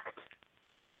intact.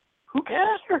 Who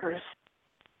cares?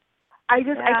 I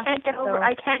can't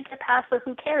get past the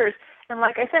who cares. And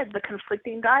like I said, the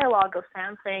conflicting dialogue of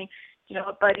Sam saying, you know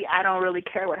what, buddy, I don't really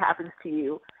care what happens to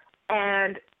you.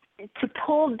 And to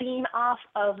pull Dean off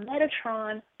of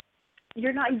Metatron,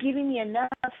 you're not giving me enough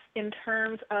in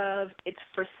terms of it's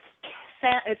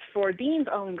for Dean's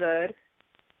own good.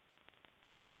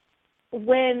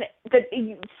 When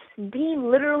Dean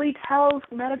literally tells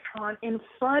Metatron in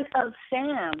front of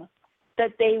Sam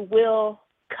that they will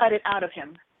cut it out of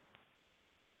him.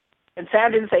 And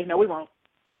Sam didn't say, no, we won't.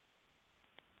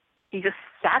 He just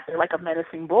sat there like a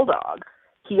menacing bulldog.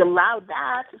 He allowed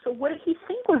that. So what did he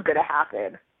think was going to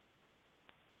happen?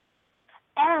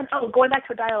 And, going back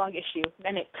to a dialogue issue,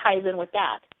 and it ties in with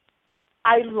that.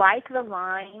 I like the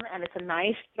line, and it's a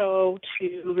nice throw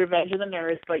to Revenge of the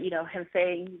Nerds, but, him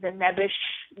saying, the nebbish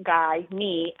guy,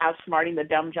 me, outsmarting the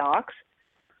dumb jocks.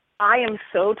 I am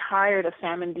so tired of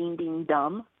Sam and Dean being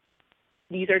dumb.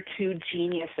 These are 2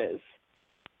 geniuses.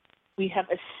 We have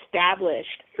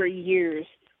established for years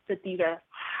that these are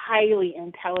highly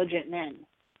intelligent men.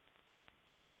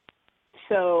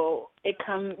 So it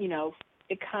comes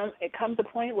a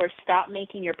point where stop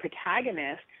making your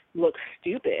protagonist look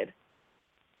stupid.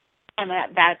 And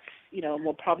that's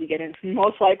we'll probably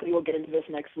most likely we'll get into this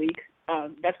next week.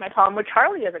 That's my problem with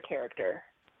Charlie as a character.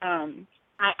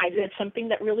 It's something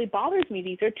that really bothers me.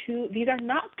 These are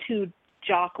not 2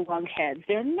 jock lunkheads.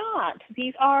 They're not.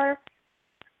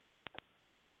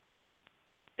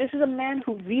 This is a man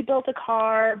who rebuilt a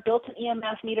car, built an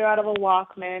EMF meter out of a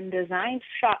Walkman, designed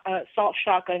salt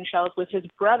shotgun shells with his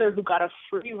brother, who got a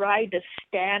free ride to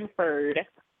Stanford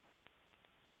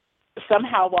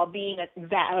somehow while being a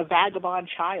vagabond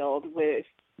child with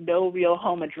no real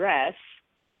home address.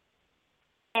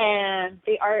 And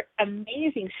they are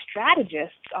amazing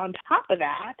strategists on top of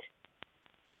that.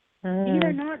 These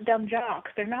are not dumb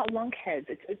jocks. They're not lunkheads.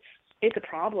 It's a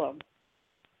problem.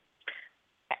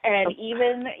 And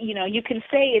even, you can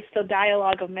say it's the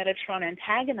dialogue of Metatron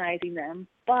antagonizing them,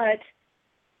 but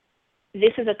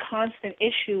this is a constant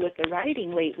issue with the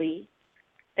writing lately,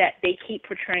 that they keep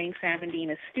portraying Sam and Dean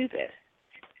as stupid.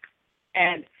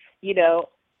 And,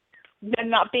 them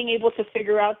not being able to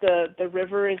figure out the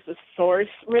river is the source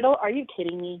riddle. Are you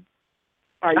kidding me?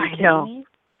 Are you kidding me?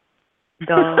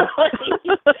 No.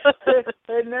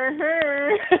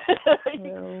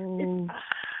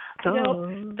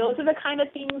 Those are the kind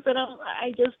of things that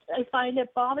I find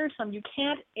it bothersome. You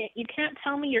can't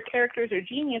tell me your characters are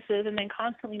geniuses and then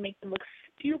constantly make them look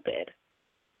stupid.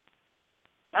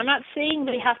 I'm not saying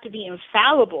they have to be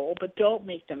infallible, but don't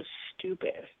make them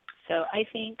stupid. So I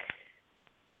think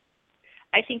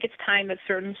it's time that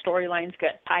certain storylines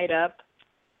get tied up,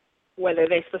 whether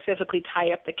they specifically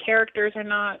tie up the characters or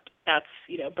not. That's,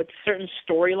 but certain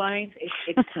storylines,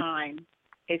 it's time.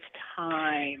 It's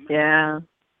time. Yeah.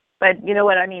 But you know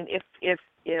what I mean?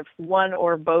 If one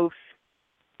or both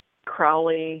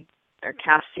Crowley or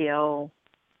Castiel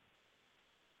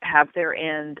have their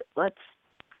end, let's,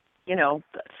 send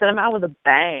them out with a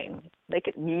bang. Make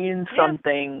it mean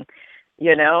something,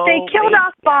 They killed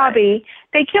off Bobby.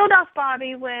 They killed off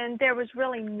Bobby when there was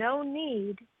really no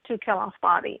need to kill off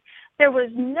Bobby. There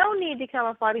was no need to kill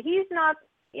off Bobby. He's not,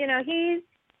 there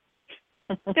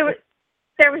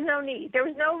was no need. There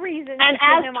was no reason and to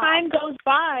kill him off.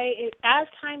 As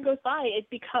time goes by, it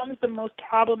becomes the most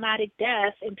problematic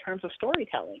death in terms of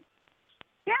storytelling.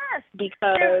 Yes.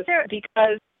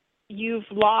 Because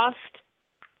you've lost,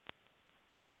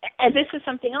 and this is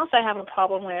something else I have a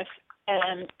problem with,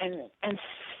 and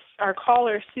our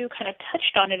caller Sue kind of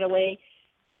touched on it a way,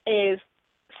 is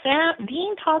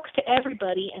Dean talks to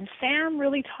everybody and Sam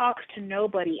really talks to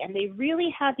nobody, and they really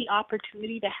had the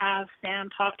opportunity to have Sam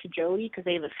talk to Jody because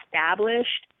they've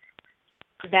established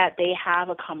that they have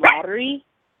a camaraderie,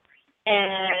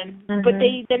 and but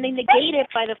they negate it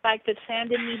by the fact that Sam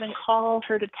didn't even call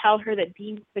her to tell her that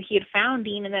he had found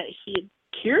Dean and that he had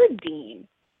cured Dean.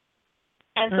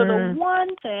 And so the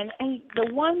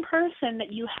one person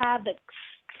that you have that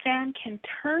Sam can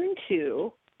turn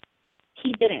to,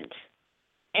 he didn't.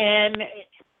 And,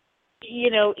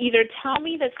 either tell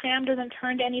me that Sam doesn't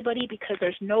turn to anybody because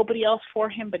there's nobody else for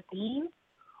him but Dean,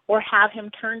 or have him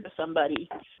turn to somebody.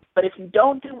 But if you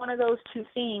don't do one of those two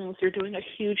things, you're doing a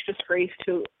huge disgrace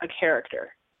to a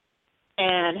character.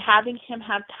 And having him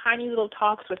have tiny little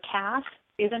talks with Cass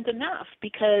isn't enough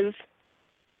because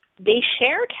they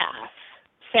share Cass.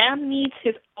 Sam needs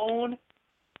his own,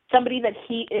 somebody that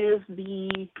he is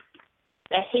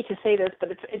I hate to say this, but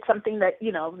it's something that,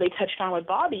 they touched on with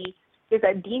Bobby, is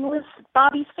that Dean was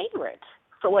Bobby's favorite.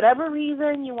 For whatever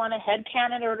reason, you want to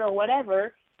headcanon it or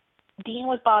whatever, Dean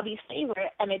was Bobby's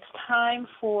favorite, and it's time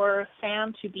for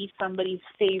Sam to be somebody's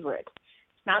favorite.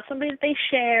 It's not somebody that they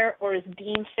share or is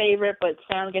Dean's favorite, but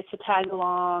Sam gets to tag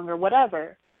along or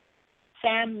whatever.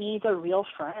 Sam needs a real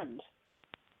friend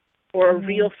or a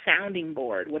real sounding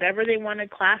board. Whatever they want to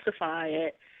classify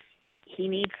it, he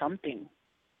needs something.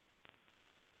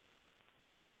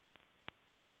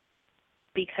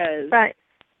 Because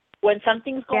when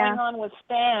something's going on with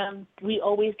Sam, we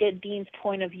always get Dean's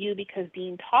point of view because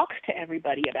Dean talks to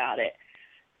everybody about it.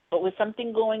 But with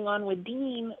something going on with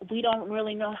Dean, we don't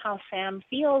really know how Sam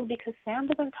feels because Sam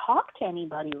doesn't talk to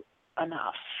anybody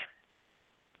enough.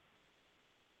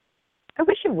 I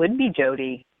wish it would be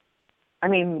Jody. I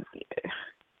mean,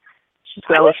 she's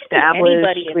well established.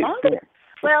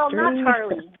 Well, not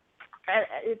Charlie.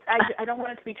 I don't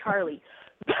want it to be Charlie.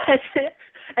 But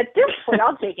at this point,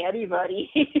 I'll take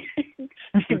anybody.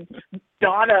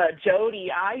 Donna,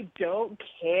 Jody, I don't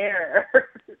care.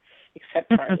 Except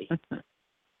Charlie.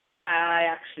 I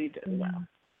actually do. Well,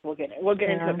 we'll get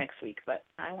into it next week, but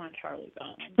I want Charlie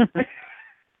gone.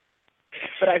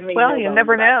 But I've made you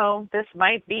never know. This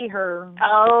might be her.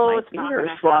 Oh, it's not going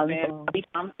to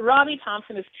happen. Robbie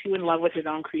Thompson is too in love with his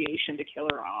own creation to kill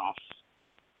her off.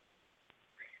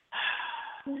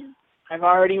 I've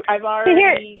already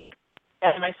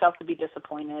got myself to be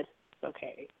disappointed. It's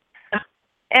okay.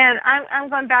 And I'm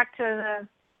going back to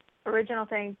the original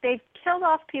thing. They've killed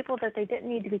off people that they didn't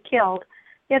need to be killed.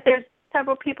 Yet there's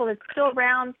several people that's still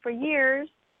around for years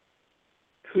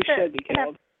who should be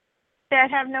killed. That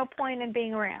have no point in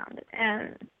being around.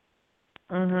 And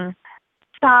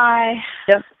sigh.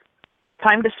 Yep.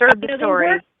 Time to serve the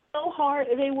story.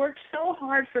 They worked so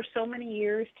hard for so many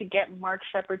years to get Mark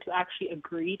Sheppard to actually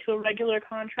agree to a regular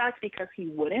contract because he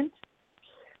wouldn't.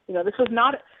 This was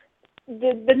not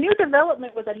the new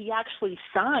development was that he actually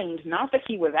signed, not that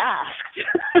he was asked.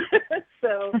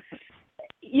 So,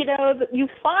 you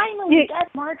finally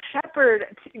get Mark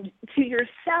Sheppard to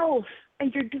yourself,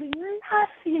 and you're doing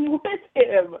nothing with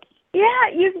him. Yeah,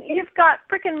 you've got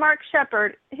frickin' Mark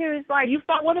Sheppard, who's like you've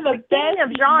got one of the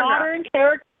best modern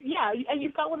character. Yeah, and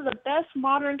you've got one of the best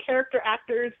modern character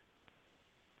actors.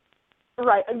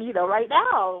 Right, right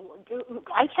now,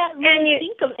 I can't really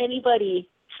think of anybody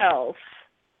else.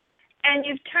 And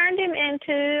you've turned him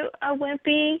into a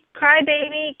wimpy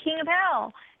crybaby king of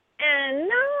hell. And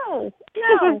no,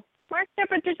 Mark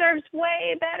Sheppard deserves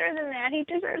way better than that. He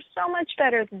deserves so much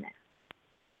better than that.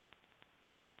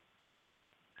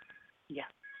 Yeah.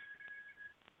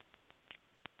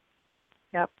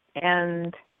 Yep.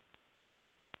 And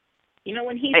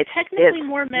when he's technically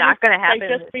more menacing, not going to happen.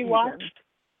 I just rewatched.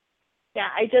 Yeah,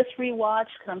 I just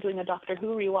rewatched because I'm doing a Doctor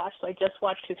Who rewatch. So I just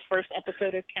watched his first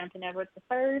episode of Captain Everett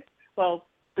III. Well,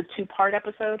 the 2-part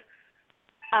episode,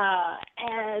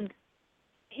 and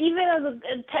even as a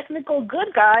technical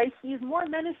good guy, he's more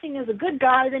menacing as a good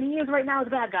guy than he is right now as a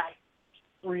bad guy.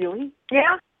 Really?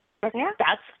 Yeah.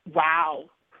 That's wow.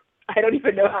 I don't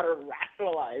even know how to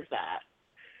rationalize that.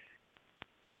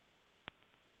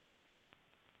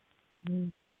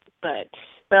 But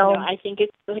well, I think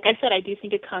it's, like I said, I do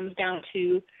think it comes down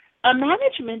to a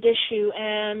management issue,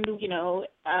 and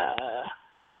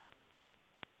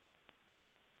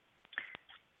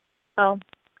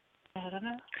I don't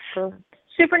know. So,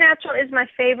 Supernatural is my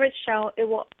favorite show. It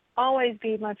will always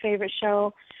be my favorite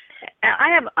show.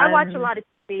 I watch a lot of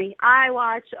TV. I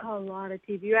watch a lot of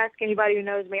TV. You ask anybody who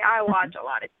knows me, I watch a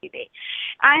lot of TV.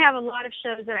 I have a lot of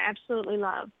shows that I absolutely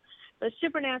love. But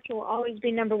Supernatural will always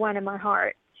be number one in my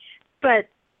heart. But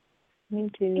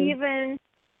me too. We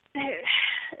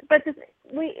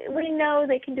know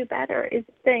they can do better is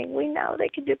the thing. We know they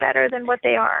can do better than what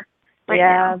they are. Right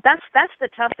yeah, now. that's the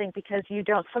tough thing, because you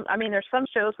don't. There's some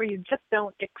shows where you just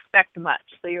don't expect much,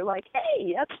 so you're like,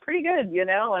 hey, that's pretty good, and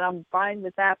I'm fine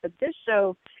with that. But this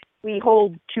show, we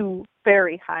hold to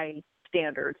very high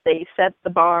standards. They set the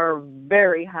bar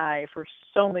very high for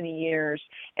so many years,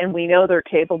 and we know they're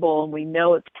capable, and we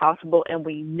know it's possible, and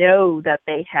we know that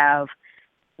they have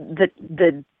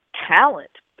the talent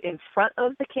in front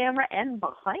of the camera and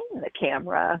behind the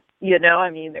camera.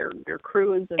 Their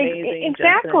crew is amazing.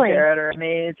 Exactly. Jensen and Jared are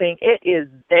amazing. It is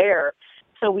there.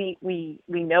 So we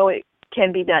know it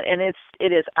can be done, and it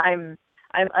is. I'm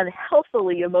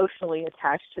unhealthily emotionally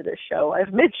attached to this show.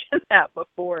 I've mentioned that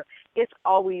before. It's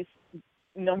always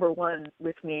number one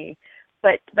with me.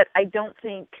 But I don't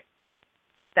think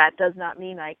that does not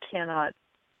mean I cannot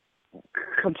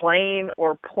complain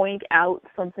or point out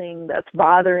something that's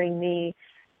bothering me.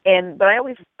 But I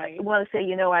want to say,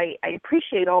 I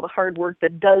appreciate all the hard work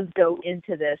that does go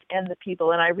into this, and the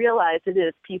people, and I realize it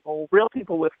is real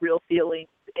people with real feelings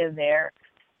in there,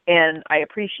 and I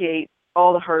appreciate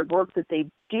all the hard work that they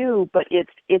do, but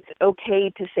it's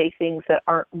okay to say things that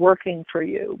aren't working for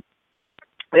you.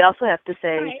 We also have to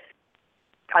say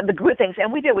the good things,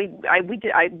 and we did.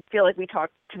 I feel like we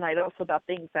talked tonight also about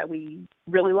things that we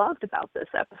really loved about this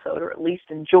episode, or at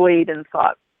least enjoyed and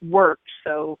thought worked.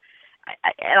 So.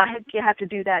 I have to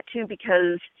do that too,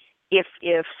 because if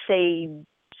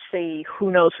say who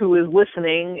knows who is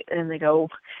listening, and they go,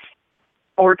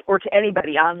 or to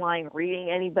anybody online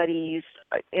reading anybody's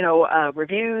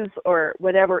reviews or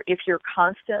whatever, if you're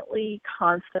constantly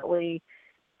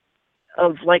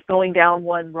of like going down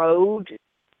one road,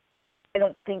 I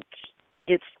don't think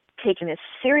it's taken as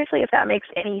seriously, if that makes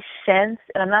any sense.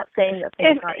 And I'm not saying that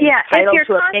things aren't entitled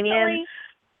to opinion.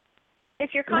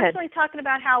 If you're constantly talking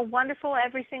about how wonderful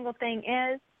every single thing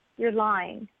is, you're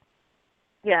lying.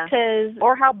 Yeah.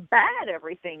 Or how bad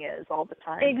everything is all the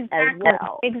time. Exactly. As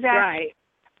well. Exactly. Right.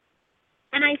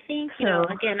 And I think,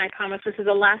 again, I promise this is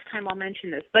the last time I'll mention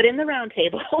this, but in the round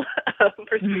table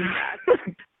for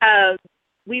Screencast,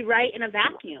 we write in a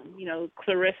vacuum.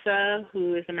 Clarissa,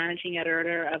 who is the managing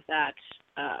editor of that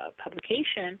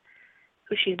publication,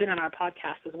 she's been on our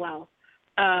podcast as well,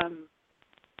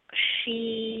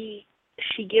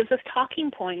 she gives us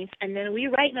talking points, and then we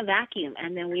write in a vacuum,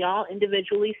 and then we all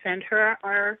individually send her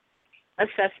our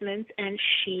assessments, and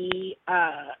she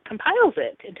compiles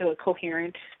it into a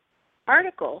coherent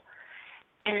article.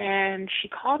 And she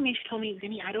called me, she told me,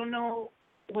 Eugenie, I don't know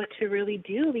what to really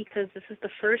do, because this is the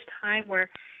first time where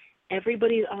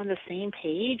everybody's on the same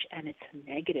page, and it's a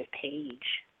negative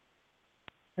page.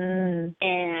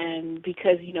 And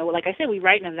because, like I said, we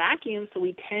write in a vacuum, so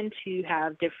we tend to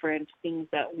have different things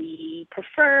that we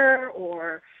prefer,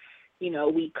 or,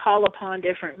 we call upon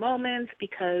different moments,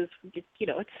 because,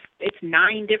 it's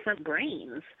 9 different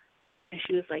brains. And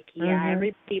she was like,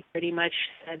 everybody pretty much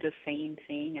said the same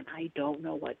thing, and I don't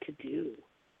know what to do.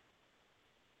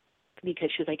 Because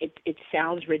she was like, it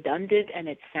sounds redundant, and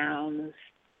it sounds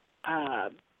a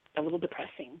little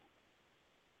depressing.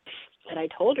 And I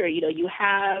told her, you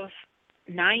have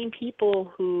 9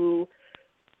 people who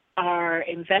are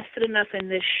invested enough in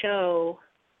this show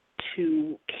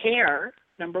to care,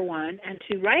 number one, and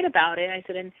to write about it. I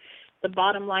said, and the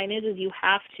bottom line is you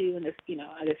have to, and this,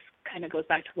 this kind of goes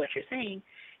back to what you're saying,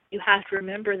 you have to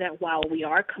remember that while we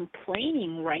are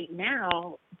complaining right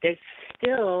now, there's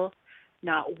still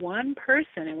not one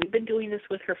person, and we've been doing this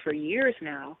with her for years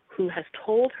now, who has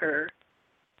told her,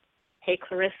 hey,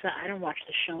 Clarissa, I don't watch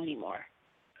the show anymore.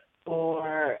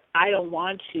 Or I don't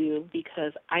want to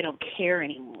because I don't care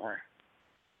anymore.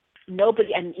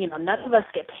 Nobody, and, none of us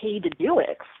get paid to do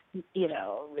it.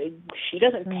 She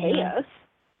doesn't pay us.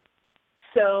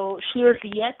 So she has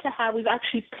yet to have, we've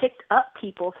actually picked up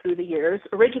people through the years.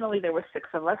 Originally there were 6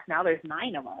 of us, now there's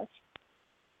 9 of us.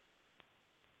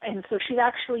 And so she's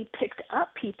actually picked up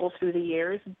people through the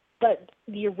years, but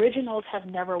the originals have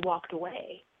never walked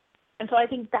away. And so I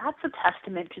think that's a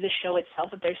testament to the show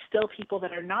itself, that there's still people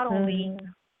that are not only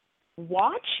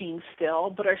watching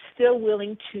still, but are still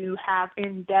willing to have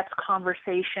in-depth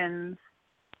conversations,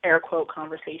 air quote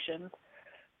conversations,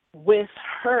 with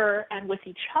her and with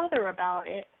each other about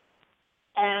it.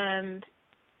 And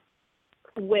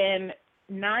when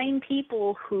 9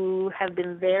 people who have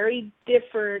been very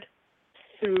different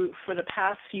for the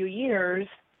past few years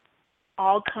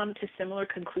all come to similar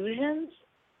conclusions,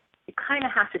 you kind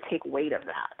of have to take weight of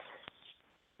that.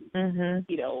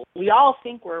 Mm-hmm. You know, we all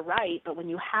think we're right, but when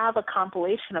you have a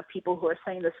compilation of people who are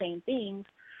saying the same things,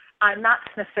 I'm not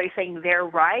necessarily saying they're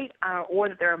right or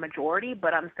that they're a majority,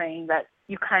 but I'm saying that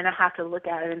you kind of have to look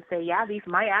at it and say, yeah, these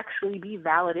might actually be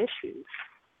valid issues.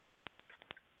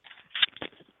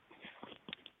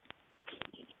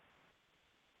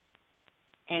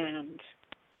 And,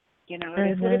 you know,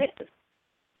 it is what it is.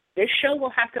 This show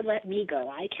will have to let me go.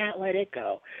 I can't let it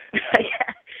go. I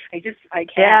can't.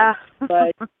 Yeah.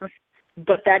 But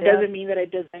that doesn't mean that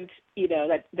it doesn't, you know,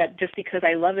 that just because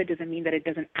I love it doesn't mean that it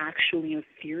doesn't actually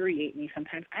infuriate me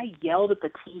sometimes. I yelled at the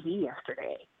TV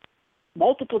yesterday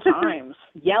multiple times,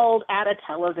 yelled at a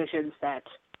television set.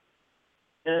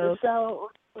 Yep.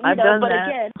 So, I've done that.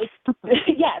 Again,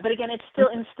 but again, it still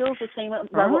instills the same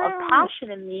level of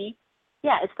passion in me.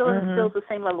 Yeah, it still instills the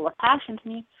same level of passion to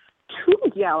me to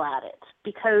yell at it,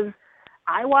 because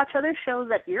I watch other shows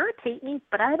that irritate me,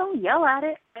 but I don't yell at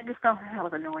it. I just go, that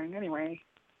was annoying anyway.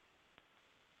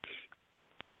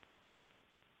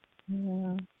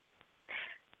 Yeah.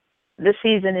 This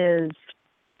season is,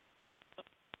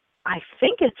 I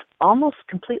think it's almost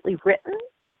completely written,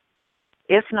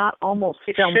 if not almost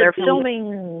filmed. They're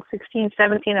filming 16,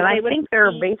 17, and I think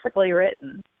they're basically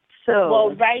writing.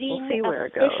 So writing, we'll see where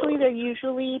it goes. Officially, they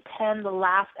usually pen the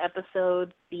last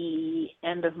episode the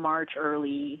end of March,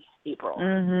 early April.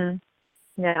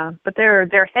 Yeah, but they're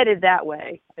headed that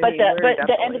way. But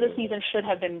the end of the season should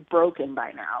have been broken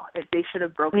by now. They should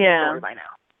have broken the story by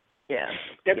now. Yeah,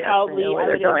 they're probably.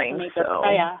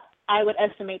 I would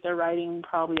estimate they're writing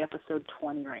probably episode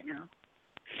 20 right now.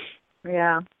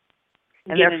 Yeah,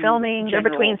 and they're filming. They're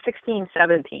between 16,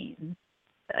 17.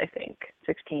 I think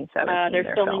 16, 17.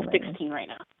 They're filming 16 right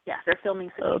now. Yeah, they're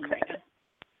filming 16 right now.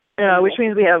 Yeah, which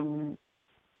means we have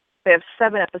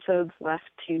 7 episodes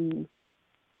left to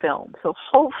film. So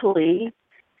hopefully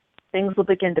things will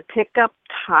begin to pick up,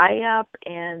 tie up,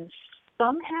 and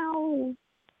somehow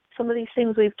some of these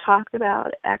things we've talked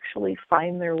about actually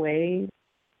find their way.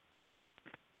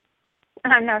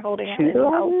 I'm not holding out any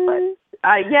hope, but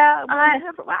you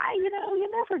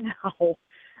never know.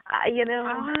 And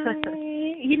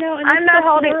I'm not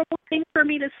holding. Horrible thing for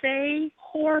me to say,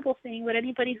 horrible thing, but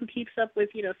anybody who keeps up with,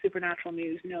 supernatural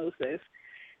news knows this,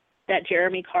 that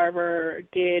Jeremy Carver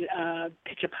did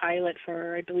pitch a pilot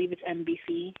for, I believe it's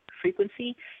NBC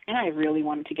Frequency, and I really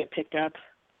wanted to get picked up.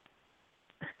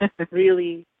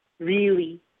 Really,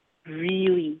 really,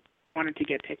 really wanted to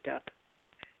get picked up.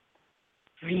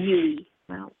 Really.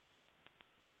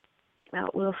 Well,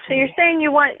 we'll see. So you're saying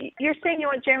you want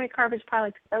Jeremy Carver's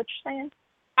pilot to coach, saying?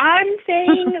 I'm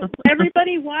saying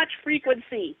everybody watch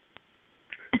Frequency.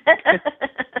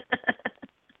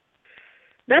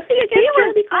 Nothing against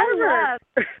Jeremy Carver.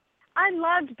 I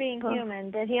loved Being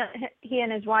Human that he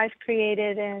and his wife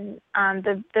created in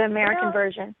the American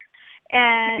version,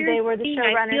 and they were the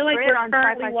showrunners. I feel like we're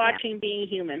currently watching watching Being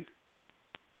Human.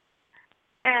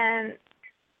 And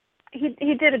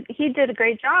he did a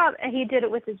great job, and he did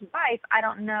it with his wife. I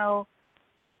don't know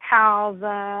how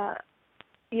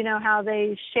how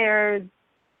they shared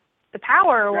the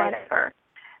power or whatever,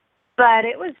 but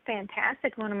it was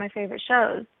fantastic. One of my favorite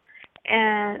shows,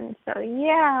 and so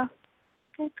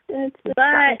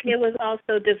but it was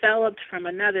also developed from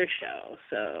another show,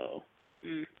 so.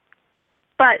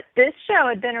 But this show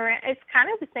had been around. It's kind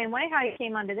of the same way how he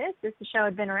came onto this. This show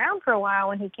had been around for a while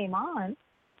when he came on.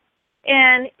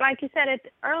 And like you said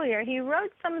earlier, he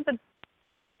wrote some of the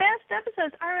best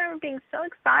episodes. I remember being so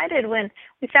excited when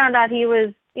we found out he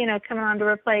was, coming on to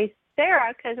replace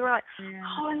Sarah, because we're like,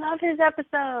 oh, I love his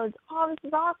episodes. Oh, this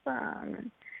is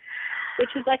awesome.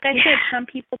 Which is, like I said, some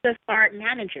people just aren't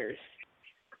managers.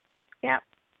 Yeah.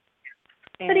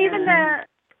 But even the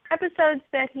episodes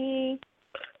that he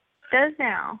does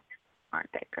now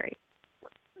aren't that great.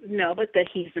 No, but that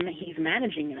he's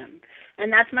managing them.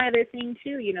 And that's my other thing,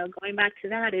 too, going back to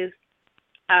that is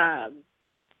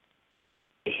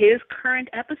his current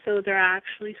episodes are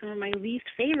actually some of my least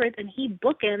favorites, and he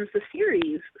bookends the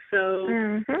series. So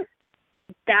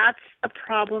that's a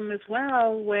problem as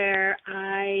well, where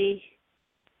I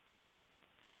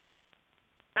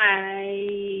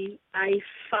I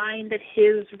find that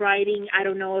his writing, I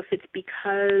don't know if it's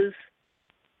because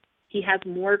he has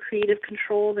more creative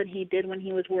control than he did when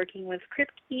he was working with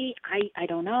Kripke. I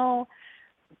don't know.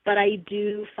 But I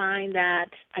do find that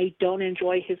I don't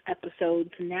enjoy his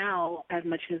episodes now as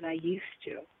much as I used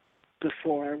to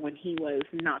before when he was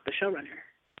not the showrunner.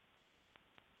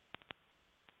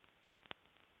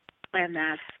 And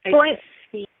that's going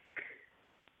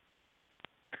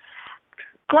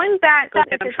back.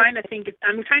 I'm trying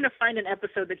to find an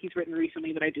episode that he's written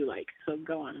recently that I do like. So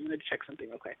go on. I'm going to check something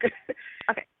real quick.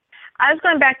 Okay. I was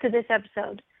going back to this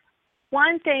episode.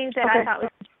 One thing that I thought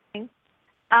was interesting,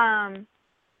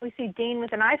 we see Dean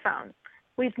with an iPhone.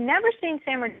 We've never seen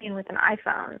Sam or Dean with an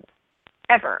iPhone,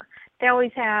 ever. They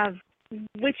always have,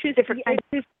 which is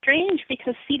strange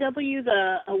because CW's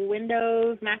a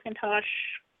Windows Macintosh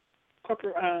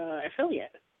corporate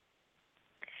affiliate.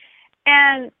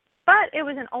 But it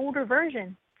was an older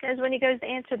version because when he goes to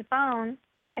answer the phone,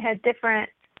 it had different,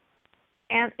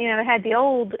 and it had the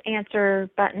old answer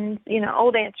buttons,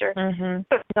 old answer buttons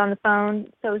on the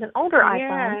phone. So it was an older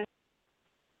iPhone.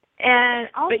 And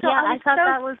also, I thought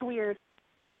that was weird.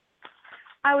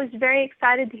 I was very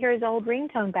excited to hear his old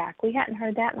ringtone back. We hadn't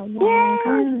heard that in a long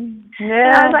time. Yeah.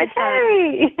 And I was like,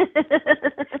 hey!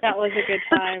 That was a good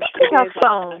time. Speaking of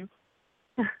phones.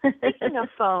 Speaking of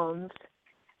phones,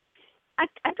 I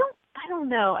don't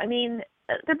know. I mean,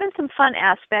 there've been some fun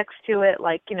aspects to it,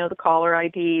 like, the caller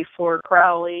ID for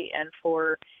Crowley and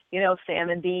for, Sam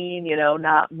and Dean,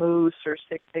 not Moose or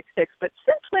 666. But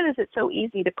since when is it so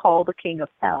easy to call the King of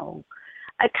Hell?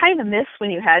 I kind of miss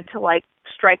when you had to,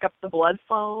 strike up the blood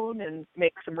phone and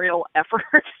make some real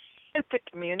effort to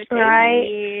communicate. Right.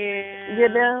 Yeah.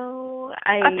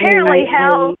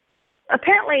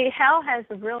 Apparently Hell has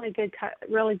a really good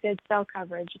cell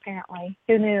coverage, apparently.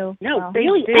 Who knew? No, they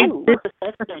really do.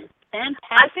 Fantastic.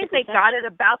 I think they got it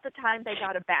about the time they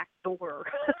got a back door.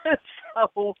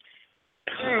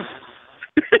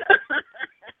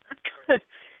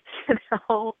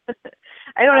 So,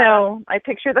 I don't know. I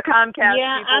picture the Comcast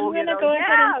people. I'm going to go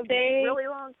ahead and say, really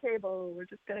long cable. We're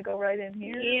just going to go right in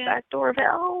here. Yeah. Back door of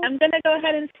hell. I'm going to go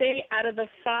ahead and say out of the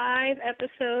 5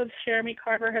 episodes Jeremy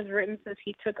Carver has written since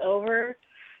he took over,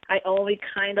 I only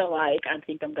kind of I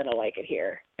think I'm going to like it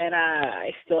here. And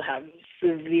I still have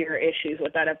severe issues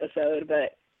with that episode,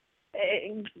 but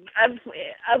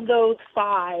of those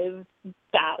 5,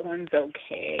 that one's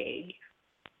okay.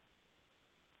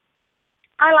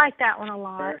 I like that one a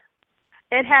lot.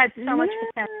 It had so much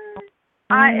potential.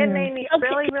 It made me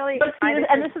really, really excited.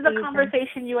 And this is a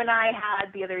conversation you and I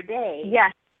had the other day.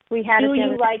 Yes, we had. Do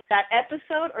you like that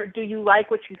episode, or do you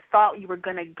like what you thought you were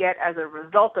going to get as a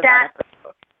result of that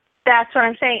episode? That's what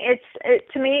I'm saying.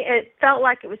 To me, it felt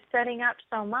like it was setting up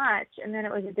so much, and then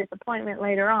it was a disappointment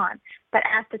later on. But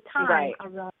at the time, I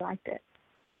really liked it.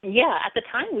 Yeah, at the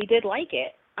time we did like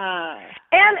it.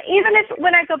 And even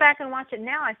when I go back and watch it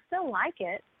now, I still like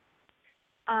it.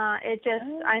 It just,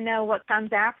 I know what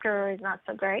comes after is not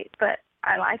so great, but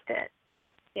I liked it.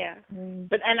 Yeah.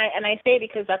 But and I say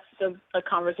because that's a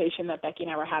conversation that Becky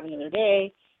and I were having the other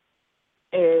day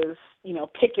is,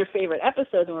 pick your favorite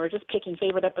episodes, and we were just picking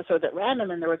favorite episodes at random,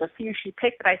 and there was a few she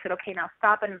picked that I said, okay, now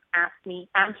stop and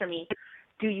answer me.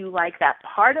 Do you like that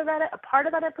part of that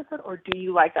episode, or do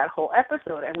you like that whole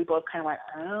episode? And we both kind of went,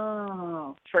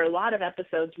 oh, for a lot of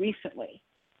episodes recently.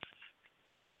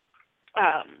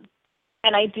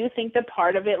 And I do think that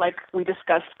part of it, like we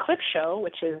discussed Clip Show,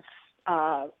 which is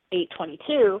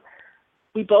 8/22,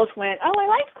 we both went, oh, I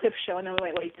like Clip Show. And then we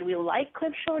went, wait, do we like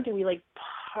Clip Show, or do we like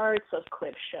parts of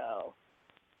Clip Show?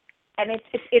 And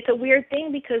it's a weird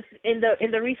thing because in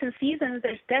the recent seasons,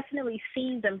 there's definitely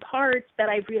scenes and parts that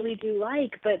I really do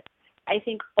like, but I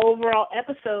think overall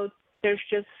episodes,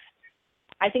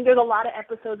 I think there's a lot of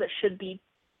episodes that should be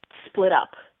split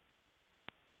up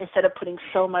instead of putting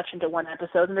so much into one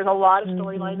episode. And there's a lot of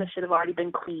storylines that should have already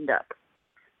been cleaned up.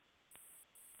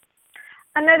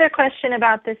 Another question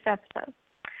about this episode.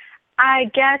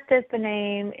 I get that the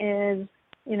name is,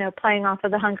 playing off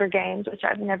of the Hunger Games, which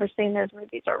I've never seen those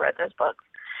movies or read those books.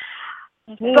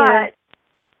 Mm-hmm. But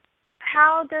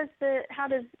how does the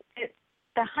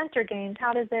Hunter Games,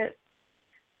 how does it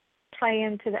play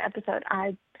into the episode?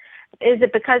 Is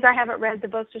it because I haven't read the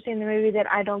books or seen the movie that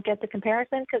I don't get the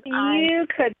comparison? You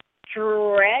could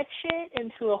stretch it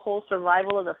into a whole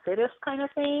survival of the fittest kind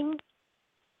of thing,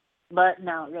 but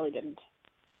no, it really didn't.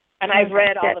 And I've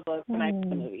read all the books and I've seen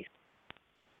the movies.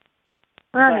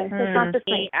 Okay, so it's not the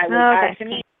same. To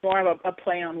me, it's more of a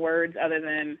play on words other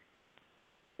than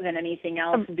anything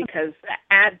else, because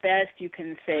at best you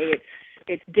can say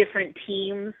it's different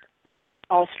teams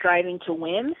all striving to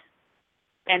win,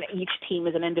 and each team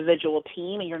is an individual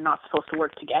team, and you're not supposed to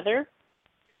work together.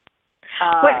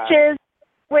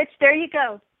 Which there you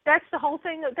go. That's the whole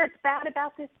thing that's bad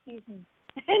about this season.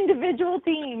 Individual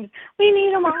teams. We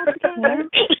need them all together.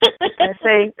 I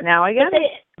say, now I get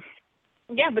it.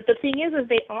 Yeah, but the thing is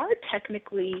they are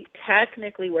technically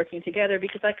working together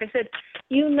because, like I said,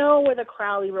 you know where the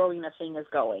Crowley Rowena thing is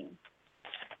going.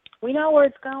 We know where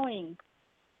it's going.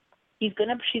 She's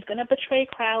gonna betray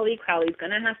Crowley. Crowley's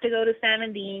gonna have to go to Sam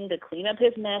and Dean to clean up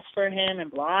his mess for him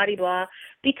and blah de blah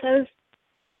because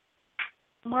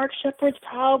Mark Sheppard's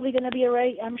probably gonna be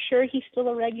I'm sure he's still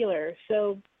a regular,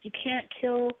 so you can't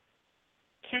kill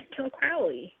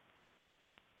Crowley.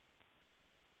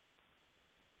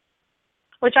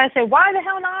 Which I say, why the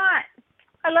hell not?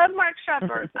 I love Mark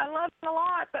Sheppard. I love him a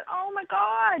lot, but oh my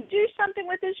God, do something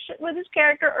with his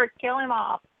character or kill him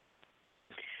off.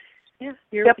 Yeah,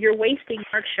 you're wasting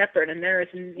Mark Sheppard, and there is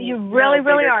you really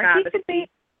are.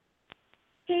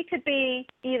 He could be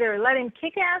either let him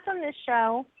kick ass on this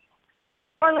show,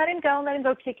 or let him go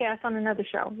kick ass on another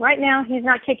show. Right now, he's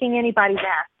not kicking anybody's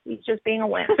ass. He's just being a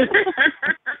wimp.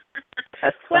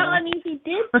 Well, I mean, he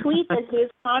did tweet that his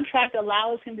contract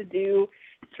allows him to do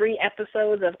 3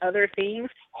 episodes of other things.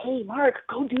 Hey, Mark,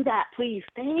 go do that, please.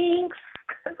 Thanks.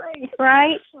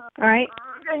 Right.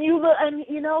 And you look, and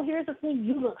you know, here's the thing: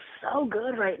 you look so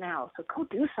good right now. So go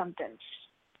do something,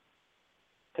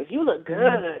 because you look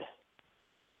good.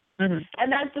 Mm-hmm.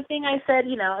 And that's the thing I said.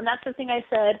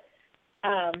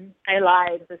 I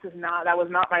lied. That was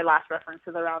not my last reference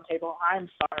to the round table. I'm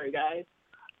sorry, guys.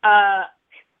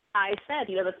 I said,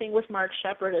 the thing with Mark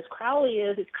Sheppard as Crowley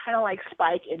it's kind of like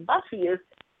Spike in Buffy is,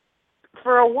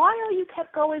 for a while you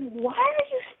kept going, why are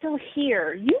you still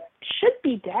here? You should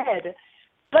be dead.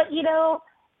 But,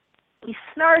 he's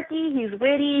snarky, he's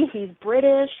witty, he's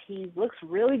British, he looks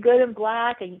really good in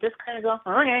black, and you just kind of go,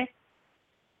 okay.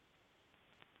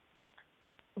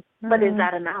 But is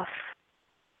that enough?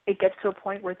 It gets to a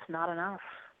point where it's not enough.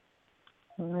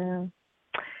 Yeah.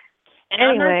 And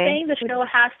I'm not saying the show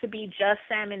has to be just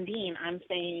Sam and Dean. I'm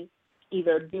saying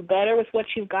either do better with what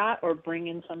you've got or bring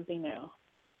in something new.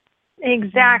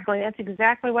 Exactly. That's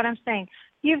exactly what I'm saying.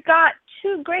 You've got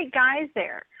 2 great guys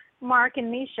there, Mark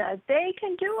and Misha. They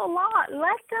can do a lot.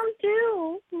 Let them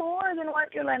do more than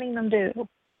what you're letting them do.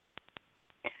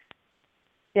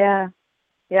 Yeah.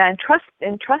 And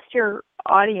trust your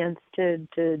audience to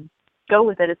go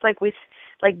with it. It's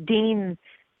like Dean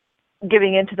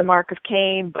giving into the Mark of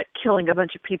Cain, but killing a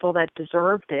bunch of people that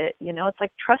deserved it. It's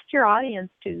like trust your audience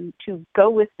to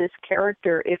go with this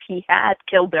character if he had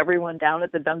killed everyone down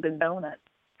at the Dunkin' Donuts.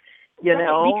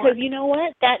 Because you know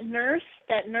what? That nurse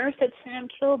that Sam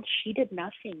killed, she did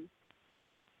nothing.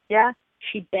 Yeah.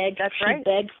 She begged. She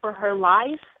begged for her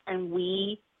life, and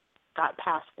we got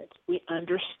past it. We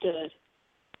understood.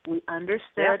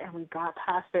 And we got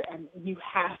past it. And you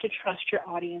have to trust your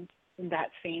audience in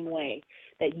that same way,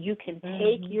 that you can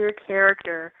take your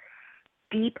character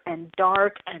deep and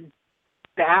dark and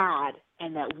bad,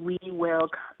 and that we will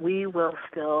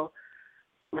still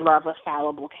love a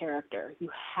fallible character.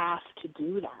 You have to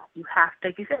do that. You have to,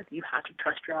 like you said, you have to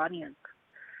trust your audience.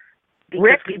 Because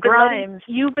Rick Grimes.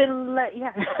 You've been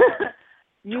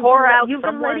tore out you've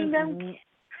been letting them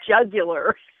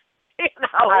jugular.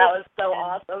 That was so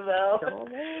awesome, though.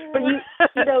 But you've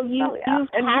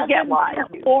get why.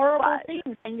 Horrible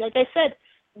things, and like I said,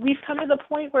 we've come to the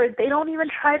point where they don't even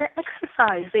try to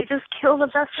exercise. They just kill the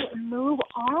vessel and move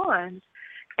on.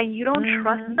 And you don't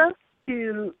trust us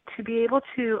to be able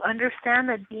to understand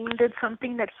that Dean did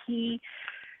something that he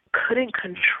couldn't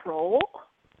control.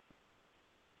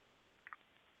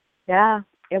 Yeah.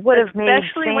 It would have made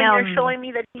especially when you're showing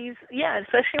me that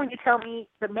especially when you tell me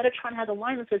that Metatron has a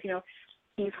line that says,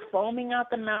 he's foaming out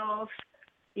the mouth,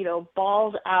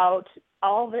 balls out,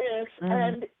 all this,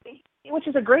 and which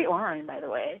is a great line, by the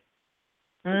way.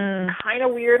 Kind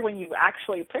of weird when you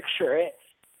actually picture it,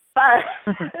 but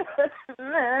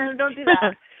don't do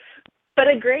that. But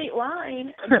a great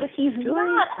line, but he's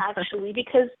not actually,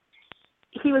 because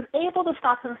he was able to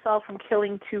stop himself from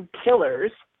killing 2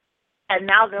 killers. And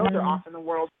now those are off in the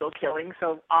world still killing,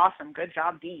 so awesome. Good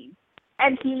job, Dean.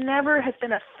 And he never has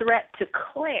been a threat to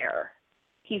Claire.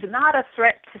 He's not a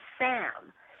threat to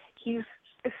Sam. He's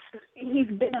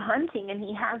been hunting, and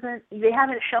they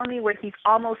haven't shown me where he's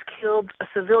almost killed a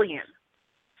civilian.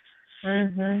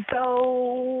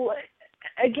 So,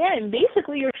 again,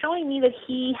 basically you're showing me that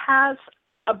he has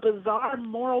a bizarre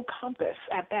moral compass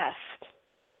at best.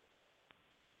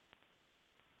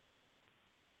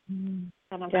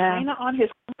 And I'm kind of on his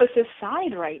compass's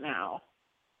side right now.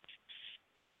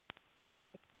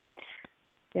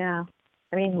 Yeah.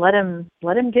 I mean, let him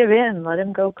give in, let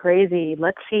him go crazy.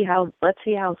 Let's see how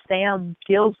Sam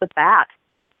deals with that,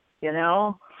 you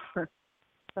know.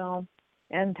 So,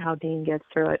 and how Dean gets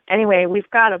through it. Anyway, we've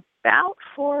got about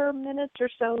 4 minutes or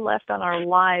so left on our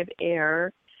live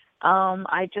air.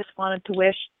 I just wanted to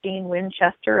wish Dean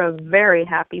Winchester a very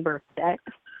happy birthday,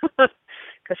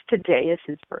 because today is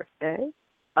his birthday.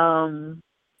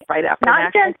 Right after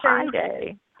National Pie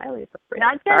Day. Highly appropriate.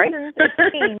 Not Jensen's,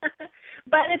 it's Dean.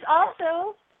 But it's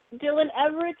also Dylan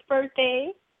Everett's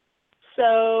birthday,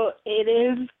 so it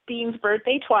is Dean's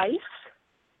birthday twice.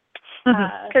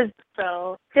 Because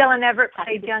so Dylan Everett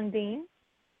played young Dean.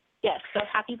 Yes, so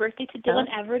happy birthday to Dylan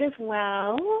Everett as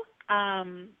well.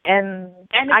 And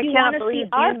if I you cannot want to believe see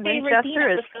our Dean favorite Dean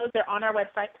Winchester episodes, they're on our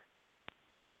website.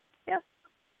 Yeah.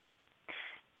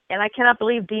 And I cannot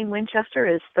believe Dean Winchester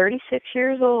is 36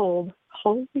 years old.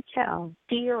 Holy cow.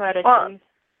 Theoretically. Well,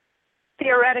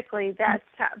 theoretically,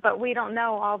 but we don't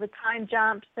know all the time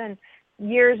jumps and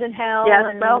years in hell. Yes,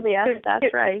 and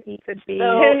that's right. He could be. So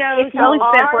who knows? If you only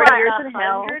spent 40 years in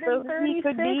hell, so he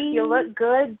could be. You look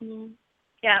good.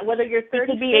 Yeah, whether you're 36,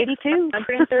 he could be 82,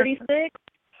 136,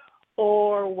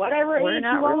 or whatever age you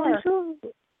are. Really sure.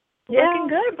 Looking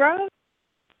good, bro.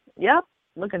 Yep,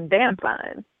 looking damn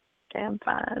fine. Damn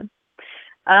fine.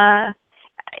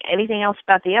 Anything else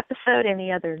about the episode?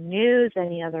 Any other news?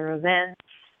 Any other events?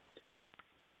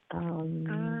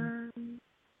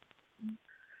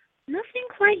 Nothing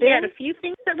quite yet. A few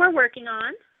things that we're working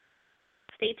on.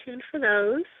 Stay tuned for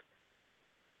those.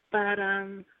 But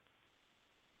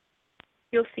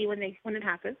you'll see when it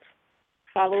happens.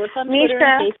 Follow us on Twitter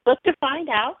and Facebook to find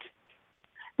out.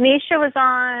 Misha was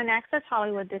on Access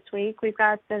Hollywood this week. We've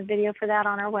got the video for that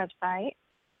on our website.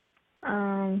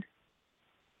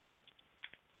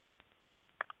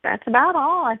 That's about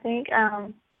all, I think,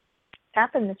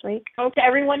 happened this week. So to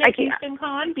everyone at Houston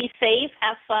Con, be safe,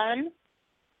 have fun.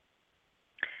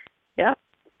 Yep.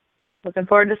 Looking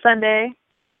forward to Sunday.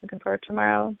 Looking forward to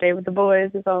tomorrow. Day with the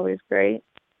boys is always great.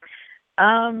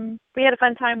 We had a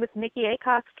fun time with Nikki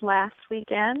Acox last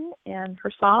weekend, and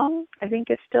her song, I think,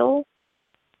 is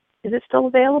it still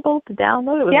available to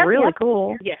download? It was really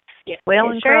cool. Yes.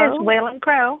 Whale and Crow. Is Whale and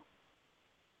Crow.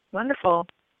 Wonderful.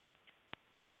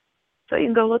 So you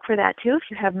can go look for that too if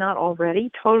you have not already.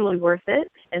 Totally worth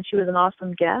it. And she was an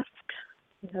awesome guest.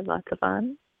 We had lots of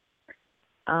fun.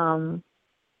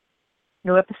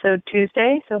 New episode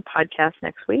Tuesday, so podcast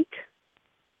next week.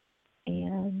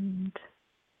 And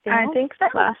I think so.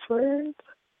 Last words.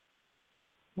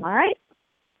 All right.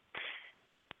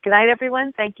 Good night,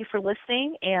 everyone. Thank you for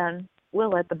listening, and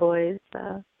we'll let the boys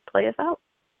play us out.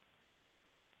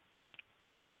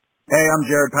 Hey, I'm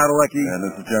Jared Padalecki. And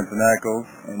this is Jensen Ackles.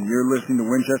 And you're listening to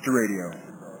Winchester Radio.